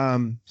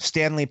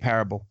 Stanley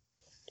Parable.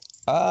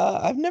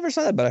 I've never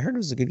saw that, but I heard it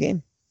was a good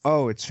game.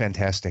 Oh, it's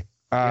fantastic.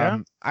 Yeah?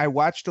 I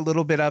watched a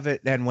little bit of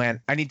it and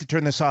went, I need to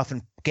turn this off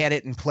and get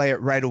it and play it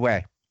right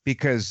away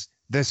because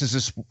this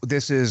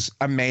is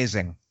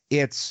amazing.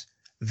 It's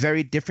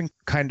very different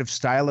kind of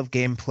style of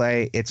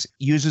gameplay. It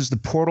uses the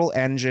Portal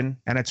engine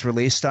and it's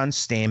released on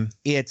Steam.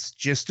 It's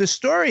just a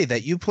story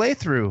that you play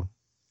through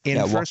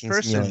in first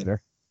person.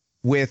 Simulator.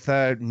 With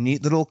a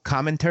neat little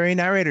commentary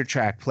narrator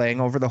track playing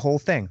over the whole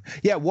thing.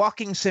 Yeah,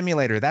 walking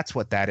simulator. That's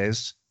what that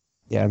is.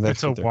 Yeah,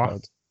 that's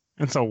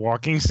It's a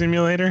walking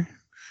simulator?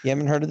 You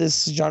haven't heard of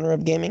this genre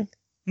of gaming?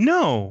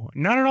 No,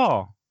 not at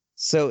all.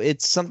 So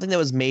it's something that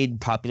was made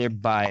popular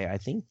by, I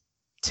think,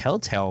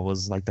 Telltale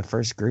was like the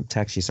first group to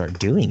actually start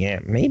doing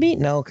it. Maybe?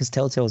 No, because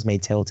Telltale's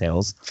made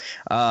Telltales.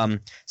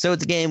 So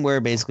it's a game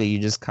where basically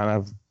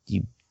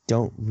you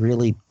don't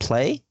really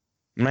play.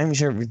 I'm not even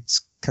sure if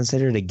it's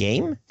considered a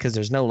game because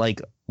there's no like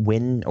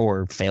win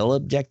or fail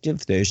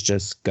objective. There's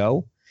just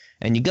go.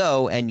 And you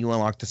go and you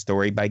unlock the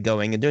story by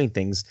going and doing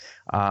things.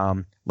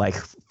 Like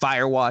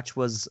Firewatch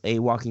was a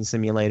walking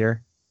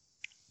simulator.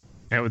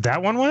 And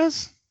that one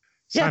was?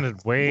 Yeah,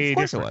 Sounded way of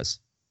course different. It was.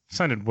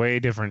 Sounded way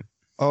different.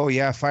 Oh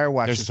yeah,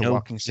 Firewatch is a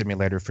walking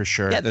simulator for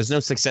sure. Yeah, there's no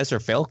success or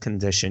fail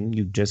condition.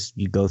 You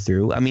go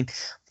through. I mean,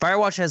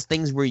 Firewatch has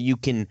things where you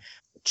can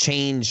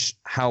change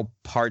how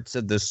parts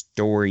of the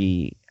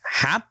story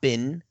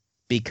happen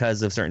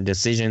because of certain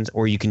decisions,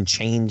 or you can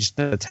change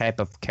the type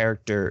of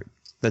character,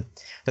 the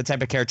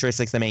type of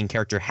characteristics the main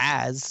character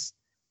has,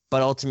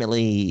 but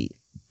ultimately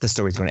the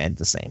story's going to end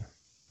the same.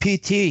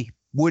 PT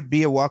would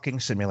be a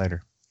walking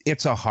simulator.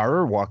 It's a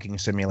horror walking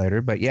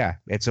simulator, but yeah,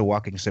 it's a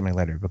walking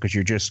simulator because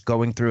you're just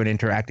going through and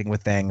interacting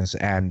with things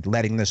and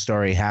letting the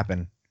story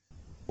happen.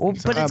 Well,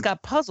 but it's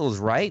got puzzles,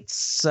 right?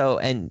 So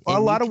and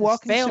a lot of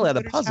walking fail at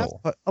a puzzle.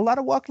 A lot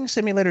of walking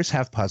simulators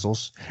have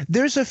puzzles.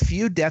 There's a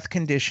few death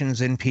conditions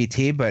in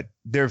PT, but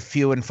they're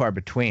few and far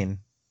between.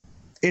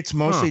 It's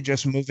mostly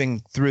just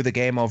moving through the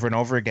game over and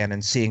over again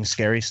and seeing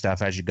scary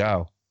stuff as you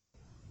go.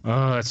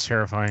 Oh, that's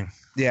terrifying.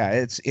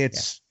 Yeah,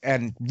 it's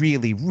and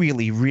really,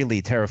 really,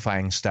 really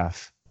terrifying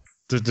stuff.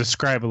 To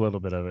describe a little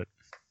bit of it.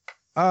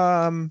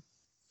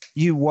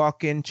 You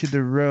walk into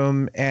the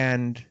room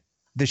and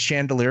the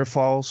chandelier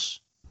falls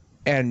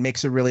and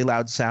makes a really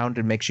loud sound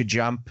and makes you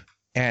jump.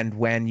 And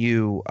when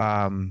you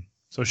when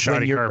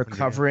you're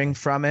recovering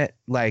from it,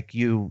 like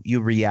you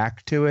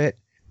react to it,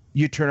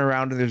 you turn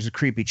around and there's a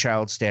creepy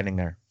child standing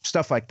there.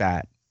 Stuff like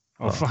that.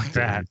 Oh, fuck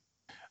that.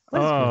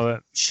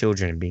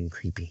 Children being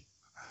creepy.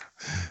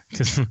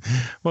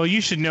 Well,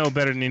 you should know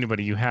better than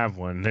anybody. You have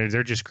one.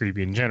 They're just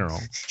creepy in general.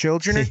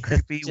 Children are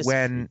creepy Just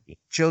when creepy.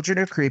 children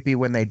are creepy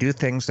when they do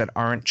things that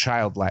aren't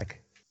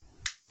childlike.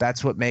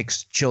 That's what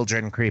makes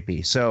children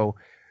creepy. So,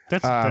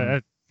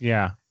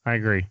 Yeah, I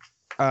agree.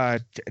 a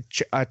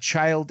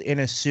child in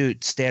a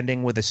suit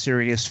standing with a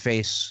serious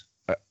face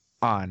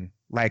on,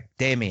 like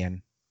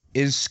Damien,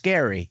 is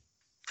scary.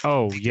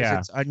 Oh, Because yeah.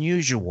 it's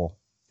unusual.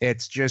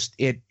 It's just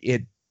it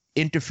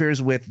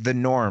interferes with the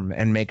norm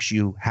and makes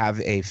you have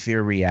a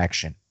fear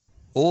reaction.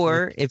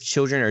 Or if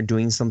children are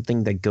doing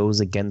something that goes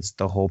against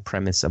the whole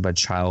premise of a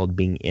child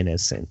being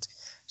innocent.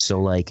 So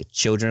like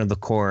Children of the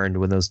Corn,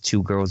 when those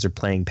two girls are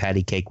playing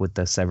patty cake with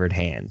the severed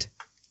hand.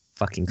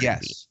 Fucking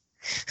creepy. Yes.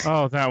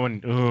 Oh, that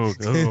one. Ooh.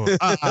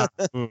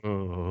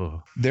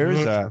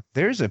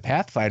 There's a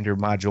Pathfinder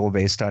module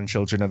based on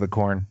Children of the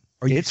Corn.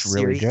 Are you It's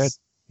really good. serious?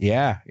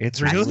 Yeah,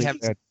 it's I really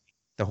haven't good.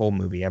 The whole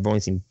movie. I've only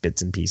seen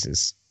bits and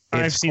pieces.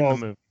 I've It's seen called-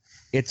 the movie.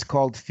 It's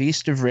called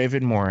Feast of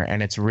Ravenmore,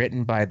 and it's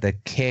written by the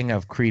king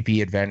of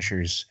creepy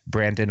adventures,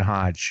 Brandon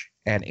Hodge,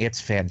 and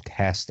it's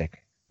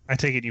fantastic. I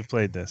take it you've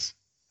played this.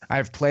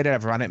 I've played it.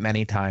 I've run it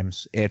many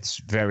times. It's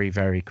very,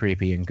 very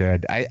creepy and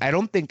good. I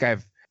don't think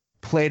I've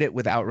played it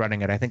without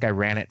running it. I think I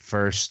ran it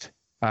first.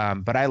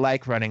 But I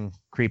like running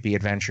creepy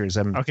adventures.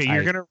 Okay,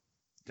 I'm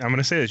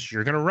gonna say this.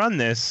 You're gonna run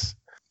this.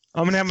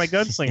 I'm gonna have my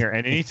gunslinger,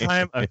 and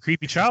anytime a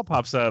creepy child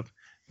pops up,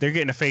 they're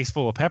getting a face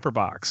full of pepper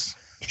box.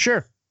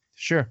 Sure.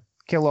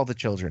 Kill all the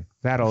children.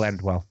 That'll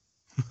end well.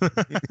 At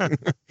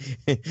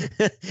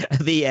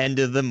the end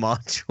of the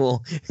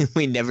module,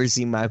 we never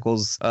see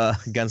Michael's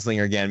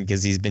gunslinger again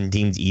because he's been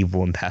deemed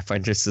evil and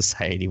Pathfinder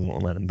Society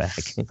won't let him back.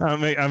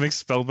 I'm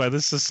expelled by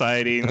the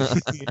society.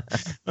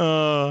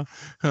 What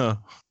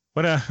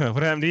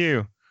happened to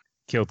you?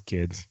 Killed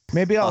kids.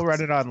 Maybe I'll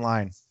run it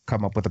online.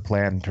 Come up with a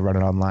plan to run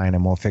it online,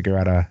 and we'll figure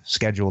out a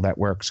schedule that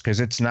works. Because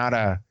it's not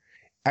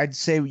I'd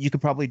say you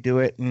could probably do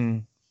it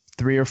in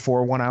 3 or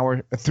 4 1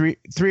 hour, 3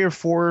 or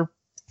 4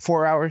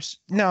 4 hours.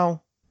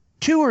 No,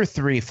 2 or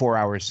 3 4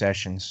 hour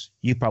sessions.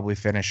 You probably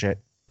finish it.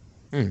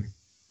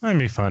 That'd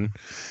be fun.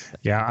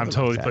 Yeah, I'm That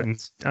totally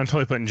makes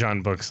putting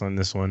John Books on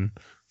this one.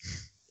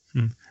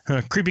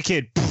 Creepy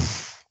kid.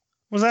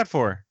 What's that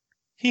for?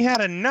 He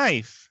had a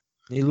knife.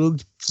 It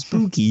looked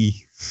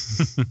spooky.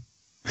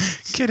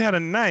 Kid had a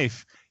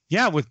knife.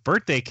 Yeah, with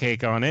birthday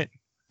cake on it.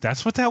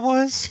 That's what that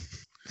was?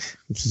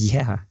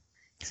 Yeah.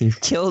 You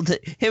killed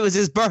it. It was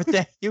his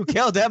birthday. You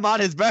killed him on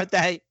his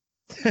birthday.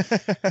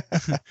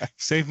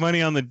 Save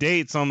money on the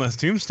dates on the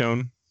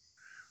tombstone.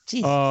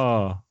 Jeez.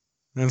 Oh,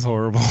 that's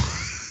horrible.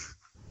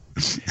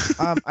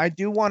 I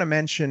do want to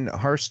mention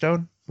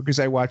Hearthstone because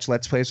I watch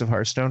Let's Plays of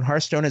Hearthstone.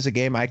 Hearthstone is a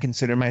game I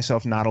consider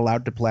myself not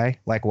allowed to play,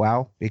 like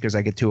WoW, because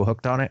I get too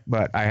hooked on it,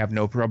 but I have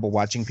no trouble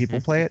watching people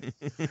play it.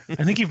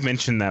 I think you've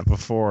mentioned that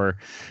before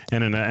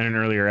in an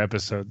earlier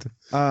episode.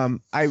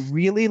 I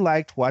really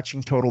liked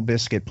watching Total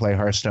Biscuit play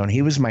Hearthstone.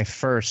 He was my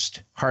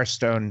first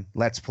Hearthstone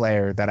Let's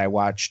Player that I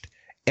watched,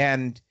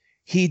 and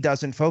he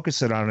doesn't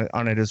focus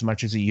on it as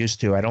much as he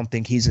used to. I don't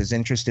think he's as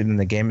interested in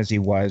the game as he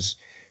was.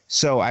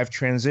 So I've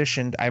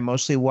transitioned. I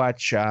mostly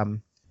watch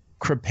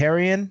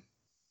Kripparrian,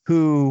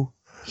 who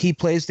he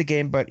plays the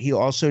game, but he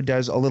also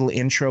does a little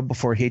intro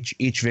before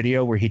each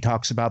video where he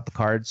talks about the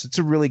cards. It's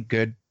a really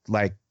good,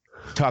 like,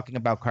 talking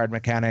about card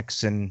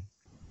mechanics and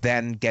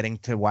then getting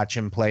to watch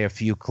him play a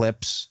few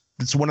clips.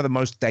 It's one of the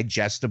most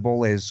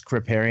digestible is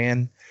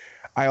Kripparrian.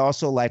 I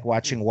also like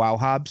watching WoW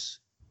Hobbs,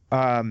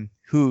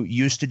 who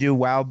used to do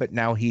WoW, but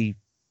now he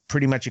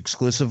pretty much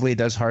exclusively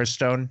does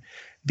Hearthstone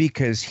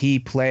because he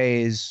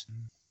plays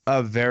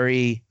a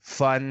very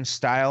fun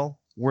style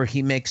where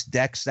he makes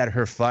decks that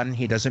are fun.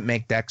 He doesn't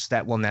make decks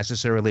that will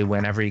necessarily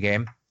win every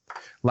game.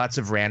 Lots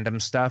of random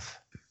stuff.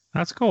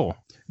 That's cool.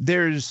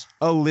 There's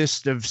a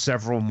list of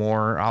several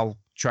more. I'll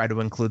try to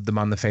include them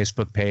on the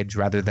Facebook page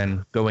rather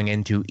than going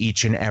into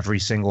each and every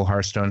single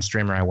Hearthstone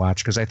streamer I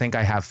watch, because I think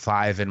I have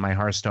 5 in my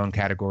Hearthstone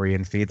category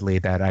in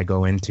Feedly that I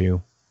go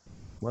into.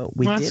 Well,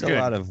 we Well, that's did good.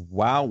 a lot of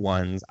WoW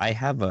ones. I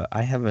have a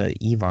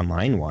EVE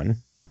Online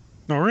one.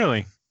 Oh,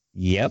 really?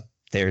 Yep.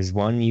 There's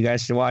one you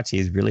guys should watch.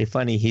 He's really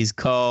funny. He's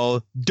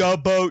called The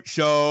Boat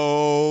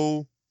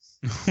Show.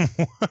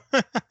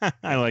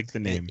 I like the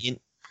name.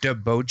 The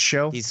Boat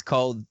Show. He's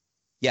called,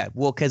 yeah,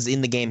 well, because in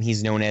the game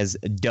he's known as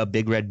the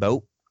Big Red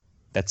Boat.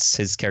 That's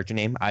his character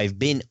name. I've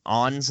been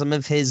on some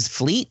of his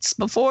fleets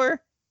before.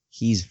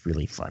 He's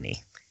really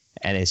funny.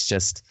 And it's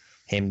just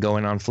him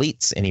going on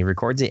fleets and he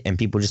records it and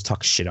people just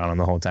talk shit on him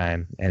the whole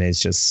time. And it's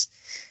just,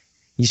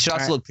 you should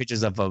also look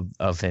pictures of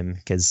him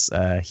because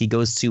he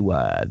goes to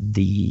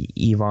the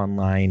EVE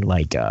Online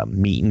like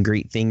meet and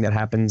greet thing that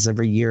happens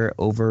every year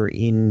over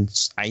in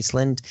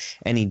Iceland,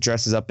 and he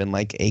dresses up in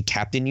like a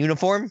captain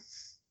uniform.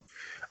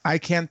 I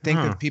can't think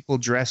of people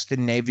dressed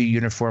in Navy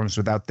uniforms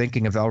without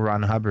thinking of L.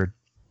 Ron Hubbard.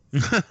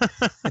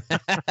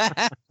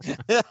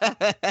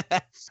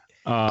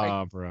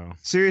 Bro.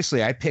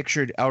 Seriously, I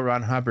pictured L.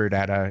 Ron Hubbard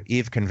at a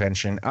EVE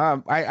convention.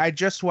 I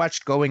just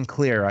watched Going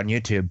Clear on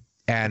YouTube,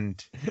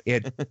 and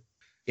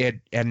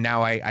And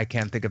now I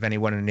can't think of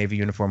anyone in a Navy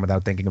uniform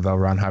without thinking of L.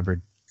 Ron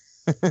Hubbard.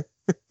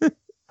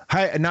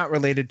 Hi, not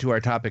related to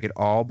our topic at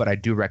all, but I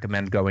do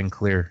recommend Going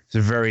Clear. It's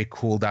a very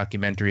cool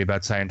documentary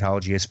about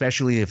Scientology,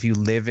 especially if you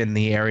live in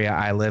the area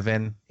I live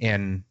in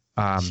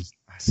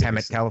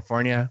Hemet,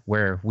 California,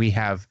 where we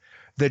have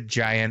the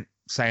giant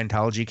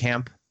Scientology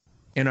camp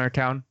in our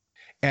town.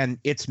 And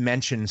it's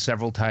mentioned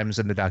several times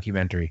in the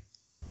documentary.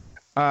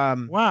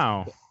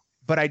 Wow.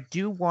 But I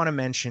do want to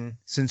mention,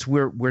 since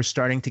we're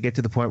starting to get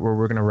to the point where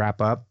we're going to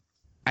wrap up,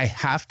 I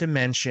have to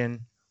mention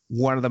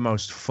one of the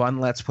most fun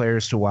Let's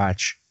Players to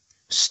watch,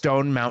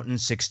 Stone Mountain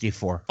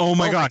 64. Oh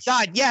my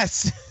God,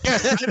 yes.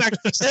 Yes, I've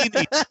actually seen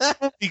these.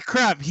 Holy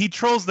crap, he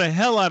trolls the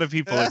hell out of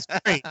people. It's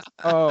great.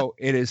 Oh,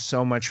 it is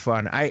so much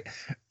fun.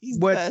 He's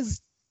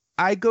best.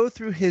 I go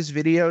through his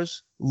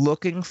videos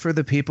looking for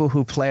the people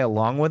who play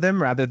along with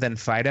him rather than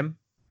fight him.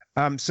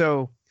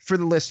 So for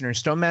the listeners,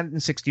 Stone Mountain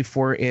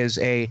 64 is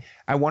I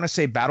want to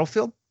say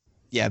Battlefield.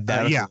 Yeah,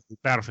 Battlefield.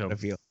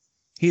 Battlefield.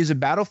 He's a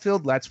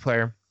Battlefield Let's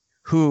Player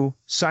who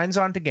signs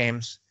on to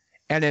games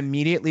and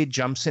immediately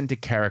jumps into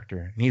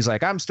character. And he's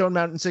like, I'm Stone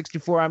Mountain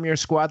 64. I'm your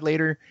squad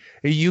leader.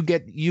 You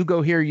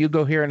go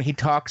here. And he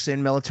talks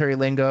in military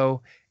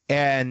lingo.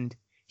 And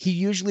he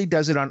usually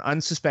does it on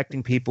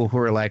unsuspecting people who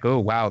are like, oh,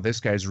 wow, this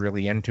guy's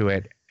really into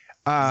it.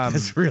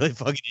 He's really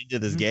fucking into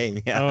this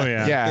game. Yeah. Oh,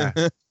 yeah.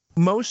 Yeah.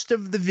 Most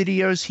of the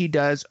videos he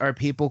does are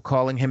people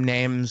calling him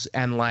names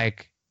and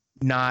like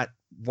not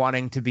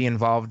wanting to be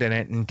involved in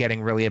it and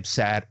getting really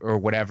upset or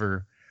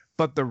whatever.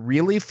 But the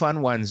really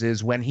fun ones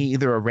is when he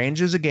either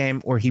arranges a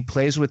game or he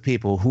plays with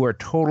people who are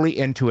totally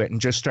into it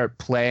and just start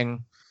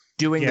playing,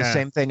 doing the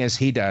same thing as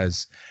he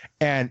does.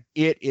 And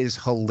it is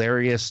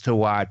hilarious to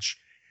watch.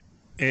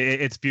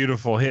 It's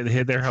beautiful.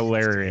 They're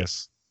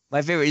hilarious.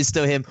 My favorite is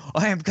still him.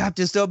 I am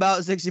Captain Stone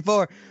Mountain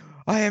 64.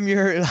 I am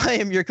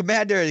your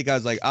commander. And the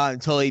guy's like, I'm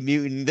totally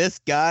muting this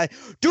guy.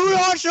 Do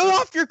not show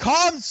off your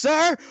comms,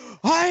 sir.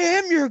 I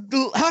am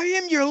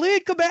your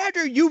lead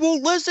commander. You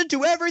will listen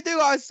to everything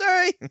I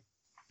say.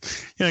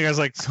 Yeah, the guy's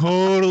like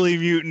totally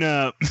muting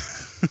up.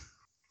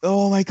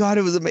 Oh my god,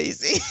 it was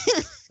amazing.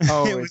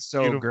 Oh, it's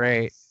so beautiful.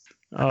 great.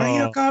 Oh.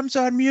 Your comms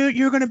on mute.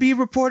 You're going to be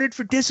reported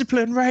for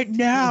discipline right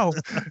now.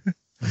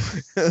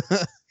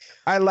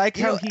 I like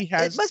how he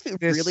has. It must be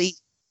really.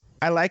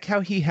 I like how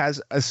he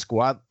has a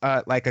squad,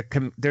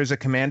 there's a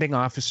commanding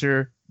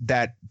officer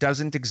that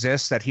doesn't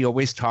exist that he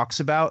always talks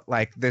about,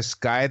 like this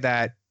guy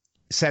that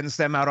sends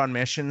them out on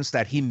missions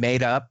that he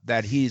made up,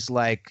 that he's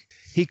like,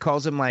 he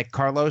calls him like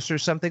Carlos or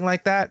something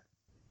like that.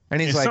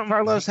 And he's like,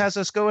 Carlos has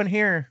us going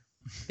here.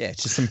 Yeah,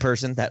 it's just some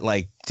person that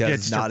like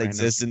does not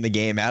exist in the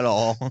game at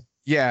all.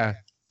 Yeah.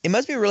 It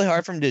must be really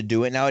hard for him to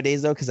do it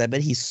nowadays, though, because I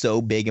bet he's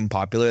so big and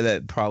popular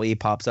that probably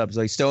pops up. It's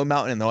like Stone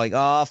Mountain, and they're like,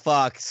 oh,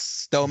 fuck,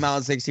 Stone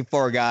Mountain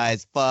 64,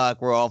 guys.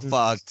 Fuck, we're all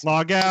fucked.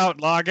 Log out.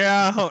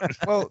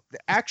 Well,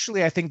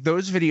 actually, I think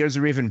those videos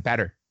are even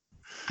better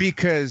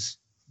because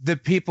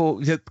people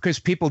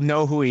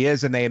know who he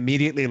is, and they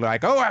immediately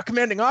like, oh, our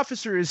commanding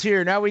officer is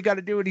here. Now we got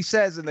to do what he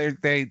says, and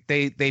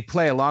they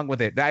play along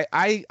with it.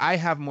 I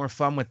have more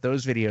fun with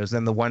those videos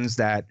than the ones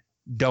that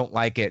don't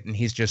like it and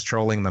he's just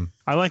trolling them.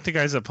 I like the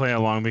guys that play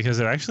along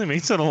because it actually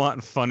makes it a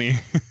lot funnier.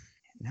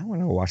 Now I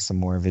want to watch some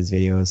more of his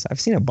videos.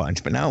 I've seen a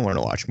bunch, but now I want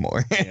to watch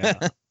more.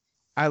 Yeah.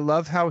 I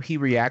love how he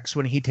reacts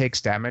when he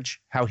takes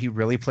damage, how he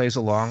really plays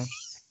along.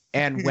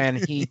 And when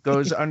he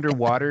goes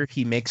underwater,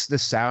 he makes the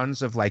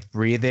sounds of like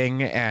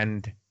breathing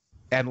and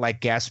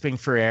like gasping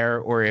for air.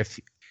 Or if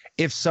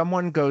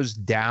someone goes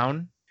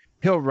down,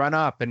 he'll run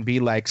up and be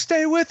like,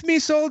 stay with me,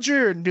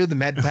 soldier, and do the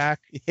med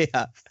pack.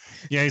 Yeah.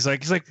 Yeah, he's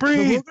like,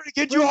 breathe. We're gonna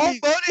get you home,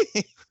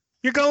 buddy.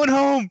 You're going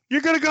home. You're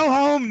gonna go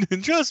home.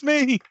 Trust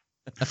me.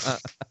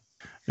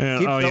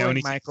 Keep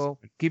going, Michael.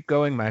 Keep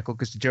going, Michael,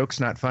 because the joke's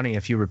not funny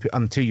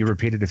until you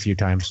repeat it a few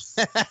times.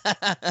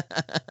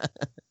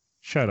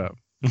 Shut up.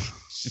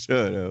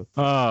 Shut up.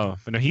 Oh,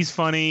 but no, he's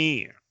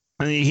funny.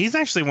 I mean, he's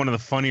actually one of the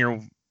funnier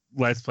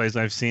Let's Plays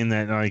I've seen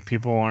that like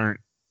people aren't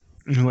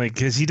like,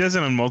 because he does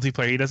it on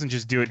multiplayer. He doesn't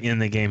just do it in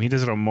the game. He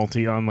does it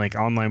on like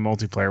online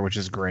multiplayer, which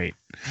is great.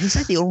 He's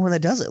like the only one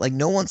that does it. Like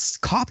no one's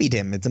copied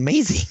him. It's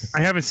amazing.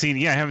 I haven't seen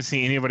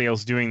anybody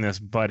else doing this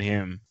but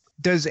him.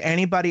 Does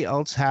anybody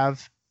else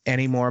have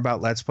any more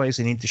about Let's Plays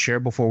they need to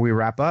share before we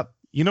wrap up?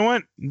 You know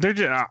what?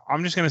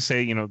 I'm just gonna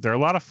say, they're a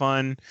lot of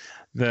fun.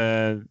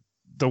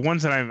 The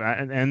ones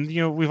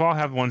that we've all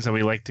have ones that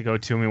we like to go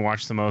to and we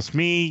watch the most.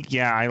 Me,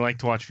 yeah, I like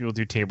to watch people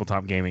do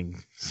tabletop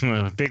gaming.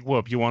 Big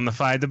whoop, you won the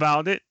fight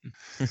about it.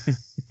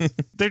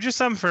 They're just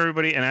something for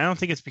everybody, and I don't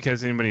think it's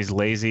because anybody's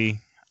lazy.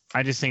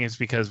 I just think it's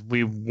because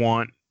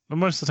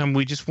most of the time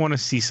we just want to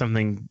see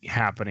something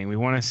happening. We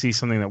want to see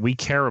something that we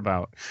care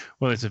about,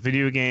 whether it's a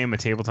video game, a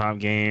tabletop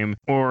game,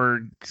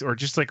 or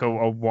just like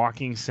a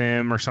walking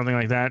sim or something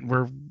like that,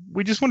 where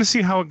we just want to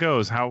see how it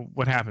goes,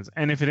 what happens.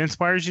 And if it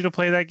inspires you to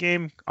play that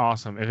game,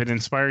 awesome. If it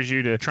inspires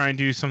you to try and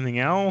do something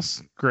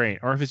else, great.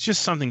 Or if it's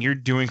just something you're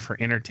doing for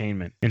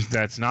entertainment, and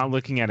that's not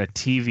looking at a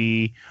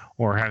TV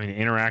or having to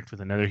interact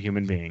with another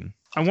human being.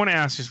 I want to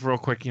ask just real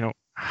quick,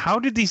 how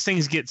did these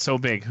things get so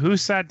big? Who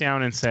sat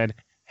down and said,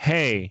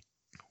 "Hey,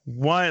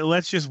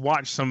 let's just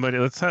watch somebody.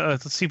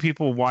 Let's see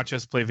people watch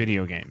us play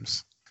video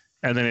games,"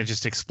 and then it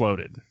just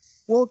exploded.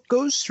 Well, it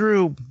goes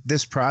through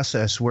this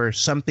process where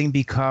something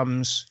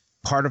becomes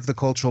part of the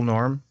cultural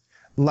norm.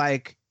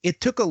 Like,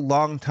 it took a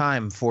long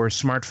time for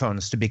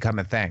smartphones to become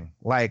a thing.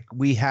 Like,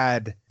 we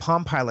had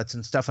Palm Pilots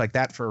and stuff like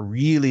that for a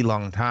really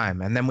long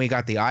time. And then we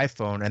got the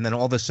iPhone, and then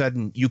all of a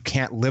sudden you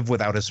can't live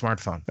without a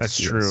smartphone. That's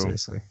true.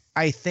 Seriously.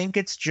 I think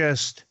it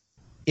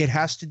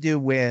has to do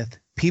with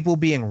people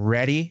being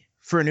ready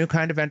for a new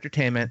kind of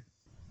entertainment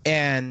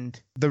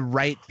and the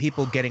right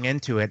people getting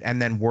into it,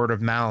 and then word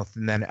of mouth,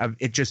 and then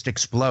it just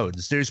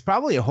explodes. There's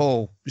probably a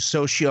whole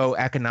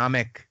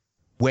socio-economic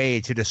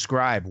way to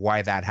describe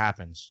why that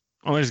happens.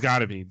 Well, there's got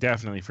to be,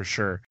 definitely, for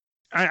sure.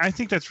 I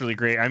think that's really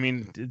great. I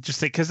mean,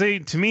 just because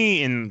to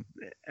me,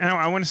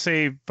 I want to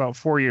say about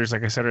 4 years,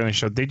 like I said earlier in the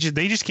show, they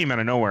just came out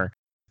of nowhere.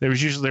 There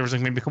was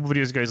like maybe a couple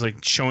videos of guys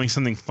like showing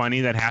something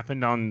funny that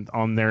happened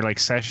on their like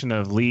session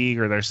of League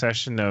or their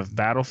session of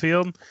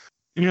Battlefield.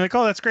 And you're like,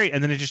 oh, that's great.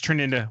 And then it just turned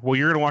into, well,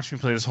 you're going to watch me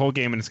play this whole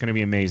game and it's going to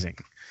be amazing.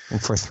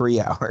 And for 3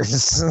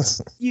 hours.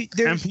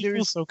 And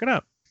people soak it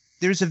up.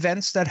 There's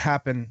events that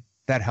happen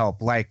that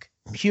help. Like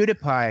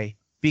PewDiePie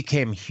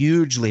became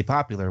hugely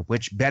popular,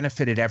 which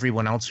benefited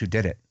everyone else who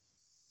did it.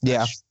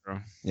 Yeah.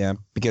 Yeah.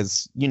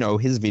 Because,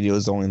 his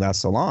videos only last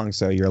so long.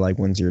 So you're like,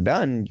 once you're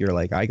done, you're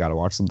like, I got to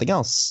watch something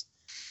else.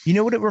 You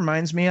know what it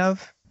reminds me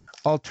of?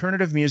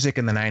 Alternative music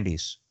in the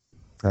 90s.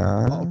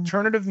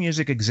 Alternative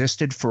music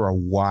existed for a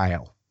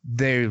while.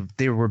 There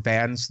were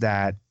bands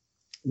that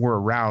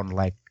were around,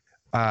 like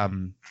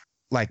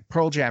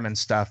Pearl Jam and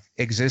stuff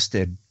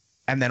existed,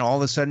 and then all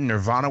of a sudden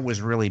Nirvana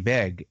was really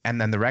big, and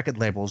then the record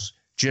labels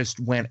just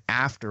went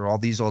after all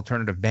these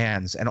alternative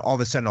bands, and all of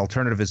a sudden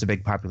alternative is a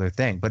big popular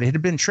thing. But it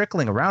had been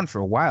trickling around for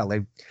a while.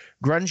 Like,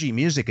 grungy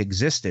music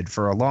existed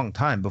for a long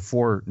time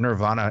before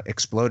Nirvana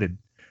exploded.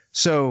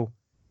 So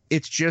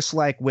it's just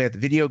like with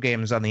video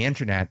games on the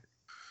internet.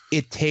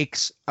 It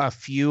takes a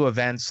few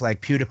events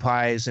like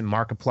PewDiePie's and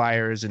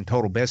Markiplier's and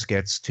Total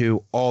Biscuits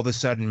to all of a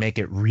sudden make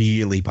it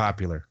really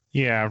popular.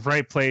 Yeah,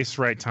 right place,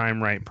 right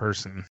time, right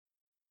person.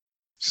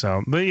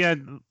 So, but yeah,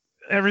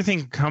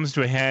 everything comes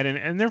to a head,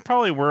 and there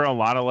probably were a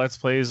lot of Let's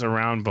Plays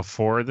around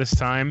before this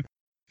time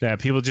that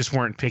people just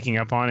weren't picking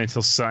up on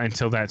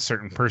until that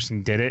certain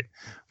person did it.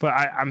 But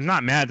I'm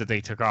not mad that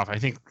they took off. I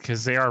think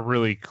because they are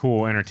really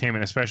cool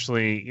entertainment,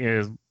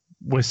 especially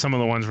with some of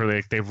the ones where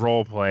they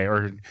role play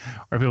or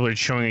people are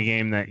showing a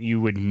game that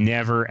you would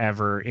never,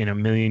 ever in a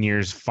million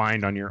years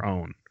find on your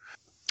own.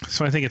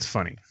 So I think it's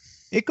funny.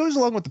 It goes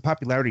along with the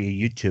popularity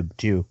of YouTube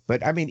too.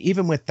 But I mean,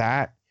 even with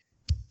that,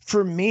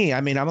 for me,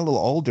 I mean, I'm a little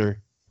older.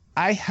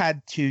 I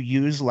had to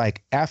use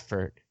like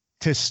effort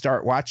to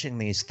start watching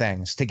these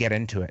things to get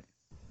into it.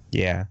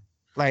 Yeah.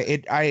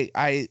 Like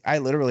I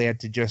literally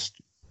had to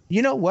just,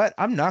 you know what?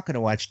 I'm not going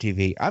to watch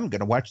TV. I'm going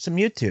to watch some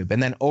YouTube.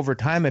 And then over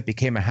time, it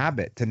became a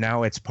habit to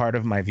now it's part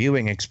of my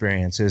viewing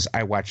experiences.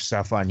 I watch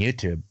stuff on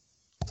YouTube.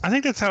 I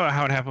think that's how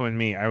it happened with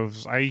me.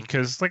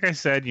 Because like I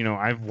said,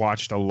 I've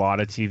watched a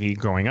lot of TV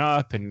growing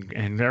up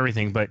and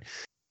everything, but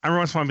every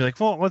once in a while I'd be like,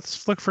 well,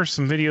 let's look for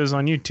some videos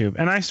on YouTube.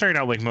 And I started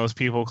out like most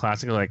people,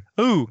 classically like,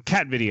 ooh,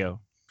 cat video.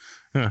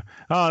 Oh,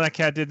 that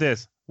cat did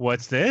this.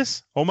 What's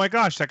this? Oh my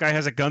gosh, that guy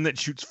has a gun that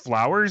shoots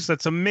flowers.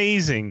 That's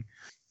amazing.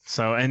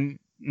 So, and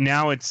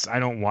now I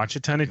don't watch a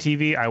ton of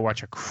TV. I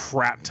watch a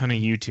crap ton of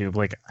YouTube.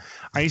 Like,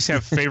 I used to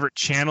have favorite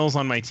channels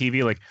on my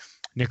TV, like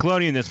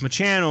Nickelodeon, that's my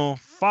channel.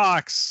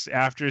 Fox,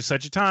 after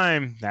such a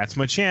time, that's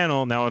my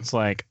channel. Now it's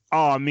like,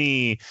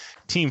 me,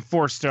 Team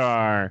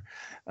 4-Star,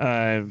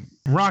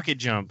 Rocket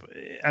Jump.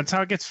 That's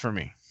how it gets for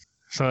me.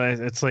 So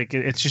it's like,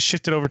 it's just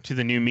shifted over to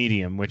the new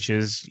medium, which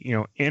is,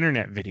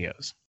 internet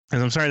videos.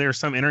 And I'm sorry, there are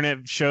some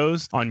internet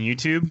shows on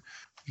YouTube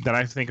that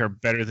I think are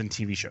better than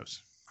TV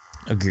shows.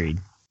 Agreed.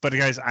 But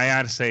guys, I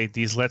gotta say,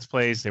 these Let's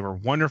Plays, they were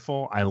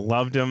wonderful. I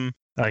loved them.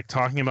 I like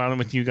talking about them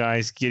with you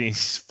guys,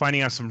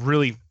 finding out some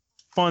really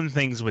fun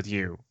things with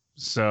you.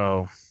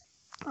 So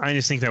I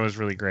just think that was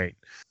really great.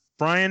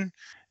 Brian,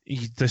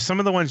 some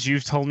of the ones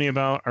you've told me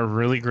about are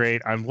really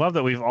great. I love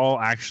that we've all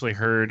actually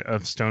heard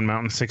of Stone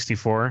Mountain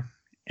 64.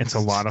 It's a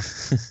lot of.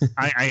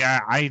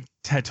 I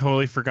had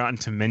totally forgotten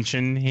to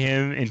mention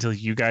him until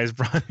you guys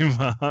brought him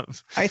up.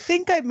 I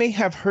think I may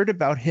have heard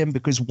about him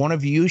because one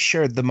of you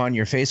shared them on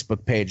your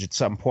Facebook page at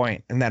some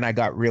point, and then I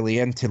got really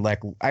into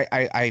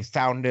I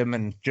found him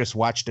and just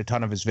watched a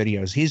ton of his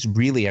videos. He's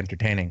really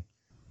entertaining.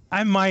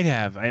 I might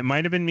have. It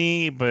might have been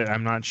me, but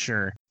I'm not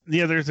sure.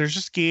 Yeah, there's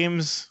just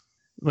games.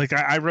 Like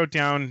I wrote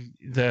down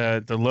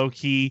the low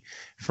key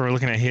for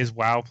looking at his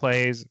WoW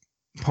plays.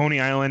 Pony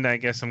Island, I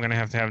guess I'm going to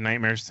have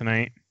Nightmares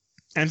Tonight.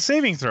 And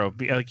Saving Throw.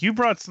 Like you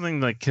brought something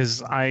like,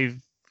 because I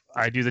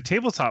do the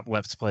tabletop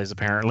Let's Plays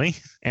apparently.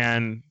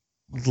 And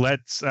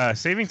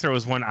Saving Throw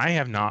is one I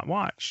have not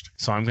watched.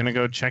 So I'm going to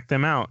go check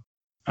them out.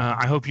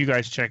 I hope you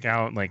guys check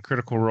out like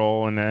Critical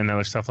Role and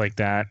other stuff like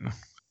that.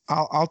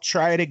 I'll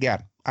try it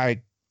again.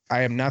 I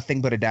I am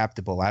nothing but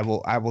adaptable. I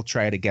will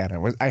try it again.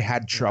 I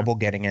had trouble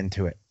getting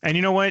into it. And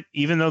you know what?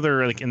 Even though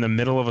they're like in the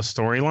middle of a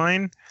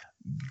storyline,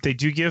 they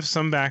do give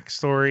some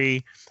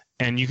backstory,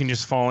 and you can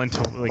just fall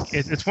into like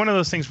it's one of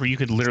those things where you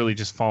could literally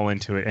just fall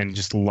into it and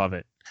just love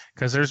it.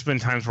 Because there's been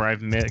times where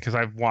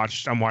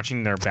I'm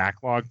watching their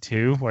backlog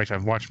too. Like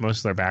I've watched most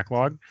of their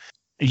backlog.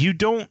 You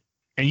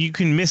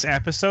can miss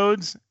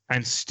episodes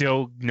and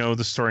still know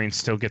the story and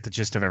still get the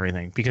gist of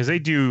everything because they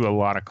do a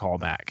lot of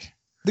callback.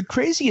 The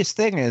craziest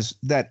thing is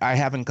that I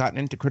haven't gotten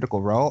into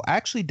Critical Role. I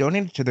actually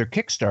donated to their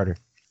Kickstarter.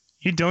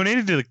 You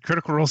donated to the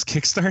Critical Role's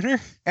Kickstarter?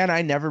 And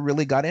I never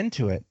really got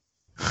into it.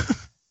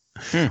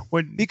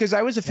 Because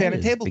I was a fan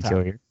of Tabletop.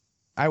 Peculiar.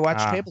 I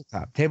watched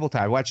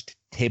Tabletop. I watched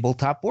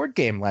Tabletop board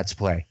game Let's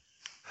Play.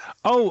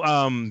 Oh,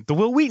 the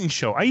Will Wheaton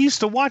show. I used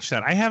to watch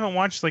that. I haven't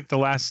watched like the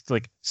last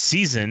like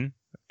season,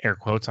 air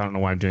quotes. I don't know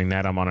why I'm doing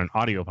that. I'm on an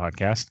audio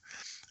podcast.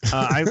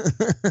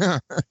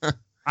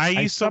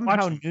 I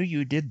somehow knew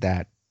you did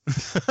that.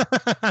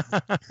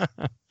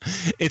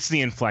 It's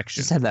the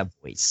inflection. Just had that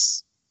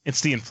voice.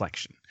 It's the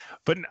inflection.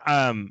 But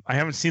I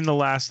haven't seen the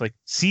last like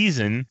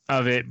season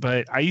of it,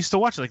 but I used to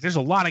watch it. Like there's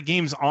a lot of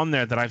games on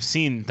there that I've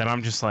seen that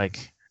I'm just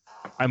like,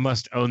 I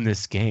must own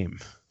this game.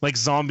 Like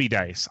Zombie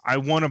Dice. I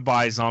want to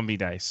buy Zombie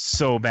Dice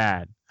so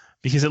bad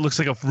because it looks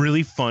like a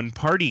really fun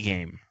party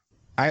game.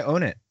 I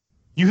own it.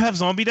 You have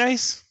Zombie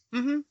Dice?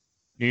 Mm-hmm.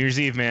 New Year's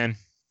Eve, man.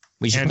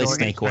 We should play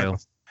Snake Oil.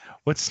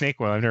 What's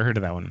Snake Oil? I've never heard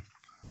of that one.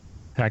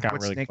 That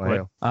got really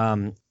quiet.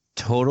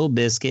 Total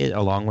Biscuit,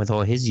 along with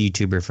all his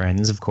YouTuber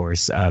friends, of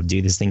course,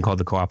 do this thing called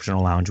the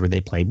Co-optional Lounge where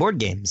they play board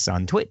games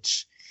on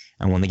Twitch.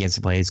 And one of the games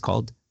to play is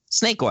called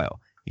Snake Oil.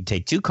 You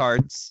take 2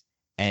 cards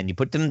and you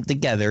put them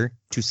together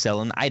to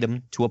sell an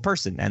item to a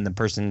person. And the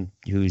person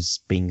who's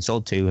being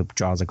sold to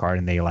draws a card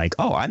and they're like,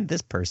 oh, I'm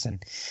this person.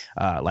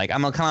 Like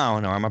I'm a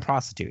clown or I'm a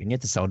prostitute. And you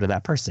have to sell to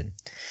that person.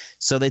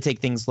 So they take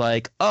things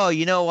like, oh,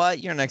 you know what?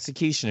 You're an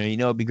executioner. You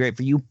know it'd be great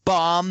for you.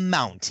 Bomb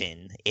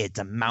Mountain. It's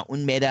a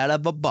mountain made out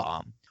of a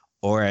bomb.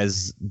 Or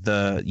as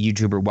the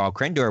YouTuber Wild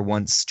Crendor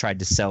once tried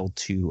to sell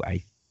to,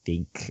 I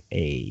think,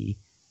 a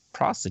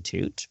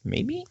prostitute,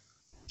 maybe?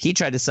 He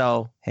tried to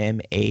sell him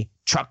a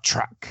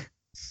truck.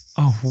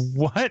 Oh,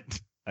 what?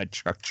 A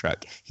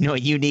truck. You know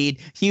what you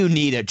need? You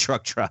need a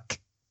truck.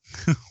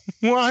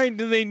 Why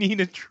do they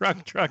need a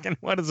truck? And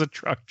what is a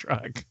truck?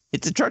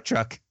 It's a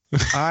truck.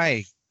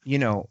 I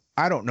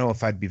don't know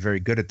if I'd be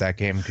very good at that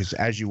game because,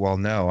 as you all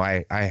know,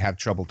 I have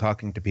trouble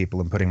talking to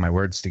people and putting my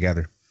words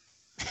together.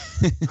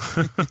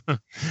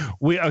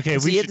 We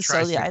should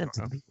try sell the item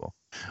to people.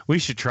 We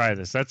should try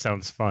this. That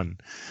sounds fun.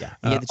 Yeah,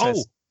 you have to try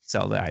to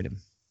sell the item.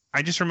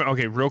 I just remember.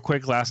 Okay, real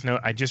quick, last note.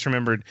 I just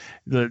remembered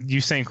you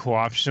saying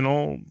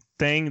co-optional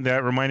thing.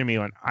 That reminded me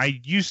when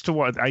I used to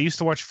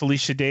watch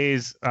Felicia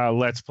Day's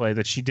Let's Play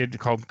that she did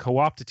called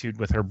Co-optitude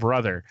with her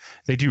brother.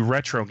 They do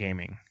retro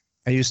gaming.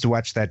 I used to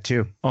watch that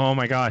too. Oh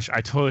my gosh, I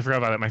totally forgot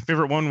about it. My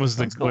favorite one was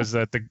they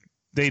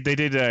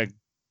did I think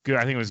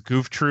it was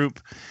Goof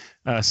Troop.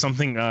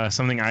 Something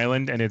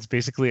Island, and it's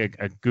basically a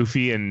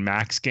Goofy and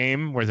Max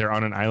game where they're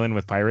on an island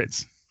with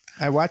pirates.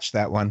 I watched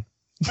that one.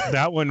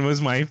 That one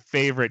was my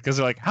favorite because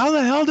they're like, how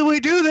the hell do we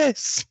do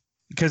this?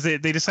 Because they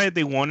decided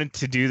they wanted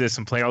to do this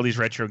and play all these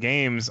retro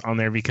games on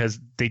there because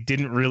they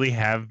didn't really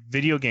have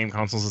video game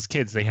consoles as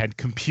kids. They had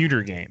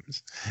computer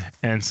games.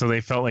 And so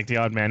they felt like the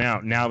odd man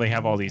out. Now they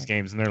have all these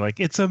games and they're like,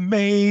 it's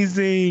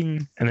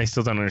amazing. And they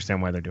still don't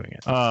understand why they're doing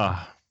it.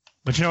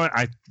 But you know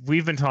what?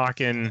 We've been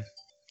talking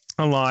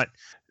a lot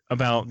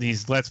about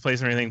these Let's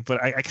Plays and everything,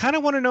 but I kind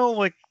of want to know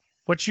like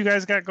what you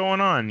guys got going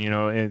on. You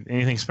know,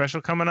 anything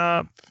special coming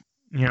up?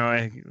 You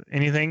know,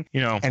 anything? You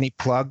know, any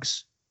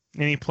plugs?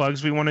 Any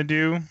plugs we want to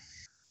do?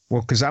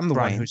 Well, because I'm the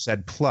one who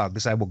said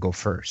plugs, I will go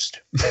first.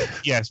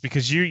 Yes,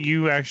 because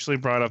you actually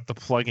brought up the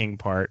plugging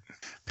part.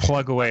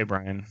 Plug away,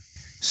 Brian.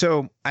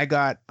 So I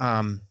got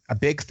a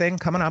big thing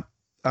coming up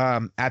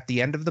at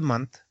the end of the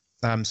month,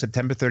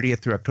 September 30th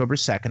through October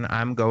 2nd.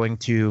 I'm going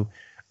to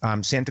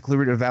Santa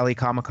Clarita Valley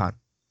Comic-Con.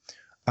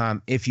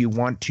 If you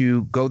want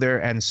to go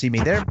there and see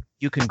me there,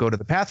 you can go to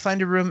the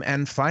Pathfinder room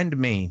and find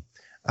me.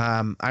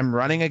 I'm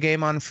running a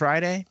game on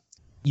Friday.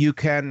 You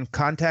can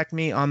contact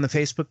me on the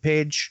Facebook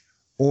page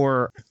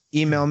or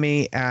email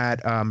me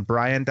at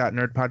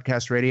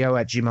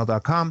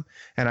brian.nerdpodcastradio@gmail.com,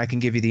 and I can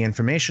give you the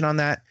information on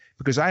that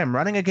because I am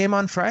running a game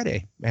on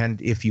Friday.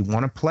 And if you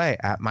want to play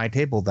at my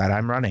table that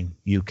I'm running,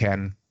 you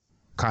can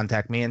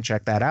contact me and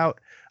check that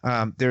out.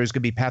 There's going to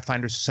be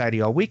Pathfinder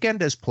Society all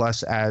weekend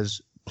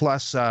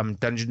plus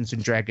Dungeons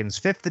and Dragons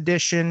 5th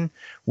edition,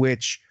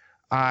 which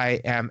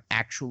I am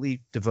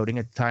actually devoting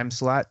a time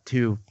slot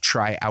to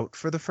try out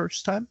for the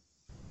first time.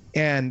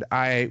 And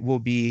I will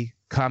be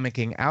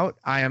comicking out.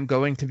 I am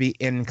going to be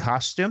in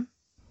costume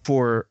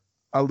for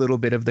a little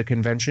bit of the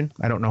convention.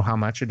 I don't know how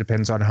much. It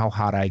depends on how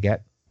hot I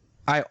get.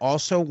 I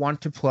also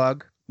want to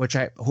plug,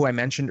 who I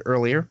mentioned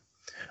earlier,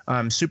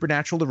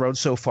 Supernatural, The Road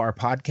So Far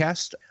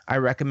podcast. I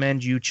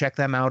recommend you check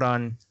them out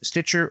on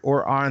Stitcher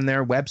or on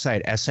their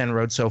website,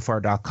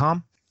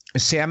 snroadsofar.com.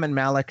 Sam and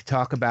Malik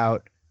talk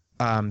about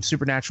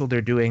Supernatural.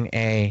 They're doing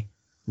a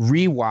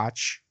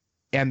rewatch,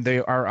 and they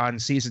are on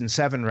season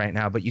 7 right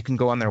now, but you can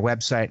go on their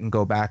website and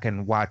go back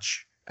and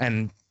watch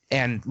and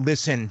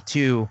listen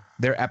to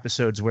their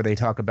episodes where they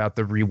talk about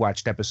the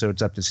rewatched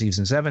episodes up to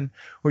season 7,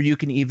 or you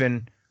can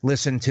even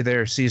listen to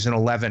their season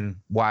 11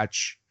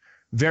 watch.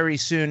 Very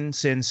soon,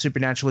 since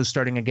Supernatural is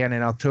starting again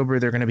in October,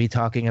 they're going to be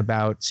talking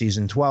about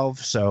season 12.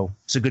 So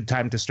it's a good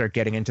time to start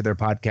getting into their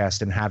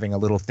podcast and having a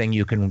little thing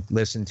you can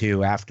listen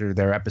to after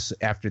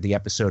the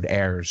episode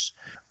airs.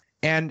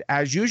 And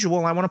as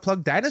usual, I want to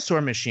plug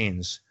Dinosaur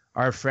Machines.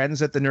 Our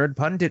friends at the Nerd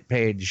Pundit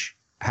page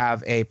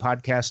have a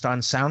podcast on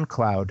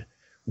SoundCloud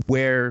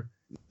where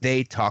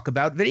they talk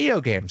about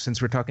video games.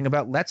 Since we're talking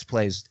about Let's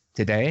Plays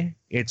today,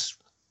 it's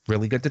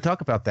really good to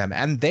talk about them.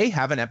 And they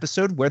have an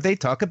episode where they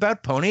talk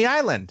about Pony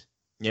Island.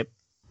 Yep,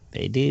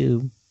 they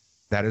do.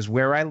 That is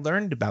where I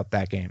learned about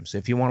that game. So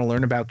if you want to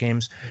learn about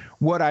games,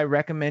 what I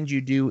recommend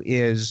you do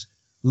is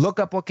look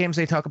up what games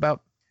they talk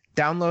about,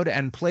 download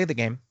and play the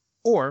game,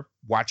 or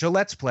watch a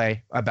Let's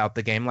Play about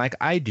the game like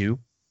I do,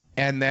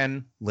 and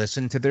then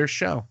listen to their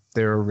show.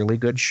 They're a really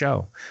good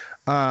show.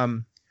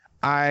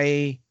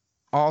 I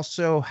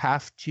also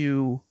have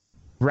to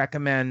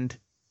recommend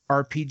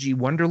RPG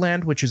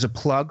Wonderland, which is a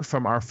plug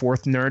from our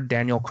fourth nerd,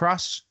 Daniel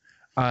Cross.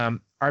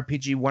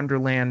 RPG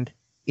Wonderland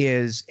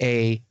is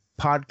a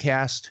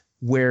podcast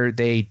where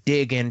they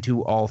dig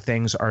into all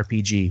things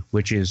RPG,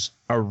 which is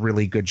a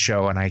really good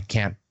show, and I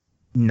can't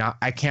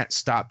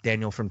stop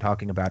Daniel from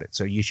talking about it,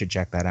 so you should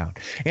check that out.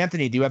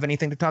 Anthony, do you have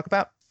anything to talk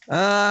about?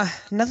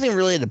 Nothing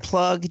really to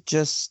plug,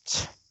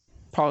 just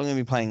probably gonna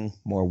be playing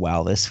more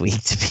WoW this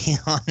week, to be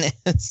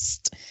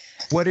honest.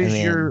 What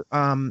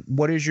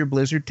is your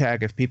Blizzard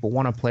tag if people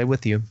want to play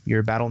with you,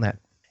 your BattleNet?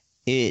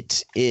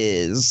 It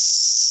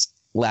is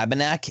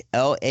Labinac,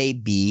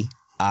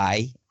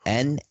 LABINNAC,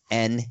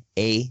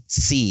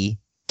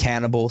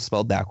 cannibal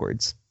spelled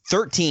backwards.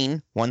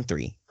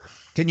 1313.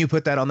 Can you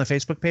put that on the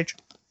Facebook page?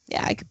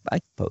 Yeah, I could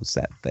post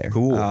that there.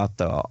 Cool. I'll have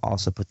to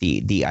also put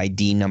the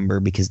ID number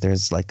because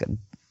there's like a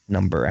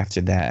number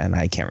after that, and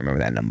I can't remember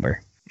that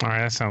number. All right,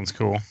 that sounds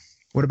cool.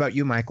 What about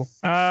you, Michael?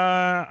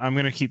 I'm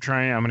gonna keep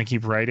trying. I'm gonna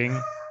keep writing.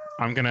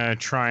 I'm gonna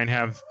try and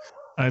have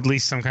at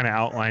least some kind of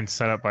outline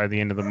set up by the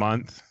end of the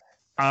month.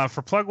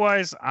 For plug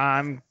wise,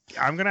 I'm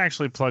gonna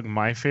actually plug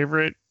my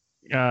favorite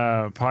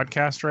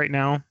podcast right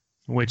now,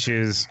 which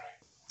is,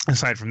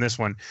 aside from this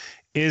one,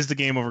 is the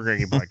Game Over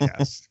Greggy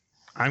podcast.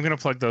 I'm gonna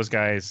plug those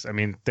guys. I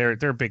mean, they're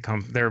big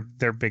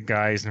they're big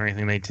guys and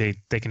everything.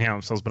 They can handle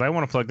themselves, but I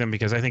want to plug them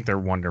because I think they're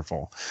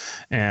wonderful,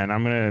 and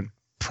I'm gonna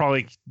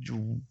probably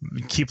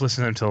keep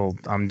listening until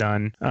I'm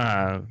done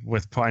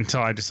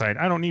until I decide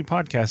I don't need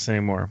podcasts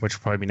anymore, which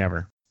will probably be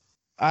never.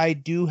 I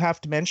do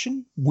have to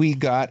mention we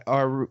got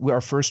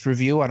our first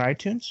review on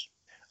iTunes.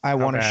 I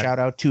want to shout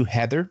out to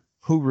Heather,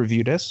 who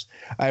reviewed us.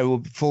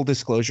 Full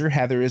disclosure,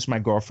 Heather is my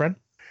girlfriend.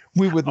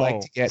 We would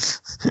like to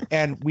get,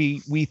 and we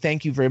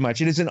thank you very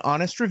much. It is an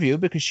honest review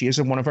because she is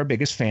one of our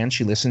biggest fans.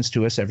 She listens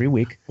to us every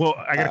week. Well,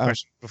 I got a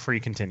question before you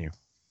continue.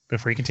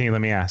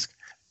 Let me ask.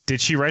 Did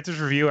she write this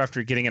review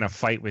after getting in a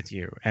fight with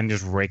you and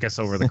just rake us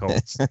over the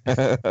coals?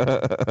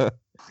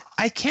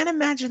 I can't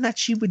imagine that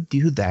she would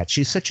do that.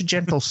 She's such a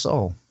gentle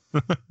soul.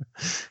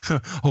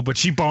 Oh, but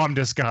she bombed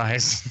us,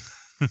 guys.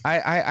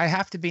 I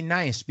have to be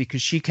nice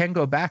because she can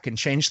go back and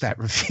change that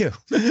review.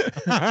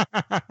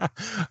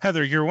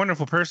 Heather, you're a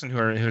wonderful person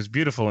who's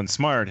beautiful and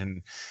smart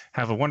and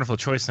have a wonderful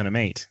choice in a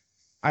mate.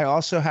 I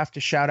also have to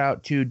shout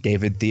out to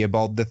David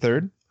Theobald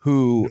III,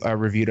 who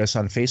reviewed us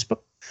on Facebook.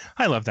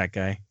 I love that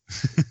guy.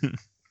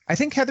 I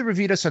think Heather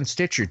reviewed us on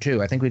Stitcher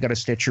too. I think we got a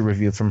Stitcher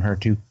review from her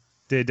too.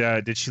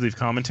 Did she leave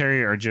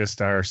commentary or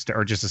just a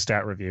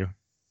stat review?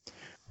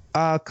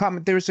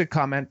 There's a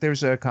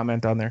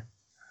comment on there.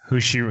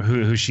 Who's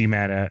she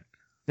mad at?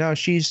 No,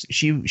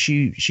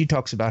 she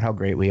talks about how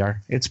great we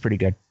are. It's pretty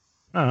good.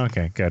 Oh,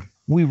 okay, good.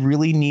 We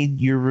really need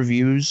your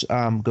reviews.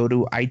 Go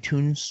to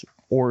iTunes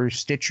or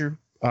Stitcher.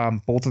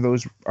 Both of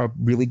those are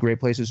really great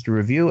places to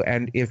review.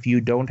 And if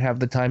you don't have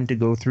the time to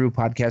go through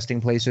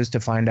podcasting places to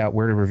find out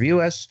where to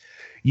review us,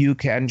 you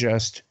can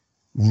just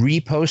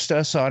repost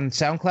us on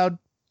SoundCloud,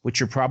 which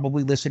you're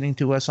probably listening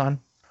to us on.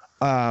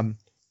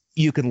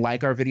 You can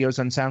like our videos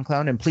on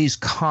SoundCloud, and please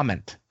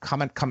comment.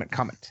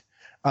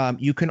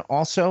 You can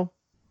also,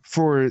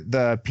 for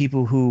the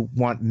people who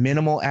want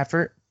minimal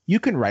effort, you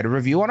can write a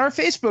review on our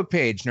Facebook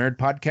page, Nerd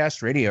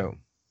Podcast Radio.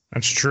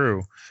 That's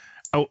true.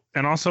 Oh,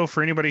 and also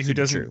for anybody who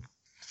doesn't,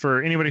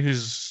 for anybody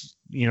who's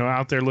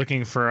out there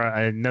looking for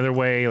another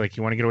way, like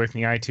you want to get away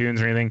from the iTunes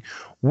or anything,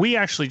 we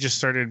actually just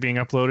started being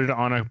uploaded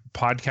on a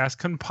podcast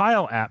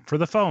compile app for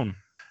the phone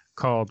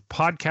called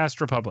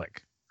Podcast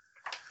Republic.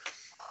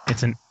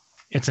 It's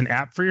an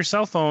app for your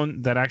cell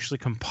phone that actually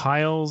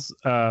compiles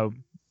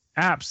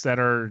apps that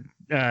are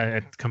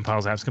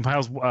compiles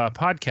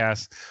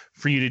podcasts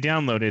for you to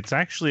download. It's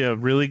actually a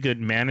really good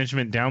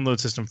management download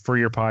system for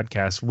your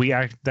podcast.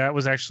 That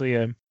was actually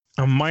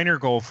a minor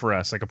goal for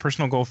us, like a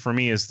personal goal for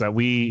me, is that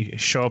we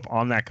show up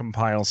on that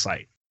compile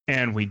site.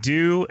 And we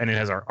do, and it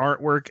has our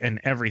artwork and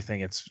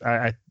everything.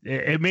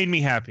 It made me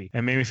happy.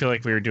 It made me feel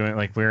like we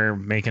we're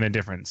making a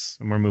difference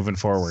and we're moving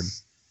forward.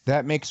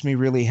 That makes me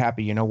really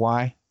happy. You know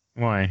why?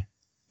 Why?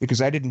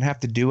 Because I didn't have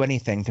to do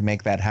anything to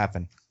make that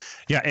happen.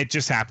 Yeah, it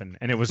just happened,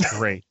 and it was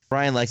great.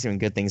 Brian likes it when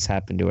good things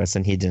happen to us,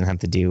 and he didn't have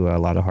to do a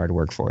lot of hard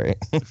work for it.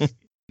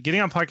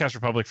 Getting on Podcast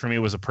Republic for me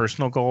was a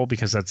personal goal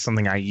because that's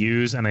something I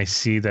use, and I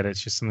see that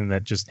it's just something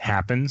that just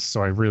happens.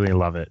 So I really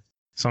love it.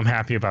 So I'm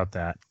happy about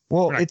that.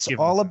 Well, it's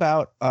all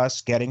about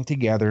us getting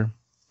together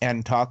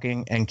and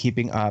talking and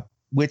keeping up,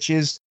 which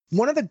is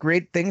one of the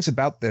great things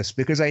about this,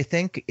 because I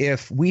think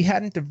if we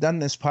hadn't have done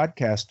this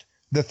podcast,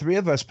 the three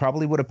of us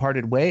probably would have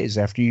parted ways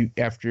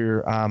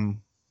after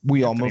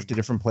we all moved to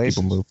different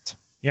places. People moved.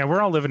 Yeah,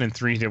 we're all living in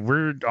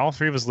all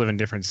three of us live in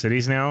different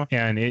cities now,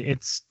 and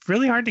it's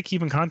really hard to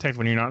keep in contact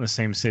when you're not in the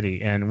same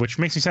city, and which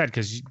makes me sad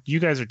because you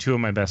guys are two of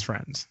my best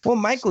friends. Well,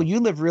 Michael, you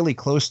live really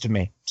close to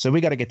me, so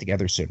we got to get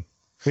together soon.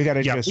 We got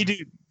to we do.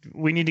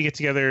 We need to get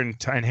together and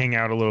hang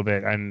out a little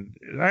bit, and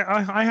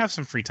I have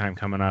some free time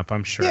coming up,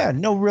 I'm sure. Yeah,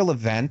 no real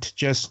event,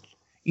 just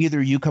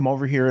either you come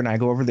over here and I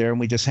go over there and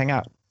we just hang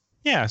out.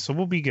 Yeah, so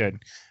we'll be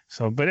good.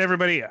 So, but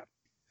everybody,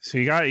 so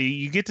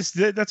you get to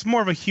see, that's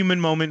more of a human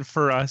moment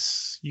for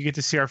us. You get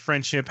to see our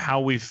friendship,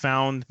 how we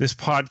found this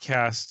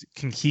podcast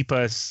can keep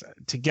us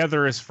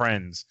together as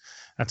friends.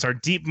 That's our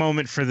deep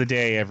moment for the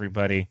day,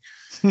 everybody.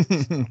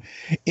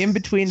 In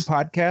between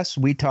podcasts,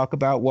 we talk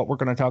about what we're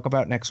going to talk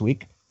about next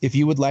week. If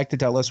you would like to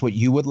tell us what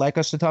you would like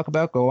us to talk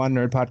about, go on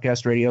Nerd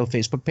Podcast Radio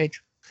Facebook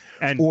page,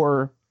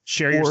 or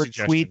share your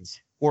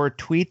suggestions.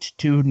 Tweet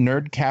to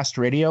Nerdcast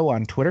Radio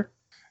on Twitter.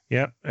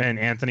 Yep, and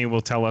Anthony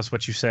will tell us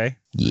what you say.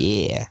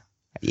 Yeah,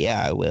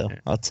 I will.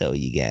 I'll tell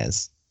you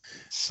guys.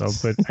 So,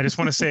 but I just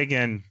want to say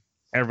again,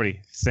 everybody,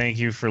 thank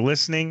you for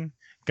listening,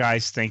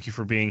 guys. Thank you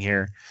for being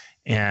here,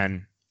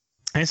 and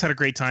I just had a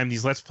great time.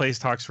 These Let's Plays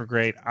talks were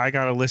great. I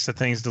got a list of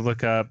things to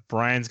look up.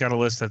 Brian's got a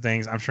list of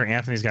things. I'm sure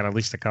Anthony's got at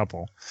least a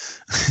couple.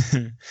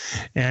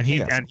 and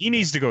he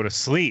needs to go to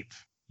sleep.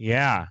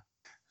 Yeah.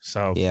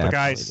 So, yeah, but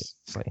guys,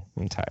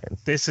 I'm tired.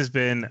 This has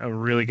been a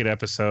really good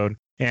episode.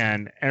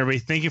 And everybody,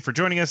 thank you for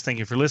joining us. Thank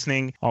you for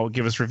listening. I'll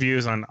give us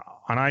reviews on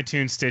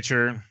iTunes,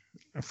 Stitcher.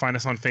 Find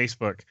us on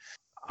Facebook.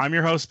 I'm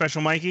your host,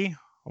 Special Mikey,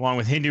 along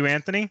with Hindu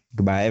Anthony.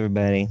 Goodbye,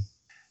 everybody.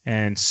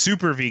 And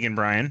Super Vegan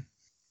Brian.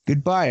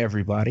 Goodbye,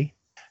 everybody.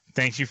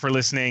 Thank you for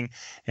listening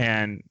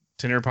and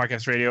to Nerd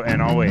Podcast Radio.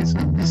 And always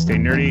stay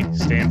nerdy,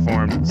 stay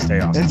informed, stay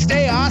awesome. And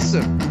stay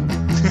awesome.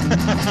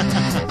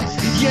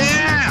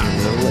 Yeah!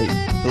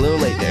 A little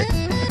late there.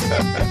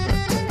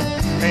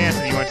 Hey,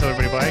 Anthony, you want to tell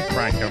everybody bye?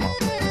 Brian, come on.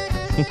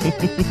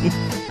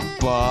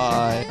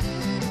 Bye.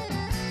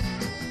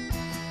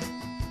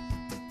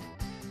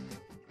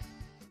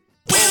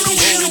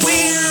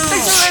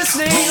 Thanks for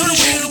listening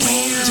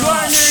to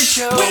our nerd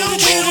show,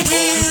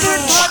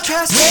 Nerd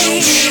Podcast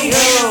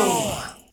Radio.